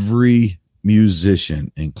 including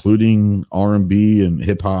R&B and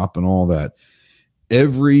hip hop and all that,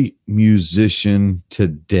 every musician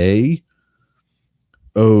today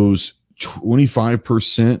owes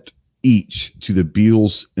 25% each to the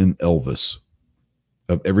Beatles and Elvis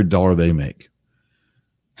of every dollar they make.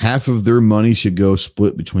 Half of their money should go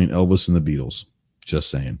split between Elvis and the Beatles. Just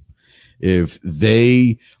saying. If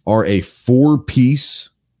they are a 4-piece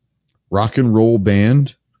rock and roll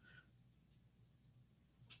band,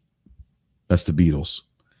 that's the Beatles.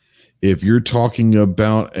 If you're talking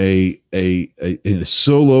about a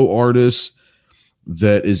solo artist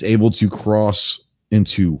that is able to cross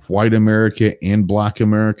into white America and black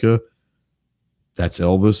America, that's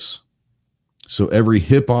Elvis. So every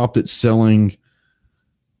hip hop that's selling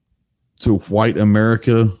to white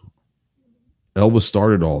America, Elvis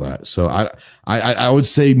started all that. So I would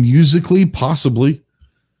say musically, possibly.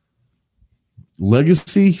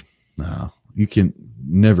 Legacy, no, you can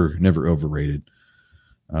never overrated.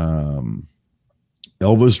 Elvis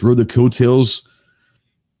rode the coattails.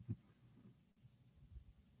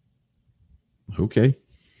 Okay.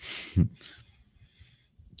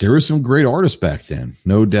 There were some great artists back then,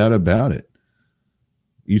 no doubt about it.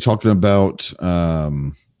 You talking about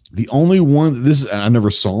the only one, this I never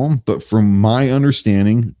saw him, but from my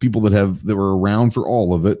understanding, people that were around for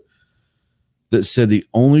all of it, that said the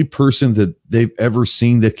only person that they've ever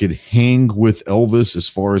seen that could hang with Elvis as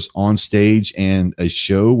far as on stage and a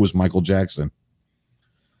show was Michael Jackson.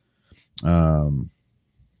 Yeah,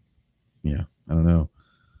 I don't know.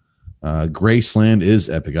 Graceland is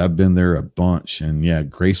epic. I've been there a bunch, and yeah,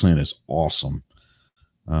 Graceland is awesome.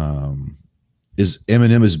 Is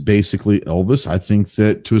Eminem is basically Elvis. I think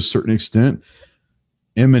that to a certain extent,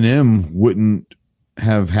 Eminem wouldn't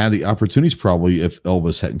have had the opportunities probably if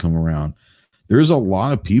Elvis hadn't come around. There's a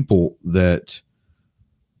lot of people that,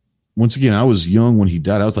 once again, I was young when he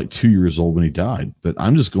died. I was like 2 years old when he died, but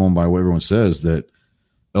I'm just going by what everyone says, that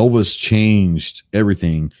Elvis changed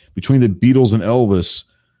everything. Between the Beatles and Elvis,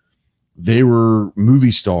 they were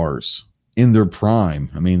movie stars in their prime.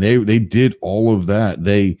 I mean, they did all of that.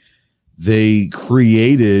 They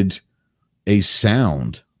created a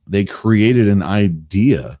sound. They created an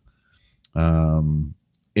idea.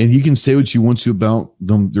 And you can say what you want to about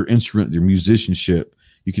them, their instrument, their musicianship.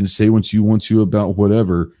 You can say what you want to about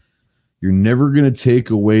whatever. You're never going to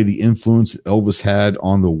take away the influence that Elvis had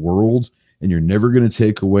on the world, and you're never going to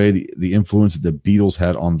take away the influence that the Beatles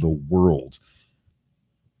had on the world.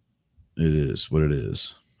 It is what it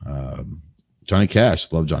is. Johnny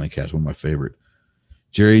Cash, love Johnny Cash, one of my favorite.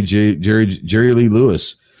 Jerry Lee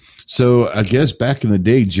Lewis. So I guess back in the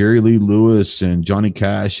day, Jerry Lee Lewis and Johnny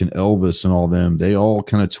Cash and Elvis and all them, they all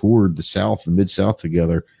kind of toured the South and Mid-South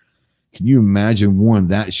together. Can you imagine, one,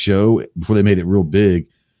 that show before they made it real big?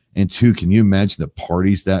 And two, can you imagine the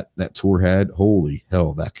parties that tour had? Holy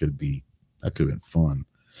hell, that could have been fun.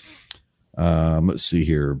 Let's see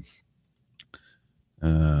here.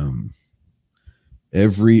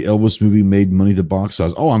 Every Elvis movie made money at the box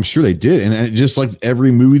office. Oh, I'm sure they did. And just like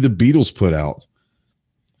every movie the Beatles put out.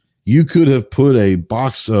 You could have put a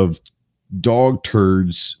box of dog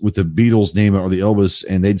turds with the Beatles name or the Elvis,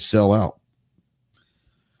 and they'd sell out.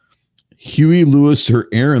 Huey Lewis or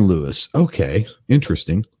Aaron Lewis. Okay,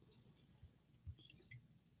 interesting.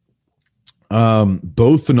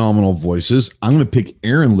 Both phenomenal voices. I'm going to pick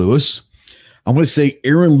Aaron Lewis. I'm going to say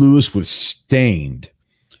Aaron Lewis with Stained.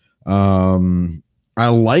 I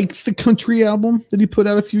like the country album that he put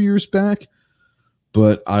out a few years back,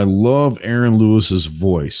 but I love Aaron Lewis's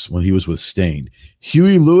voice when he was with Stained.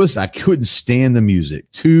 Huey Lewis, I couldn't stand the music.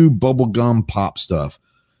 Too bubblegum pop stuff.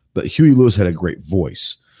 But Huey Lewis had a great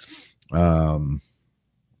voice. But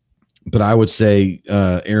I would say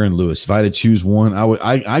Aaron Lewis. If I had to choose one,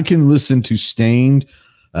 I can listen to Stained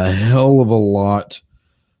a hell of a lot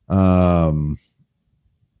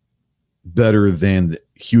better than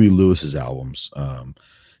Huey Lewis's albums.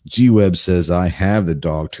 G-Web says, I have the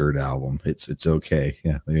Dog Turd album. It's okay.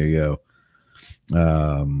 Yeah, there you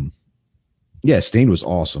go. Yeah, Stained was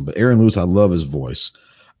awesome, but Aaron Lewis, I love his voice.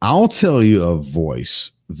 I'll tell you a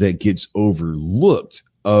voice that gets overlooked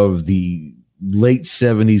of the late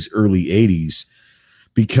 70s, early 80s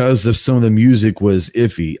because of some of the music was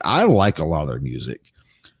iffy. I like a lot of their music.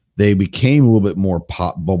 They became a little bit more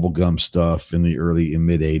pop bubblegum stuff in the early and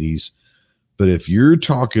mid 80s. But if you're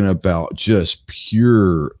talking about just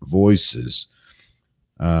pure voices,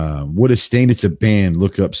 what is Stained? It's a band.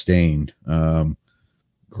 Look up Stained.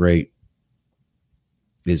 Great.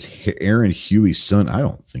 Is Aaron Huey's son? I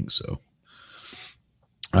don't think so.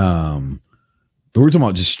 But we're talking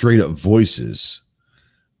about just straight up voices.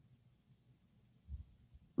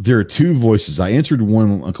 There are two voices. I answered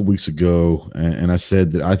one a couple weeks ago, and I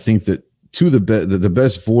said that I think that the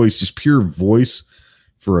best voice, just pure voice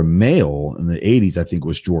for a male in the 80s, I think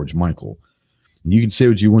was George Michael. And you can say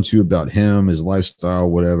what you want to about him, his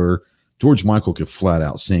lifestyle, whatever. George Michael could flat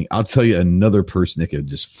out sing. I'll tell you another person that could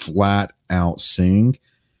just flat out sing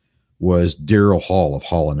was Daryl Hall of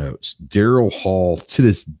Hall & Oates. Daryl Hall, to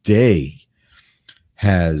this day,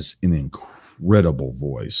 has an incredible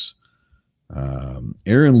voice.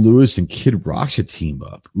 Aaron Lewis and Kid Rock should team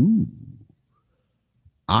up. Ooh,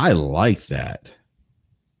 I like that.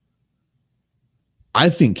 I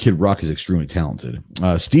think Kid Rock is extremely talented.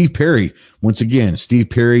 Steve Perry, once again, Steve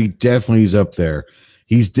Perry definitely is up there.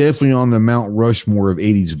 He's definitely on the Mount Rushmore of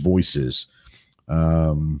 80s voices.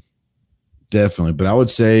 Definitely. But I would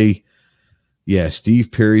say, yeah,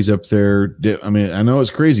 Steve Perry's up there. I mean, I know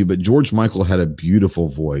it's crazy, but George Michael had a beautiful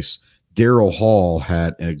voice. Daryl Hall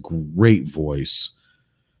had a great voice.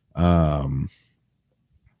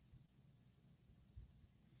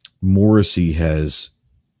 Morrissey had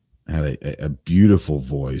a beautiful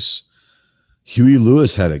voice. Huey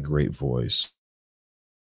Lewis had a great voice.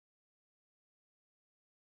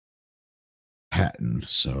 Patton.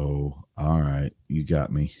 So, all right, you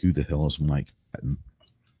got me. Who the hell is Mike Patton?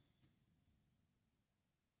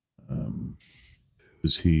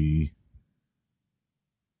 Was he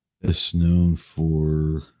best known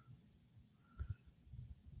for?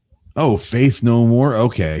 Oh, Faith No More.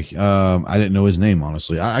 Okay. I didn't know his name,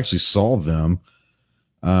 honestly. I actually saw them.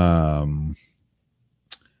 Gosh,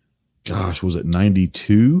 was it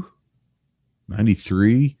 92?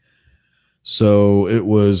 93? So it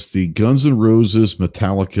was the Guns N' Roses,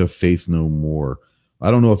 Metallica, Faith No More. I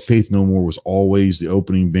don't know if Faith No More was always the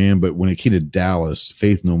opening band, but when it came to Dallas,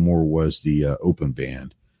 Faith No More was the open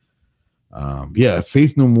band. Yeah,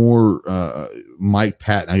 Faith No More, Mike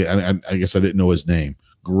Patton. I guess I didn't know his name.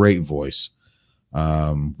 Great voice.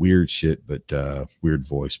 Weird shit, but weird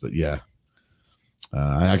voice. But yeah,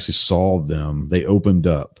 I actually saw them. They opened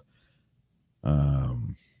up.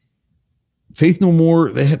 Faith No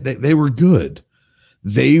More, they were good.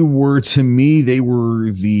 They were, to me, they were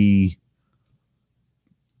the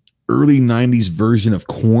early 90s version of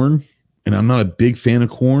Korn. And I'm not a big fan of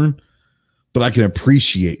Korn, but I can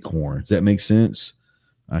appreciate Korn. Does that make sense?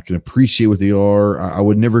 I can appreciate what they are. I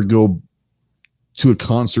would never go to a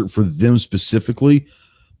concert for them specifically,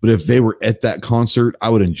 but if they were at that concert, I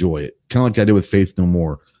would enjoy it. Kind of like I did with Faith No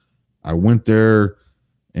More. I went there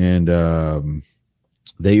and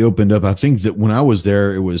they opened up. I think that when I was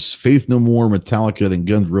there, it was Faith No More, Metallica, then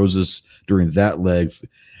Guns N' Roses during that leg. I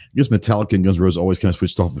guess Metallica and Guns N' Roses always kind of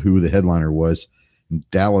switched off of who the headliner was. In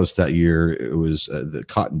Dallas that year, it was the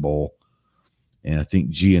Cotton Bowl. And I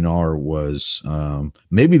think GNR was,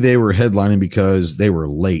 maybe they were headlining because they were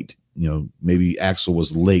late. You know, maybe Axl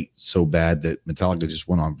was late so bad that Metallica just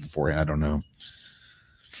went on beforehand. I don't know.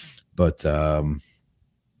 But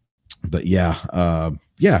yeah,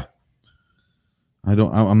 yeah.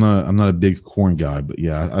 I'm not a big Korn guy, but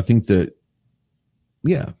yeah, I think that,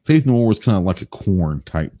 yeah, Faith No More was kind of like a Korn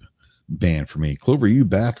type band for me. Clover, you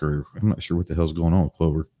back, or I'm not sure what the hell's going on with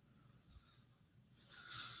Clover.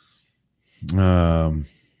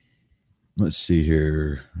 Let's see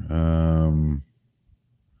here.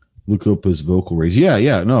 Look up his vocal range.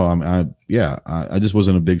 Yeah. No, I just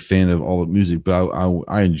wasn't a big fan of all the music, but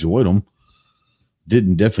I enjoyed them.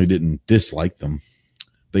 Definitely didn't dislike them.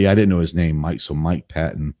 But yeah, I didn't know his name, Mike. So Mike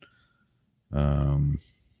Patton.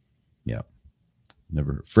 Yeah,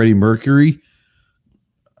 never. Freddie Mercury.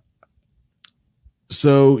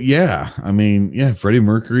 So yeah, I mean, yeah, Freddie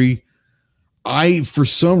Mercury. For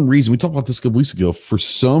some reason, we talked about this a couple weeks ago. For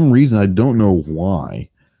some reason, I don't know why.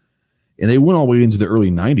 And they went all the way into the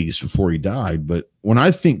early 90s before he died. But when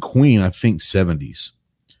I think Queen, I think 70s.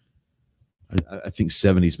 I think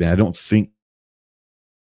 70s, man. I don't think.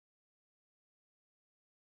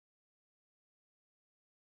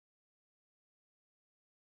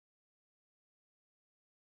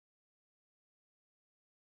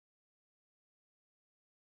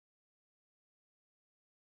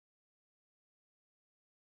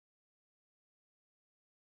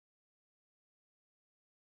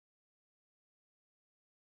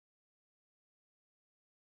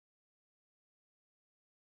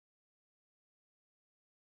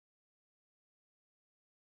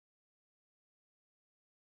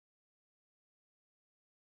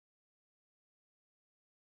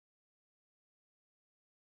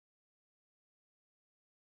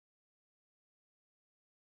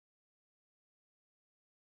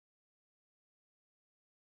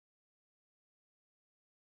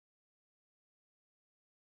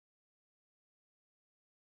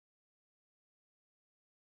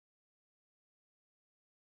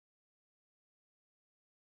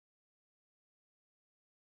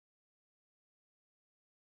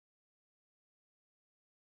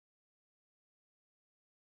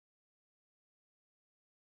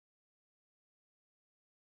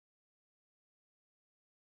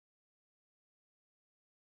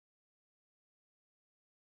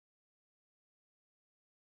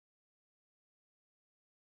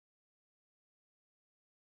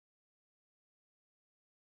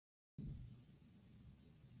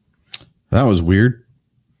 That was weird.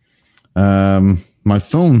 My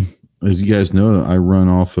phone as you guys know, I run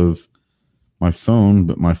off of my phone,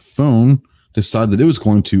 but my phone decided that it was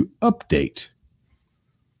going to update.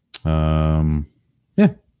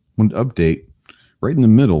 Went to update right in the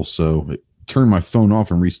middle, so it turned my phone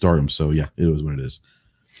off and restart them. So yeah, it was what it is.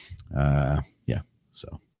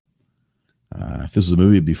 So if this was a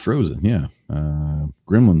movie, it'd be Frozen. Yeah,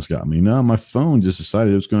 Gremlins got me. No, my phone just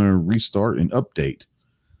decided it was going to restart and update.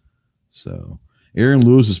 So Aaron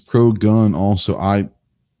Lewis's pro gun. Also, I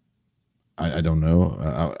don't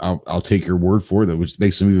know. I'll take your word for it. That which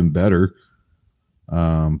makes them even better.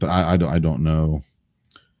 But I don't know.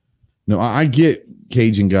 No, I get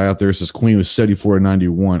Cajun guy out there says Queen was 74 to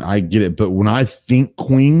 91. I get it, but when I think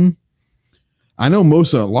Queen, I know a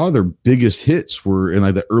lot of their biggest hits were in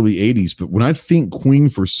like the early 80s, but when I think Queen,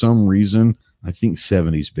 for some reason, I think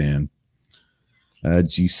 70s band.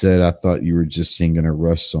 G said, I thought you were just singing a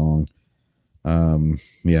Rush song.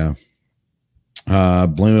 Yeah.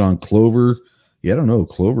 Blame it on Clover. Yeah, I don't know.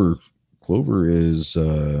 Clover is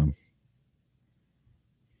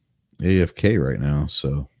AFK right now,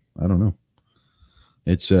 so I don't know.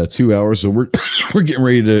 It's 2 hours, so we're getting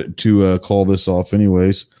ready to call this off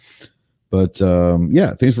anyways. But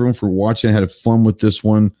yeah, thanks everyone for watching. I had fun with this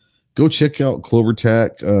one. Go check out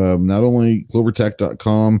CloverTac. Not only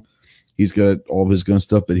clovertac.com, he's got all of his gun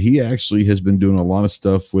stuff, but he actually has been doing a lot of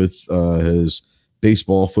stuff with his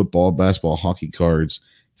baseball, football, basketball, hockey cards.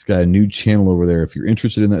 He's got a new channel over there. If you're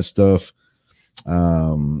interested in that stuff,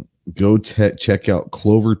 go check out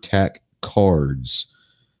CloverTac Cards.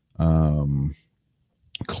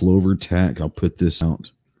 CloverTac. I'll put this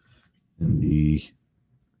out in the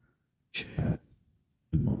chat.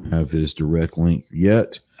 I don't have his direct link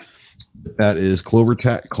yet. That is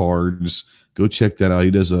CloverTac Cards. Go check that out.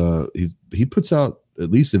 He does he puts out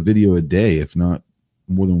at least a video a day, if not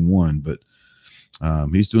more than one. But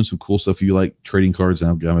he's doing some cool stuff. If you like trading cards,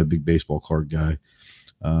 I'm a big baseball card guy.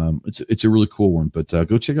 It's a really cool one. But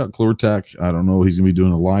go check out CloverTac. I don't know. He's gonna be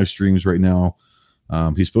doing the live streams right now.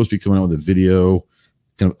 He's supposed to be coming out with a video,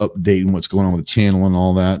 kind of updating what's going on with the channel and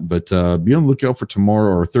all that. But be on the lookout for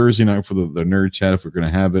tomorrow or Thursday night for the nerd chat if we're going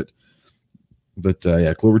to have it. But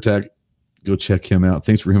yeah, CloverTac, go check him out.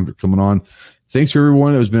 Thanks for him for coming on. Thanks for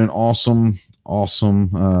everyone. It has been an awesome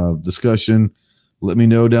discussion. Let me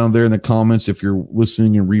know down there in the comments if you're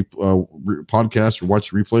listening and podcast or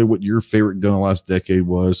watch replay what your favorite gun of the last decade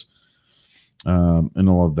was. And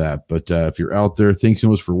all of that. But if you're out there, thanks so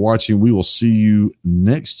much for watching. We will see you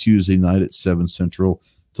next Tuesday night at 7 Central.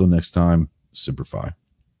 Till next time, Semper Fi.